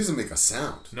word, he doesn't make a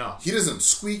sound. No. He doesn't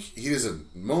squeak, he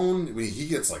doesn't moan. When he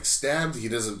gets, like, stabbed, he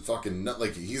doesn't fucking...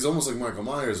 he's almost like Michael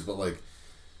Myers, but, like,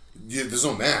 there's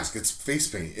no mask. It's face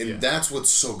paint. And that's what's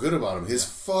so good about him. His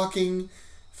fucking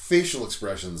facial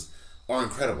expressions are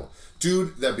incredible.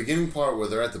 Dude, that beginning part where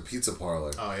they're at the pizza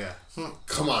parlor. Oh, yeah.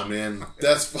 Come on, man.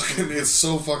 That's fucking... It's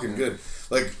so fucking good.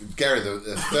 Like, Gary, the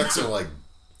effects are, like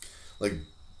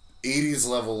 80s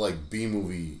level, like,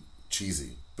 B-movie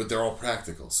cheesy. But they're all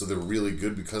practical, so they're really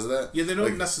good because of that. Yeah, they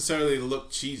don't necessarily look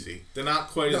cheesy. They're not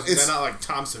quite they're not like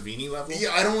Tom Savini level.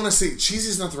 Yeah, I don't want to say... Cheesy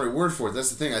is not the right word for it.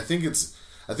 That's the thing. I think it's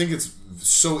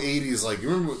so 80s. Like, you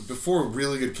remember before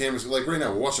really good cameras... Like, right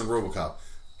now, we're watching RoboCop.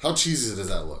 How cheesy does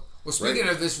that look? Well, speaking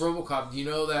of this RoboCop, do you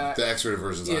know that... The X-rated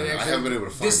version's on it. I haven't been able to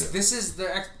find it. This is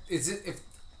the...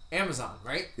 Amazon,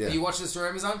 right? Yeah. You watch this through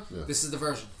Amazon? Yeah. This is the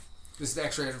version. This is the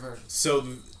X-rated version. So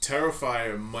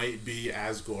Terrifier might be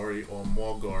as gory or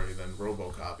more gory than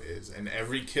RoboCop is, and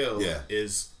every kill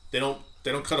is they don't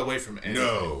cut away from anything.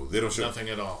 No, they don't show nothing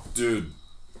at all, dude.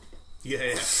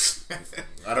 Yeah.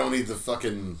 I don't need the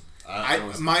fucking.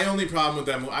 My only problem with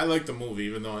that movie, I like the movie,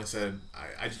 even though I said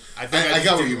I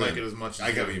got what you didn't like meant. it as much.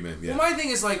 I got what you meant. Yeah. Well, my thing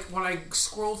is like when I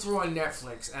scroll through on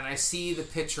Netflix and I see the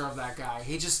picture of that guy,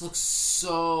 he just looks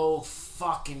so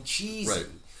fucking cheesy. Right.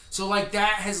 So, like,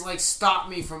 that has, like, stopped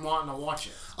me from wanting to watch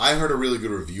it. I heard a really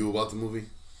good review about the movie,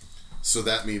 so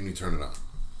that made me turn it on.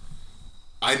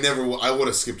 I would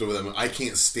have skipped over that movie. I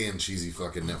can't stand cheesy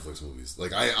fucking Netflix movies.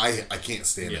 Like, I can't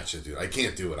stand that shit, dude. I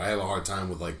can't do it. I have a hard time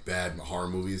with, like, bad horror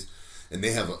movies, and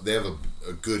they have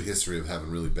a good history of having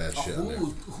really bad shit on there.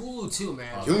 Hulu, too,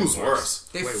 man. Hulu's worse.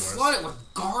 They flood it with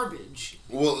garbage.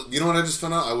 Well, you know what I just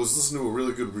found out? I was listening to a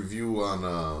really good review on...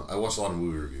 I watch a lot of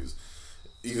movie reviews.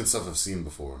 Even stuff I've seen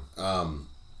before. And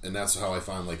that's how I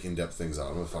find, like, in-depth things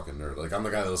out. I'm a fucking nerd. Like, I'm the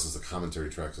guy that listens to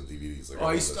commentary tracks on DVDs. Like,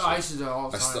 I used to do that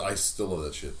all the time. I still love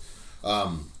that shit.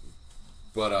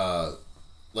 But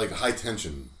like, High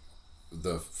Tension,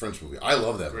 the French movie. I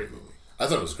love that movie. I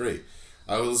thought it was great.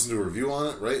 I would listen to a review on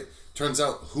it, right? Turns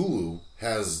out Hulu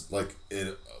has, like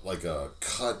a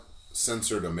cut,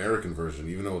 censored American version,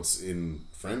 even though it's in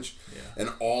French. Yeah.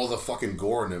 And all the fucking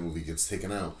gore in that movie gets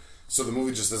taken out. So the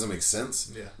movie just doesn't make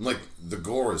sense. Yeah. Like, the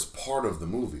gore is part of the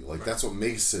movie. Like, that's what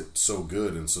makes it so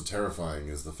good and so terrifying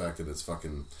is the fact that it's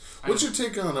fucking... What's your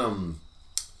take on,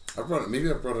 maybe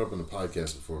I brought it up in the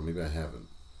podcast before, maybe I haven't.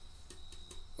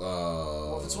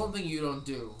 Well, it's one thing you don't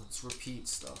do. It's repeat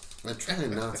stuff. I try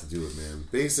not to do it, man.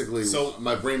 Basically, so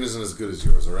my brain isn't as good as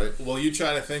yours, alright? Well, you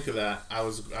try to think of that. I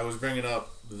was bringing up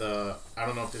I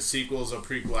don't know if the sequels or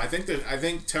prequel. I think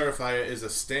Terrifier is a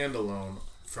standalone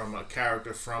from a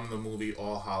character from the movie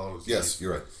All Hallows Eve. Yes,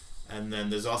 you're right. And then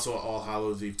there's also All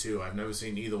Hallows Eve 2. I've never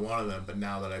seen either one of them, but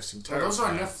now that I've seen Terrifier... those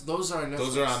are Netflix.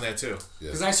 Those are on there, too.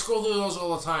 Because I scroll through those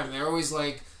all the time. They're always,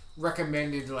 like,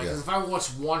 recommended. Like, if I watch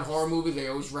one horror movie, they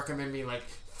always recommend me, like,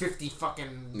 50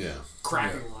 fucking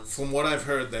crappy ones. From what I've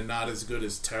heard, they're not as good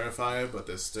as Terrifier, but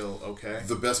they're still okay.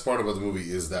 The best part about the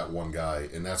movie is that one guy,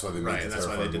 and that's why they made the Terrifier movie. Right, and that's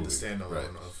why they did the standalone. Right.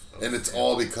 And it's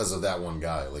all because of that one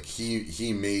guy. Like,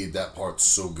 he made that part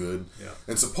so good. Yeah.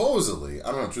 And supposedly, I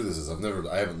don't know how true this is.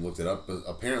 I haven't looked it up, but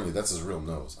apparently that's his real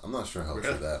nose. I'm not sure how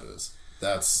true that is.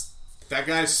 That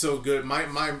guy's so good.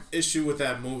 My issue with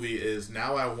that movie is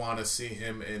now I want to see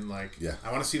him in, like... Yeah.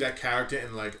 I want to see that character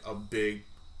in, like, a big...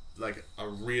 Like, a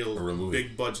real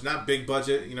big budget. Not big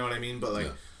budget, you know what I mean? But,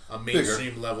 like, a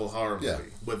mainstream level horror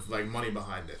movie with, like, money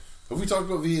behind it. Have we talked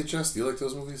about VHS? Do you like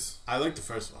those movies? I like the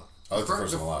first one. I like the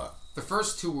first one a lot. The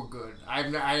first two were good. I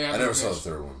never saw the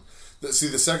third one. See,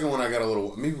 the second one I got a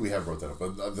little... Maybe we have brought that up,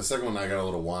 but the second one I got a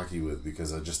little wonky with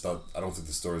because I just thought... I don't think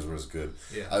the stories were as good.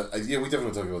 Yeah. We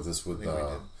definitely talked about this with...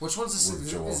 Which one's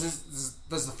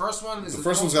does the first one... The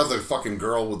first one's got the fucking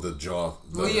girl with the jaw.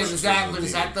 Well, yeah, is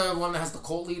that the one that has the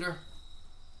cult leader?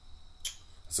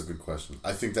 That's a good question.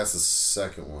 I think that's the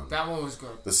second one. That one was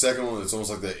good. The second one, it's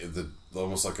almost like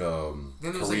almost like a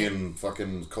Korean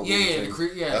fucking cult thing.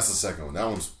 That's the second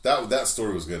one. That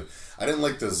story was good. I didn't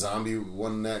like the zombie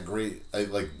one that great. I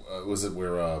like was it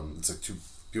where it's like two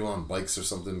people on bikes or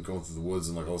something going through the woods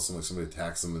and like all of a sudden like somebody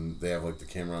attacks them and they have like the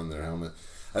camera on their helmet.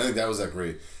 I think that was that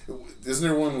great. Isn't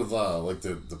there one with like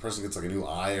the person gets like a new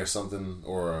eye or something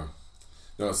or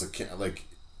no? It's like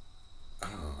I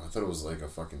don't know. I thought it was like a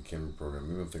fucking camera program.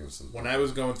 Maybe I'm thinking of something. When I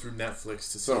was going through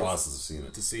Netflix to It's been a while since I've seen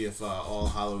it. To see if All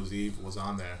Hallows Eve was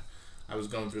on there, I was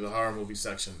going through the horror movie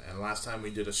section, and last time we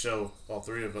did a show, all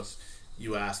three of us,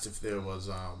 you asked if there was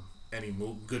any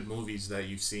good movies that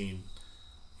you've seen,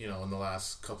 in the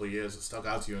last couple of years that stuck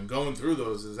out to you. And going through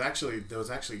those, there was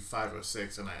actually 5 or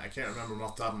 6, and I can't remember them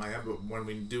off the top of my head. But when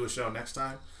we do a show next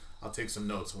time, I'll take some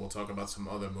notes and we'll talk about some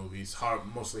other movies,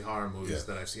 mostly horror movies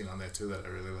that I've seen on there too that I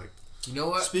really liked. You know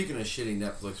what? Speaking of shitty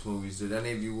Netflix movies, did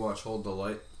any of you watch Hold the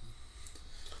Light?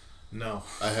 No,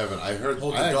 I haven't. I heard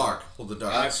Hold the Dark. Hold the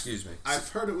Dark. Excuse me. I've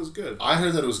heard it was good. I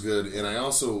heard that it was good, and I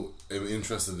also am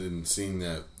interested in seeing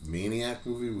that Maniac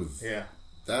movie with. Yeah.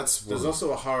 There's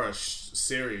also a horror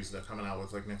series they're coming out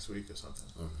with like next week or something.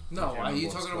 Okay. No, are you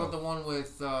talking about the one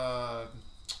with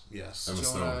yes,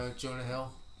 Jonah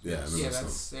Hill? Yeah,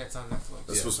 that's on Netflix.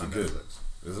 That's supposed to be good,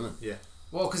 isn't it? Yeah.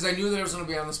 Well, because I knew that it was going to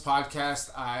be on this podcast,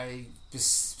 I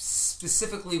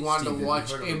specifically wanted to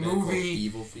watch a movie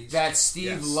that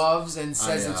Steve loves and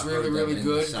says it's really, really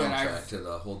good. That I've to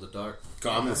the Hold the Dark.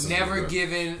 Never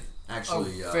given a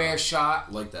fair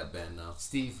shot. Like that band now.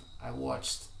 Steve, I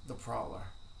watched The Prowler.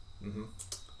 Mm-hmm.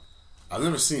 I've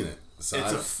never seen it. So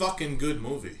it's a fucking good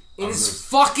movie. It is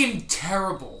fucking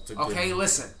terrible. Okay,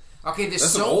 listen. Okay,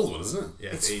 that's an old one, isn't it? Yeah,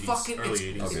 it's 80s, fucking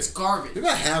early 80s. It's garbage. Maybe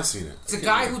I have seen it. It's a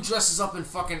guy who dresses up in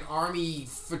fucking army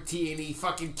fatigue and he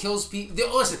fucking kills people.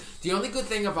 Listen, the only good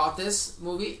thing about this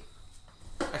movie,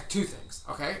 like 2 things.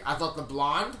 Okay, I thought the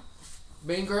blonde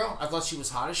main girl, I thought she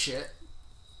was hot as shit,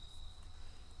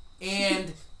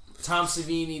 and Tom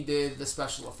Savini did the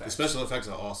special effects. The special effects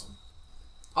are awesome.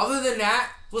 Other than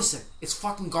that, listen, it's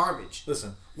fucking garbage.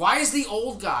 Listen, why is the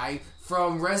old guy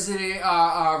from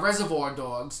Reservoir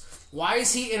Dogs, why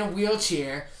is he in a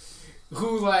wheelchair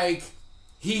who,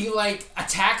 he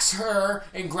attacks her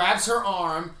and grabs her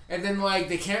arm and then,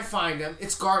 they can't find him?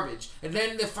 It's garbage. And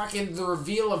then the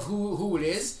reveal of who it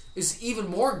is even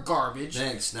more garbage.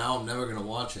 Thanks, now I'm never gonna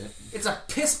watch it. It's a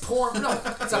piss poor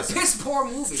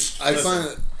movie. I find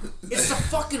it... It's the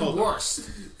fucking worst.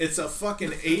 It's a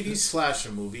fucking 80s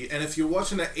slasher movie, and if you're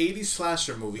watching an 80s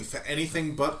slasher movie for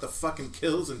anything but the fucking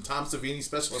kills and Tom Savini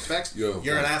special effects, you're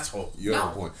an asshole. You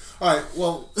have a point. Alright,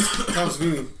 well, Tom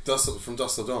Savini from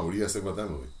Dusk Till Dawn, what do you guys think about that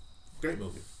movie? Great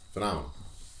movie. Phenomenal.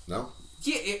 No?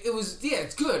 Yeah, it was,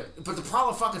 it's good, but the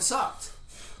Prowler fucking sucked.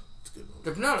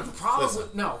 The problem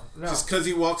no. Just because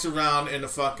he walks around in a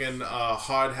fucking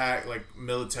hard hat,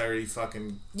 military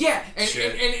fucking and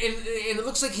it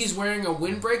looks like he's wearing a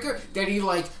windbreaker that he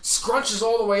scrunches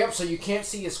all the way up so you can't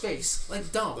see his face.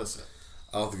 Dumb. Listen,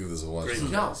 I'll have to give this a watch.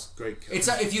 Great. It's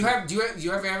if you have do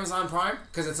you have Amazon Prime?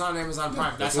 Because it's on Amazon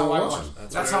Prime. That's how I watch.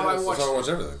 That's how I watch. That's how I watch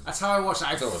everything. That's how I watch it.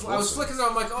 I was flicking.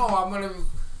 I'm like, I'm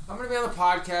gonna be on the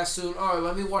podcast soon. Oh,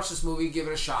 let me watch this movie. Give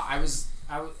it a shot.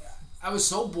 I was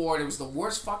so bored. It was the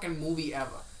worst fucking movie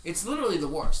ever. It's literally the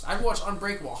worst. I'd watch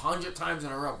Unbreakable 100 times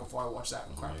in a row before I watch that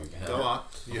crap again. Go on.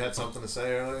 You had something to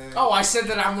say earlier? Oh, I said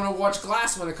that I'm going to watch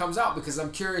Glass when it comes out because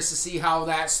I'm curious to see how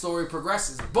that story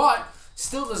progresses. But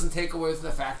still doesn't take away from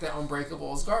the fact that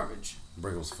Unbreakable is garbage.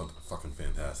 Unbreakable's fucking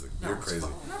fantastic. You're crazy.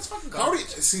 That's fucking garbage.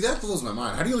 See, that blows my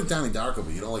mind. How do you like Donnie Darko,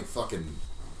 but you don't like fucking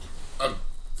a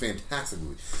fantastic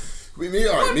movie?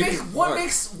 What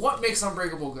makes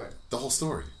Unbreakable good? The whole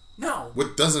story. No.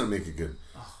 What doesn't make it good?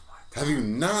 Oh Have you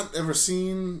not ever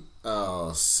seen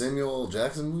Samuel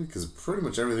Jackson movie? Because pretty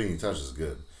much everything he touches is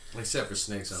good. Except for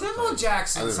Snakes on Samuel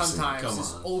Jackson sometimes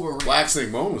is overrated. Black Snake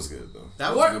Moan was good, though.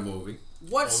 That was a good movie.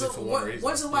 What's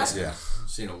the last... Yeah.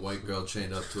 Seen a white girl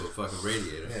chained up to a fucking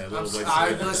radiator. Yeah,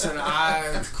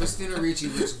 Christina Ricci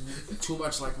looks too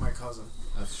much like my cousin.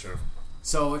 That's true.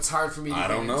 So it's hard for me to I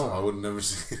don't know. I would never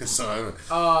see it. So I haven't.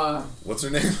 What's her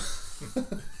name?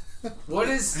 What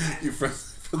is... You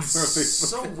friends on Facebook?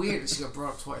 So weird that she got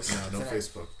brought up twice. No today.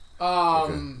 Facebook.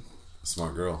 Okay.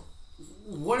 Smart girl.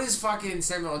 What has fucking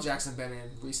Samuel L. Jackson been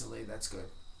in recently that's good?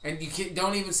 And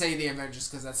don't even say The Avengers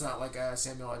because that's not like a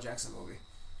Samuel L. Jackson movie.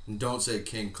 And don't say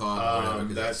King Kong or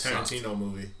whatever. That Tarantino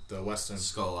movie, the Western.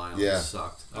 Skull Island. Yeah.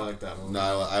 Sucked. I like that movie. No,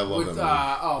 I love that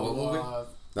movie. What movie?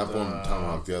 Not Bone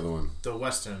Tomahawk, the other one. The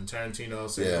Western, Tarantino,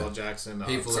 Samuel L. Jackson.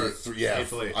 Hateful Eight.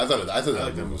 Hateful Eight. I thought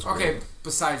that movie was great. Okay,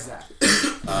 besides that.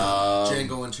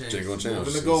 Django Unchained.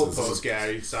 Moving the goalposts,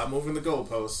 Gary. Stop moving the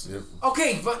goalposts. Yep.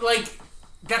 Okay, but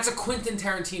that's a Quentin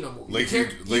Tarantino movie. Lakeview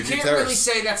you can't Terrace. really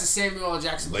say that's a Samuel L.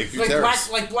 Jackson movie. Lakeview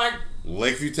Terrace.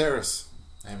 Lakeview Terrace.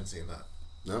 I haven't seen that.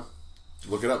 No?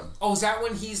 Look it up. Oh, is that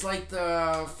when he's like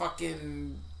the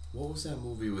fucking... What was that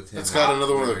movie with him? It's got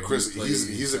another one with Chris.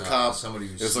 He's a cop. Somebody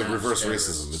who it's like reverse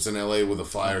racism. It's in LA with a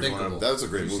fire going on. That's a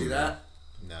great movie. You see that?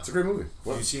 No. It's a great movie.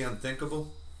 What? Did you see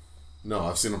Unthinkable? No,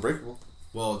 I've seen Unbreakable.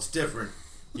 Well, it's different.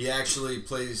 He actually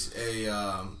plays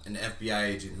an FBI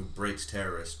agent who breaks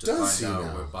terrorists to find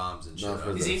out where bombs and shit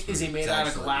are. Is he made out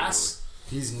of glass?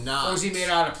 He's not. Or is he made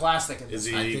out of plastic? Is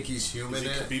he? I think he's human. Is he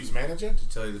Khabib's manager? To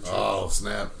tell you the truth. Oh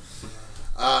snap!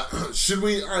 Should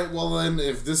we? All right. Well, then,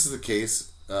 if this is the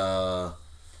case, I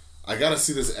gotta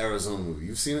see this Arizona movie.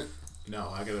 You've seen it? No,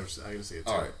 I gotta see it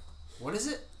too. All right. What is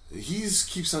it? He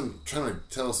keeps on trying to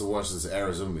tell us to watch this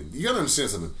Arizona movie. You gotta understand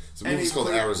something. It's a movie called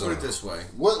Arizona. Put it this way.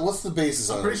 What's the basis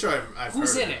on it? I'm pretty sure I've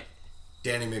Who's heard in of it?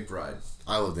 Danny McBride.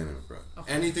 I love Danny McBride.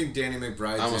 Okay. Anything Danny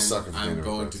McBride's I'm a sucker for I'm Danny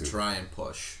going McBride, to too. try and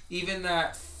push. Even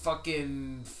that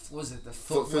fucking was it the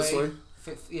Foot Fist Way?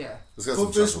 Yeah.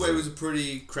 Foot Fist Way was a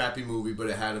pretty crappy movie, but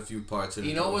it had a few parts in it.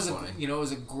 You know, it funny.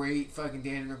 was a great fucking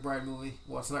Danny McBride movie.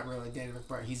 Well, it's not really Danny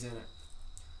McBride. He's in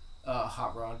it.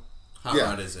 Hot Rod. Hot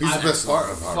Rod is it? He's the best part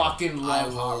of Hot Rod. Fucking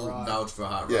love Hot Rod. Vouch for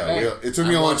Hot Rod. Yeah, it took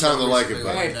me a long time to like it,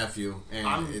 but my nephew,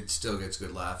 and it still gets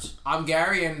good laughs. I'm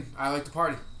Gary, and I like to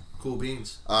party. Cool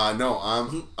beans. No,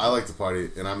 I like to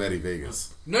party, and I'm Eddie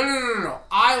Vegas. No.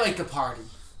 I like to party.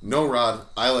 No, Rod,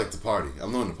 I like to party.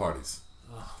 I'm the one to parties.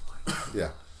 Oh my god. Yeah.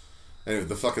 And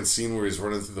the fucking scene where he's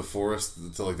running through the forest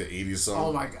to like the 80s song.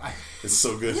 Oh my god. It's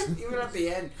so good. Even at the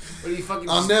end, when he fucking.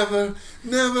 I'll never.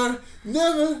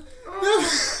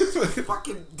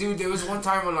 Fucking dude, there was one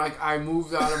time when like I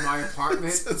moved out of my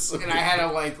apartment so and I had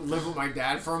to like live with my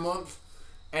dad for a month,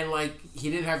 and like he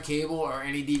didn't have cable or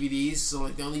any DVDs, so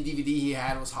like the only DVD he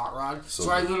had was Hot Rod. So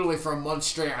I literally for a month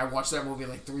straight I watched that movie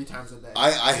like 3 times a day.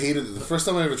 I hated it. The first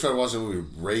time I ever tried watching a movie,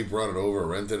 Ray brought it over,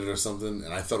 rented it or something,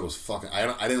 and I thought it was fucking.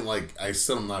 I didn't like. I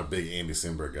still am not a big Andy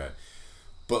Samberg guy.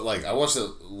 But like I watched it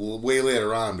way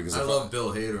later on because I love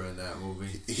Bill Hader in that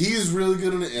movie. He's really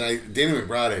good in it, and Danny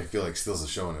McBride I feel like steals the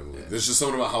show in that movie. Yeah. There's just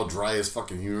something about how dry his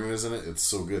fucking humor is in it. It's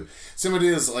so good. Same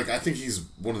idea as like I think he's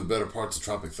one of the better parts of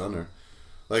Tropic Thunder.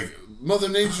 Like Mother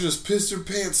Nature just pissed her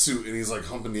pantsuit, and he's like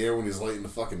humping the air when he's lighting the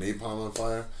fucking napalm on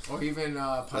fire. Or even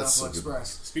Pineapple so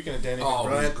Express. Speaking of Danny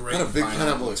McBride, great. Not a big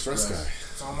Pineapple Express guy.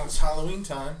 It's almost Halloween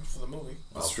time for the movie.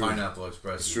 That's true. Pineapple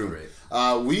Express is true.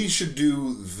 Great. We should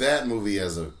do that movie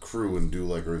as a crew and do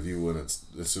like a review when it's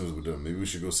as soon as we're done. Maybe we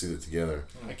should go see it together.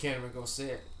 I can't even go see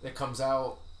it. It comes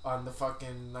out on the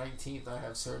fucking 19th. I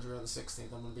have surgery on the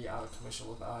 16th. I'm gonna be out of commission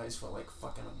with eyes for like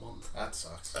fucking a month. That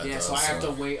sucks. Yeah, so I have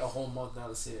to wait a whole month now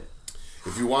to see it.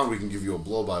 If you want, we can give you a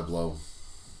blow-by-blow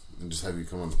and just have you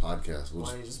come on the podcast. Why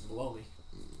don't you just blow me?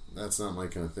 That's not my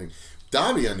kind of thing.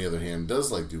 Dobby, on the other hand,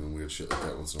 does like doing weird shit like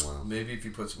that once in a while. Maybe if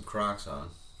you put some Crocs on.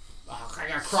 Oh, I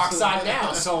got Crocs on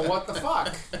now, so what the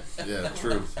fuck? Yeah,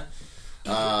 true.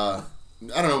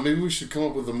 I don't know. Maybe we should come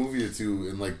up with a movie or two,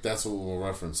 and like that's what we'll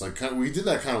reference. Like we did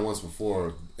that kind of once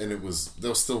before, and that was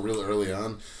still real early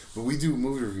on. But we do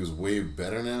movie reviews way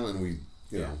better now, and we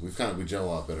gel a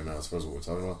lot better now as far as what we're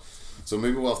talking about. So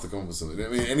maybe we'll have to come up with something. I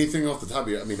mean, anything off the top of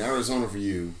your... I mean, Arizona for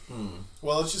you.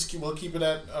 Well, we'll keep it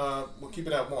at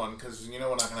 1 because we're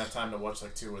not gonna have time to watch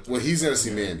like 2 or 3. Well, he's gotta see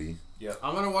Mandy. Yeah,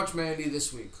 I'm gonna watch Mandy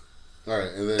this week. All right,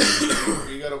 and then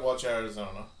you gotta watch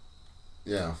Arizona.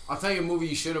 Yeah, I'll tell you a movie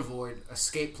you should avoid: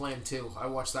 Escape Plan 2. I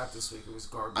watched that this week. It was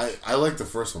garbage. I like the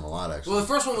first one a lot actually. Well, the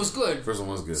first one was good. The first one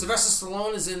was good. Sylvester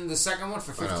Stallone is in the second one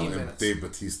for 15 minutes. Dave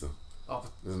Bautista. Oh,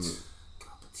 Bautista.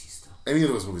 Any of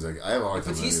those movies, I have a hard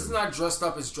time. If Bautista's not dressed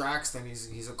up as Drax, then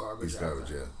he's a garbage. He's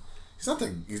garbage, yeah.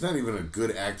 He's not even a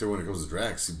good actor when it comes to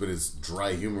Drax, but it's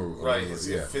dry humor. Right,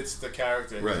 it fits the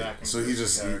character. Right, so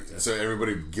so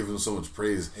everybody gives him so much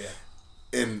praise.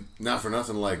 Yeah, and not for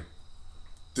nothing, like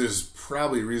there's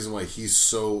probably a reason why he's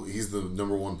the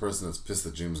number one person that's pissed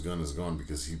that James Gunn is gone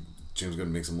because James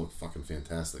Gunn makes him look fucking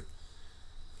fantastic.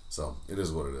 So it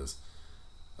is what it is.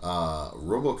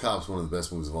 RoboCop's one of the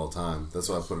best movies of all time. That's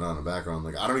why I put it on in the background.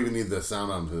 Like I don't even need the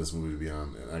sound on for this movie to be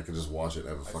on, and I could just watch it and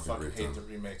have a fucking great time. I hate the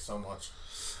remake so much.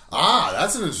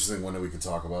 That's an interesting one that we could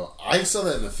talk about. I saw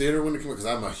that in the theater when it came out because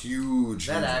I'm a huge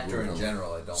actor in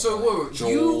general. I don't. So like.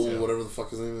 Joel, whatever the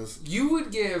fuck his name is. You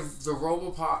would give the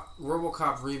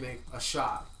RoboCop remake a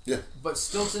shot. Yeah. But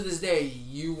still to this day,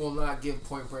 you will not give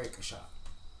Point Break a shot.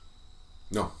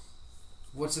 No.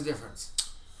 What's the difference?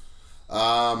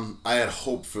 I had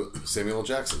hope for Samuel L.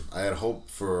 Jackson. I had hope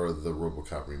for the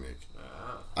RoboCop remake.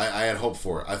 I had hope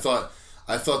for it. I thought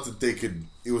that they could.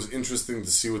 It was interesting to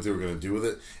see what they were going to do with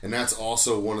it, and that's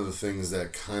also one of the things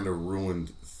that kind of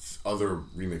ruined other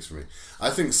remakes for me. I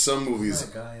think some movies.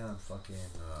 That guy on fucking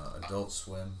Adult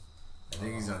Swim. I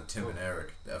think he's on Tim and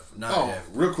Eric.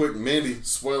 Real quick, Mandy.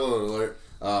 Spoiler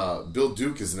alert. Bill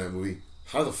Duke is in that movie.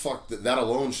 How the fuck that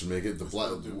alone should make it?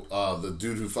 The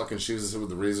dude who fucking shaves his head with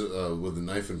the razor, with the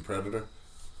knife in Predator.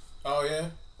 Oh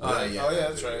yeah. Yeah,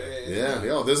 that's right.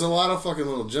 Yeah. There's a lot of fucking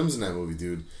little gems in that movie,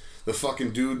 dude. The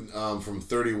fucking dude from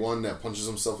 31 that punches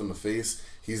himself in the face.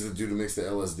 He's the dude who makes the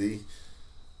LSD.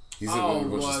 He's in a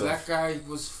bunch of stuff. That guy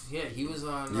was... Yeah, he was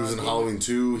on... He was in Halloween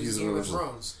 2. He's in Game of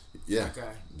Thrones. Yeah.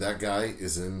 That guy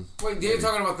is in... Wait, you're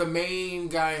talking about the main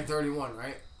guy in 31,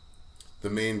 right? The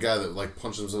main guy that like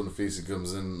punches himself in the face. He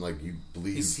comes in like you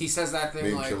believe. He says that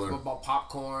thing like killer. About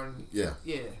popcorn. Yeah.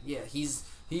 Yeah. He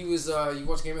was. You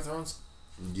watch Game of Thrones?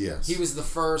 Yes. He was the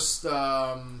first.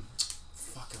 Fucking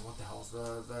what the hell?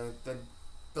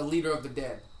 The leader of the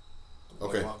dead.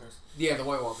 Okay. White Walkers? Yeah, the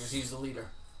White Walkers. He was the leader.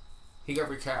 He got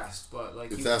recast, but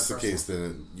like. If that's the case,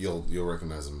 then you'll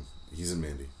recognize him. He's in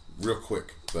Mandy, real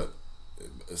quick, but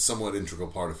a somewhat integral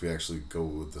part if you actually go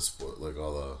with the sport, like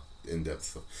all the in-depth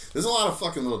stuff. There's a lot of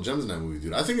fucking little gems in that movie,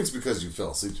 dude. I think it's because you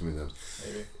fell asleep too many times.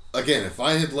 Maybe. Again, if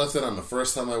I had left it on the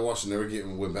first time I watched it and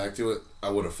never went back to it, I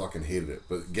would have fucking hated it.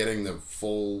 But getting the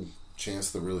full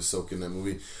chance to really soak in that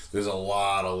movie, there's a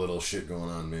lot of little shit going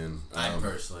on, man. I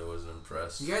personally wasn't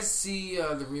impressed. You guys see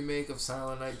the remake of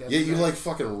Silent Night? Yeah, you like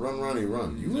fucking Run, Ronnie,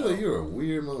 Run. You're a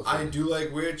weird motherfucker. I do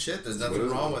like weird shit. There's nothing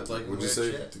wrong with like What'd weird you say,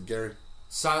 shit. Gary?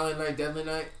 Silent Night, Deadly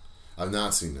Night. I've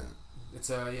not seen that. It's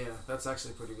that's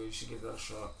actually pretty good. You should give it a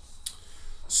shot.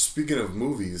 Speaking of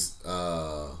movies,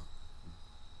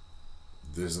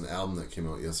 there's an album that came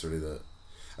out yesterday that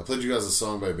I played you guys a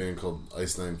song by a band called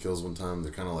Ice Nine Kills one time.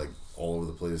 They're kind of like all over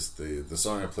the place. The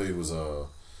song I played was The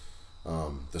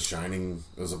Shining.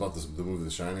 It was about the movie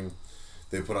The Shining.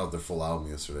 They put out their full album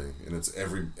yesterday, and it's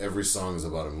every song is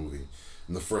about a movie.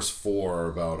 And the first 4 are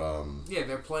about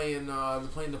they're playing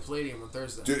the Palladium on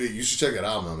Thursday. Dude, you should check that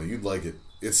album out, man. You'd like it.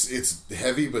 It's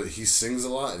heavy, but he sings a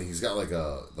lot, and he's got like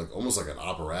almost like an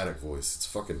operatic voice.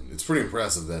 It's pretty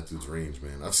impressive, that dude's range,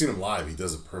 man. I've seen him live. He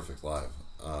does it perfect live.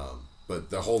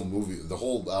 But the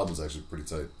whole album's actually pretty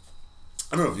tight.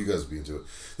 I don't know if you guys would be into it.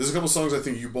 There's a couple songs I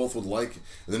think you both would like,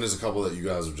 and then there's a couple that you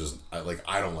guys are just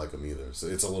I don't like them either. So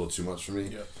it's a little too much for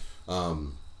me. Yeah.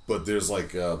 But there's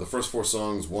like the first 4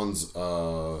 songs. One's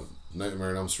Nightmare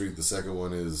on Elm Street. The second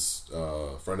one is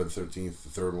Friday the 13th. The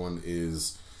third one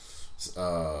is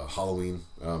Halloween.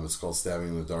 It's called Stabbing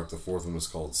in the Dark. The fourth one is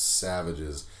called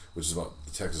Savages, which is about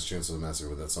the Texas Chainsaw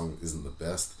Massacre, but that song isn't the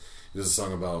best. He does a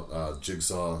song about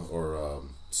Jigsaw or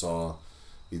Saw.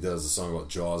 He does a song about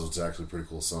Jaws, which is actually a pretty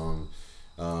cool song.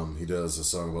 He does a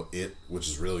song about It, which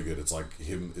is really good. It's like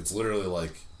him. It's literally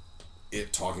like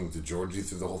It talking to Georgie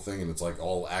through the whole thing, and it's like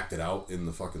all acted out in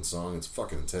the fucking song. It's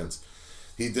fucking intense.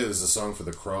 He did a song for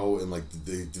The Crow, and like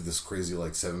they did this crazy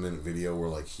like 7-minute video where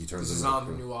like he turns. This is on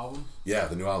the new album. Yeah,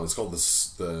 the new album. It's called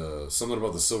the something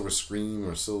about the Silver Scream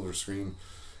or Silver Screen.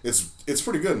 It's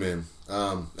pretty good, man.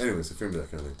 Anyways, if you're into that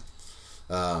kind of thing,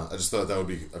 I just thought that would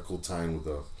be a cool tie-in with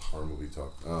the horror movie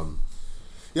talk.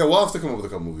 Yeah, we'll have to come up with a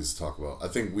couple movies to talk about. I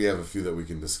think we have a few that we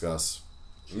can discuss.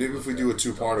 Maybe if we do a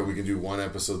 2-parter, we can do one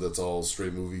episode that's all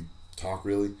straight movie talk,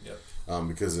 really. Yep.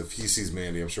 Because if he sees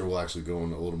Mandy, I'm sure we'll actually go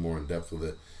in a little more in depth with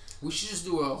it. We should just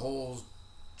do a whole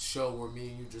show where me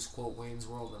and you just quote Wayne's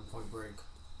World and Point Break.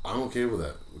 I'm okay with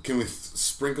that. Can we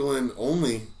sprinkle in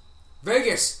only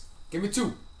Vegas? Give me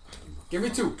 2. Give me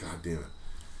 2.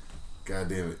 God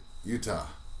damn it. Utah.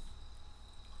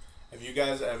 Have you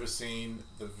guys ever seen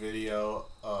the video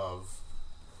of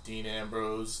Dean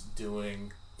Ambrose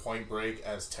doing Point Break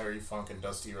as Terry Funk and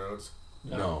Dusty Rhodes?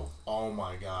 No. Oh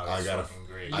my god, it's fucking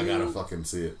great. I gotta fucking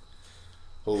see it.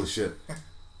 Holy shit.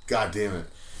 God damn it.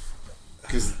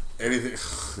 Because anything...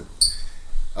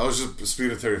 I was just,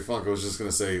 speaking of Terry Funk, I was just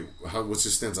gonna say, what's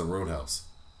your stance on Roadhouse?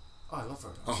 Oh, I love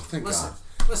Roadhouse. Oh, thank God.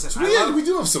 Listen, So we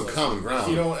do have some common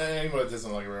ground. You know, anyone that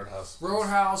doesn't like Roadhouse.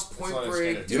 Roadhouse, Point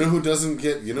Break. You know who doesn't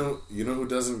get? You know who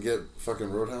doesn't get fucking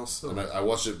Roadhouse? And I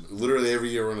watch it literally every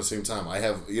year around the same time. I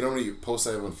have, you know how many posts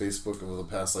I have on Facebook over the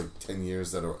past like 10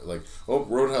 years that are like, oh,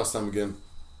 Roadhouse time again.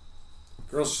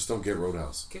 Girls just don't get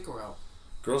Roadhouse. Kick her out.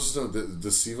 Girls just don't.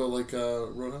 Does Siva like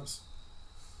Roadhouse?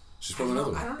 She's probably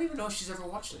another one. I don't even know if she's ever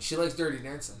watched it. She likes Dirty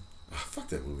Dancing. Oh, fuck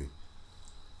that movie.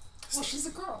 Well, she's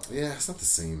a girl. Yeah, it's not the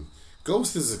same.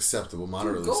 Ghost is acceptable,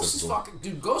 moderately acceptable.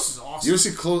 Ghost is awesome. You ever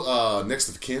see Next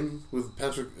of Kin with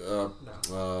Patrick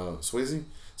Swayze?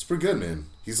 It's pretty good, man.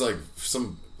 He's like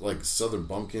some like Southern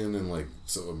bumpkin, and like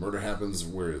so a murder happens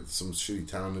where some shitty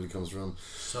town that he comes from.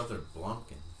 Southern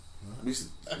bumpkin.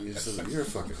 You're a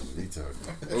fucking retard.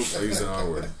 Oh, I used an R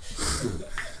word.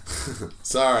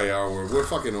 Sorry, R word. We're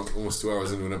fucking almost 2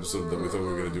 hours into an episode that we thought we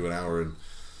were gonna do an hour in.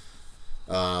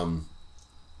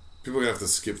 People are gonna have to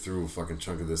skip through a fucking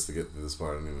chunk of this to get to this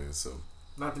part anyway, so.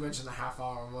 Not to mention the half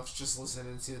hour of us just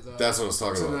listening to the... That's what I was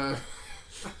talking about.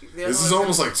 This is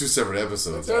almost like 2 separate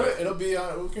episodes. It'll be,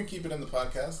 we can keep it in the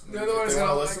podcast. The other one is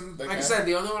gonna listen. Like I said,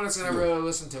 the only one that's gonna really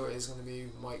listen to it is gonna be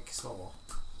Mike Snowball.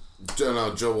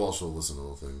 No, Joe Walsh will listen to the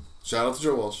whole thing. Shout out to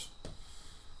Joe Walsh.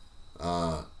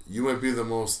 You might be the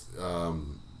most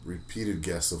repeated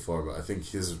guest so far, but I think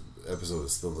his episode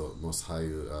is still the most highly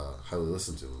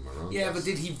listened to. Am I wrong? Yeah, but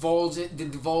did he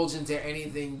divulge into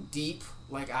anything deep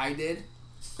like I did?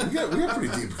 We got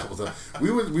pretty deep a couple times.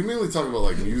 We mainly talk about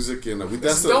like music and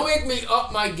don't make me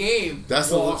up my game. That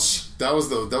was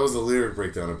the lyric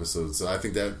breakdown episode. So I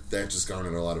think that just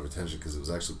garnered a lot of attention because it was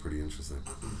actually pretty interesting.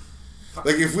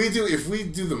 Like if we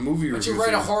do the movie review, but you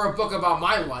write a horror book about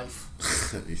my life.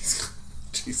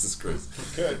 Jesus Christ.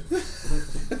 Good.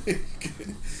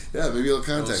 Yeah, maybe he'll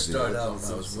contact you. Start out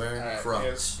when I was wearing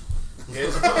Crocs.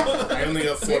 I only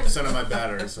have 4% of my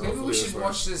battery, so maybe we should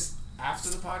watch this after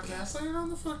the podcast. Say it on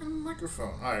the fucking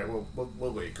microphone. All right,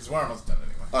 we'll wait because we're almost done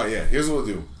anyway. All right, yeah. Here's what we'll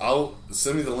do. I'll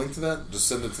send me the link to that. Just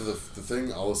send it to the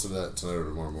thing. I'll listen to that tonight or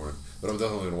tomorrow morning. But I'm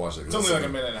definitely gonna watch it. It's only like a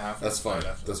minute and a half. That's fine.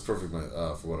 That's perfect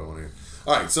for what I want to hear.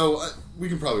 All right, so we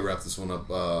can probably wrap this one up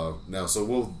now.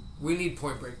 So we need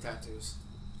Point Break tattoos.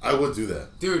 I would do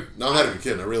that, dude. No, I'm not even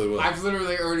kidding. I really would. I've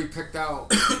literally already picked out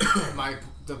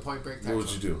the Point Break tattoo. What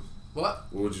would you do? What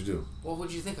would you do? What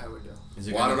would you think I would do?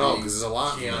 I don't know because there's a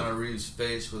lot. Keanu Reeves'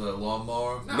 face with a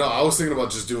lawnmower. No, I was thinking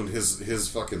about just doing his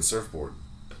fucking surfboard.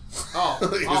 I'm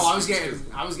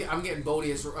getting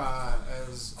Bodie as Bodie,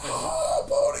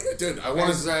 dude. I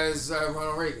wanted as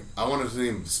Ronald Reagan. I wanted to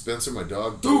name Spencer my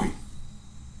dog. Dude.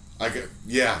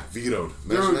 Vetoed.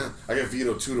 Imagine that. I got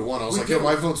vetoed 2-1. I was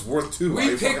my vote's worth 2.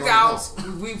 We picked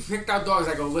out dogs.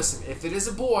 I go, listen, if it is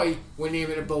a boy, we're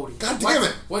naming it Bodie. God damn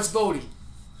it! What's Bodie?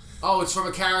 Oh, it's from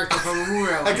a character from a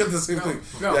movie. I got the same thing.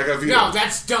 No, I got vetoed. No,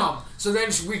 that's dumb. So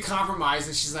then we compromised,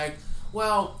 and she's like,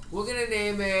 well, we're gonna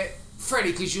name it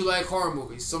Freddy because you like horror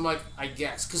movies. So I'm like, I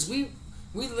guess, because we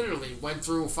literally went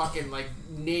through fucking like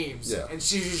names, and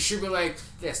she'd be like,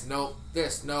 this, no,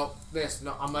 this, no, this,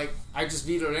 no. I'm like, I just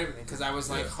vetoed everything because I was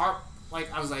like,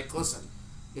 I was like, listen,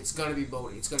 it's gonna be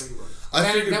Bodie. It's gonna be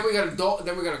Bodie. Then we got a dog.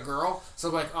 Then we got a girl. So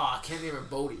I'm like, oh, I can't name it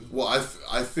Bodie. Well,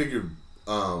 I figured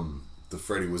the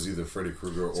Freddy was either Freddy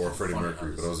Krueger or Freddie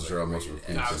Mercury, but I wasn't sure how much of a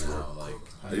Queen fan were.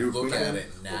 Are you look at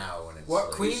it now and it's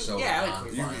what Queen? So I like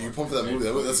Queen. You pumped for that movie?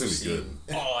 That's gonna be good.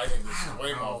 Oh, I think this is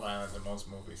way more violent than most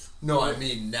movies. No, I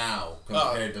mean now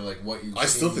compared to like what you've seen. I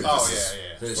still think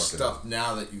there's stuff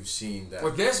now that you've seen that.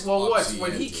 With this,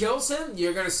 when he kills him,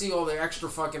 you're gonna see all the extra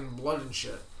fucking blood and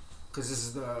shit. Because this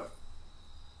is the.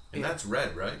 And that's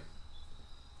red, right?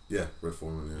 Yeah, red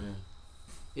Foreman.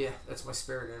 Yeah, that's my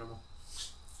spirit animal.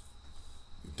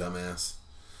 You dumbass.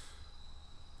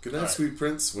 Good night, Sweet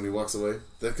Prince. When he walks away,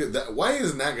 why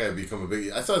isn't that guy become a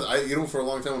big? I thought for a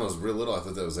long time when I was real little, I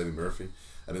thought that was Eddie Murphy.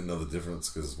 I didn't know the difference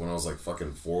because when I was like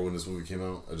fucking 4 when this movie came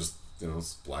out, I just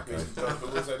it's black guy.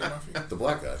 Who was Eddie Murphy? The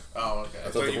black guy. Oh, okay. I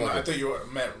thought you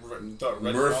meant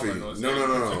Red Murphy. Foreman was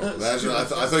No. Imagine, I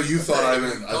thought you thought I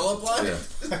meant. Yeah.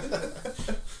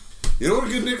 You know what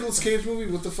a good Nicolas Cage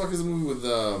movie? What the fuck is the movie with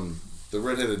the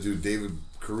redheaded dude, David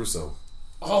Caruso?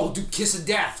 Oh, dude, Kiss of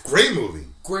Death. Great movie.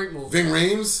 Great movie. Ving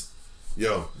Rhames.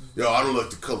 Yo, I don't like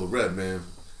the color red, man.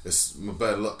 It's my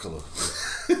bad luck color.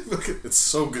 It's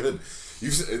so good. You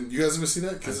guys ever see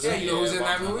that? You know who's in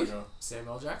that movie?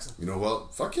 Samuel Jackson. You know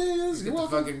what? Fuck yeah, he is. He's got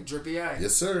the fucking drippy eye.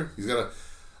 Yes, sir. He's got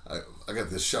I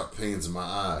got this sharp pains in my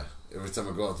eye every time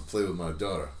I go out to play with my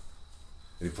daughter.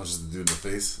 And he punches the dude in the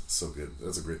face. It's so good.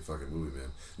 That's a great fucking movie, man.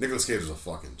 Nicolas Cage was a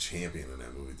fucking champion in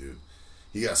that movie, dude.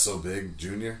 He got so big,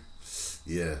 Junior.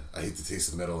 Yeah, I hate the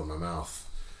taste of metal in my mouth.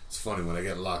 It's funny, when I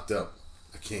get locked up,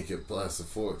 I can't get plastic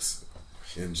forks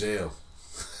in jail.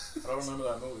 I don't remember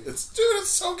that movie. It's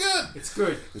so good. It's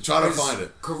good. Try to find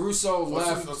it. Caruso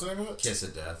left. What's the name of it? Kiss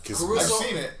of Death. I've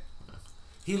seen it.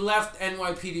 He left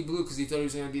NYPD Blue because he thought he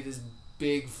was going to be this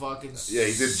big fucking Yeah,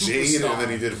 he did superstar. Jane, and then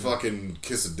he did fucking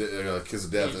Kiss of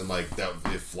Death, and like that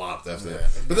it flopped after that.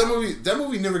 But that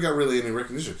movie never got really any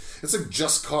recognition. It's like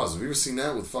Just Cause. Have you ever seen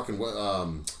that with fucking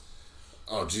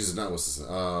oh Jesus, not what's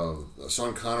this?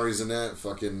 Sean Connery's in that.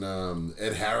 Fucking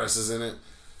Ed Harris is in it.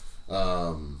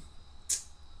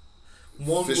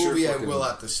 One movie I will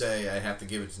have to say, I have to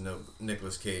give it to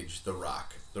Nicolas Cage, The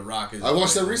Rock. The Rock is. I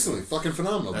watched that recently. Fucking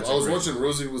phenomenal. That's I was watching.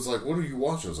 Rosie was like, "What are you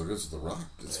watching?" I was like, "It's The Rock.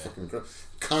 It's fucking incredible."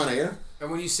 Con Air.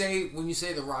 And when you say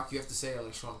The Rock, you have to say it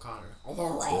like Sean Connery. The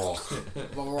Rock.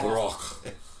 The Rock.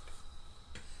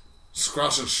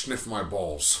 Scratch and sniff my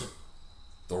balls.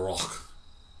 The Rock.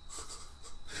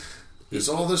 Is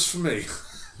all this for me?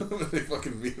 They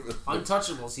fucking beat him.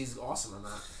 Untouchables. He's awesome in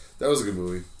that. That was a good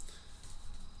movie.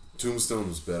 Tombstone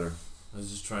was better. I was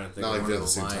just trying to think Not of like one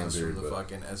of the lines period, from the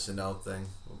fucking SNL thing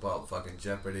about fucking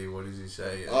Jeopardy. What does he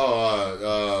say?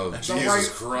 Jesus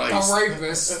Christ.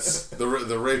 The rapists.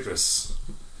 The rapists.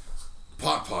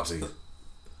 potty.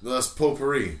 No, that's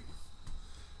potpourri.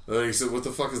 He said, "What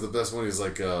the fuck is the best one?" He's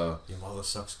like, "Your mother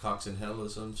sucks cocks in hell" or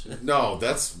some shit. No,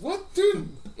 that's what, dude.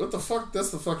 What the fuck? That's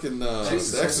the fucking The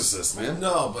Exorcist, man.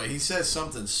 No, but he said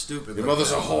something stupid. Your like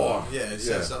mother's that. a whore. Yeah, he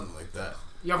said something like that.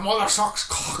 Your mother sucks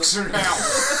cocks in hell.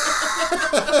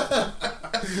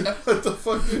 What the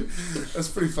fuck? That's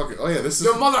pretty fucking. Oh yeah, this is.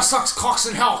 Your mother sucks cocks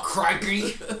in hell,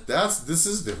 Crikey. This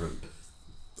is different.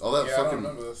 All that fucking. I don't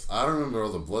remember this. I don't remember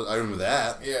all the blood. I remember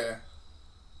that. Yeah.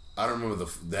 I don't remember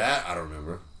that. I don't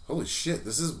remember. Holy shit!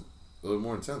 This is a little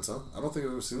more intense, huh? I don't think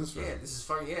I've ever seen this. Yeah, this is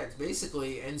fucking. Yeah, it's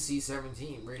basically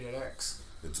NC-17 rated X.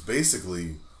 It's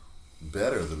basically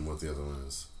better than what the other one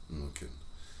is. I'm not kidding.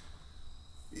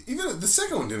 Even the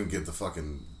second one didn't get the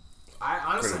fucking. I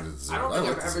honestly, I don't think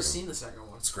I've ever seen the second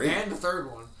one. It's great, and the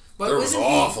third one. But third was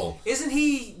awful. Isn't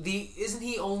he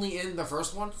only in the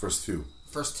first one? First two.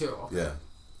 First two. Okay. Yeah,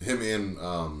 him and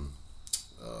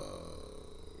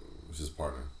his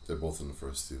partner. They're both in the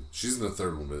first two. She's in the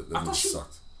third one, but that one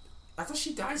sucked. I thought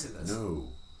she dies in this. No,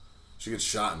 she gets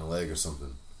shot in the leg or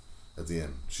something at the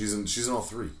end. She's in all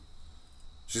three.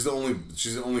 She's the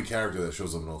only character that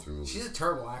shows up in all three movies. She's a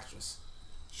terrible actress.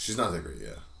 She's not that great,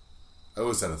 yeah. I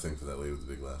always had a thing for that lady with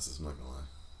the big glasses, I'm not gonna lie.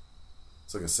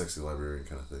 It's like a sexy librarian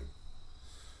kind of thing.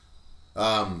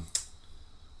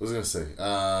 What was I gonna say?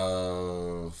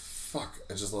 Fuck,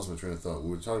 I just lost my train of thought.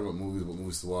 We were talking about movies, what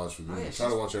movies to watch. We're gonna try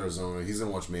to watch Arizona. He's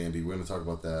gonna watch Mandy. We're gonna talk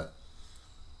about that.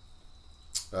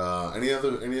 Any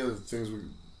other things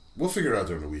we'll figure it out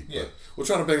during the week. Yeah. But we'll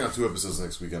try to bang out 2 episodes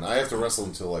next weekend. I have to wrestle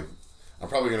until I'm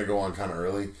probably gonna go on kind of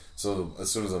early, so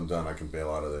as soon as I'm done, I can bail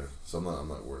out of there. So I'm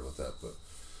not worried about that. But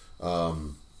I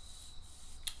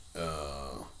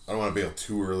don't want to bail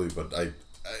too early. But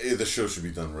the show should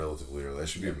be done relatively early. I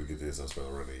should be able to get this out by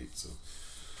around 8. So.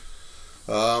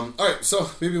 All right,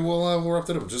 so maybe we'll wrap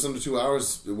that up. Just under 2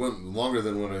 hours. It went longer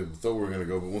than what I thought we were gonna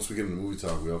go. But once we get into movie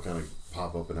talk, we all kind of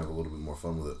pop up and have a little bit more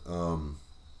fun with it.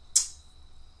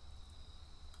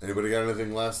 Anybody got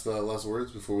anything last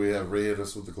words before we have Ray hit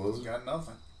us with the closing? Got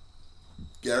nothing.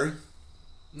 Gary?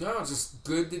 No, just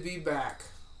good to be back.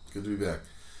 Good to be back.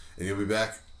 And you'll be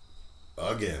back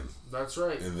again. That's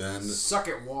right. And then... Suck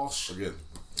it, Walsh. Again.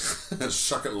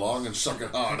 Shuck it long and shuck it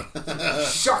hard.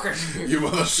 Shuck it.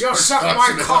 You'll suck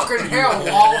my cock in hell,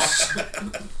 Walsh.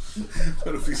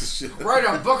 What a piece of shit. Write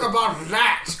a book about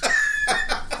that.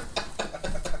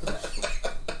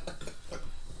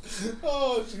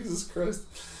 Oh, Jesus Christ.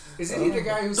 Isn't he the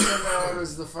guy who said it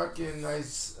was the fucking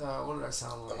nice, what did I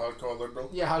sound like? The hardcore liberal?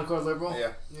 Yeah, hardcore liberal?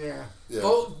 Yeah.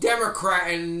 Vote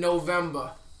Democrat in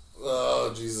November.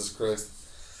 Oh, Jesus Christ.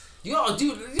 Yo,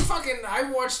 dude, I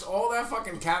watched all that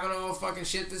fucking Kavanaugh fucking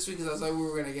shit this week because I was like, we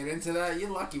were going to get into that. You're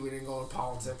lucky we didn't go into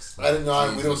politics. I didn't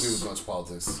know. We don't do as much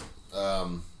politics.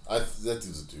 That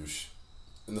dude's a douche.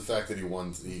 And the fact that he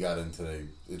got in today,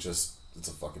 it's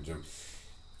a fucking joke.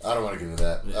 I don't want to get into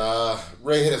that.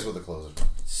 Ray, hit us with the closer.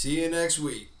 See you next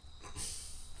week.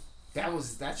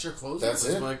 That's your closer? That's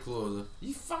it? My closer.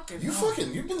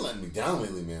 You've been letting me down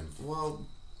lately, man. Well,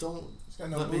 don't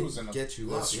let me get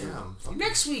you up. Yeah.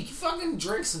 Next week, you fucking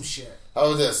drink some shit. How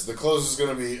about this? The closer's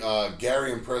going to be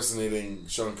Gary impersonating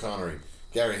Sean Connery.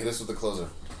 Gary, hit us with the closer.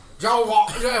 Joe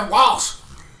Walsh.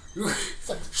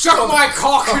 Suck my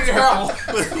cock in hell.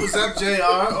 Was that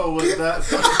JR or was that?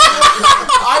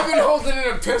 I've been holding in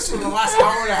a piss for the last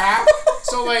hour and a half,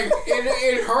 so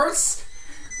it hurts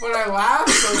when I laugh.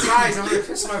 So guys, I'm gonna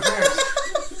piss my pants.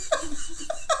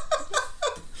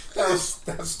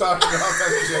 That started off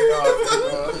as JR.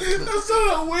 That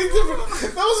started out way different.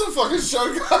 That wasn't fucking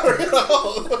Sean Connery at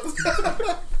all.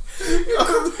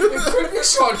 It could be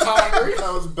Sean Connery.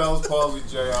 That was Bell's Palsy,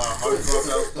 JR. Hardcore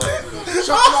Bell's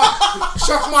Palsy.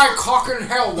 Suck my cock in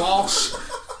hell, Walsh.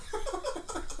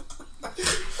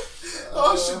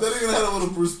 Oh shit, that even had a little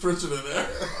Bruce Pritchard in there.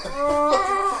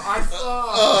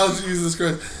 Oh, Jesus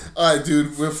Christ. Alright,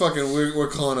 dude, we're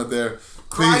calling it there.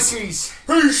 Crikey's.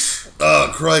 Peace.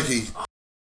 Crikey.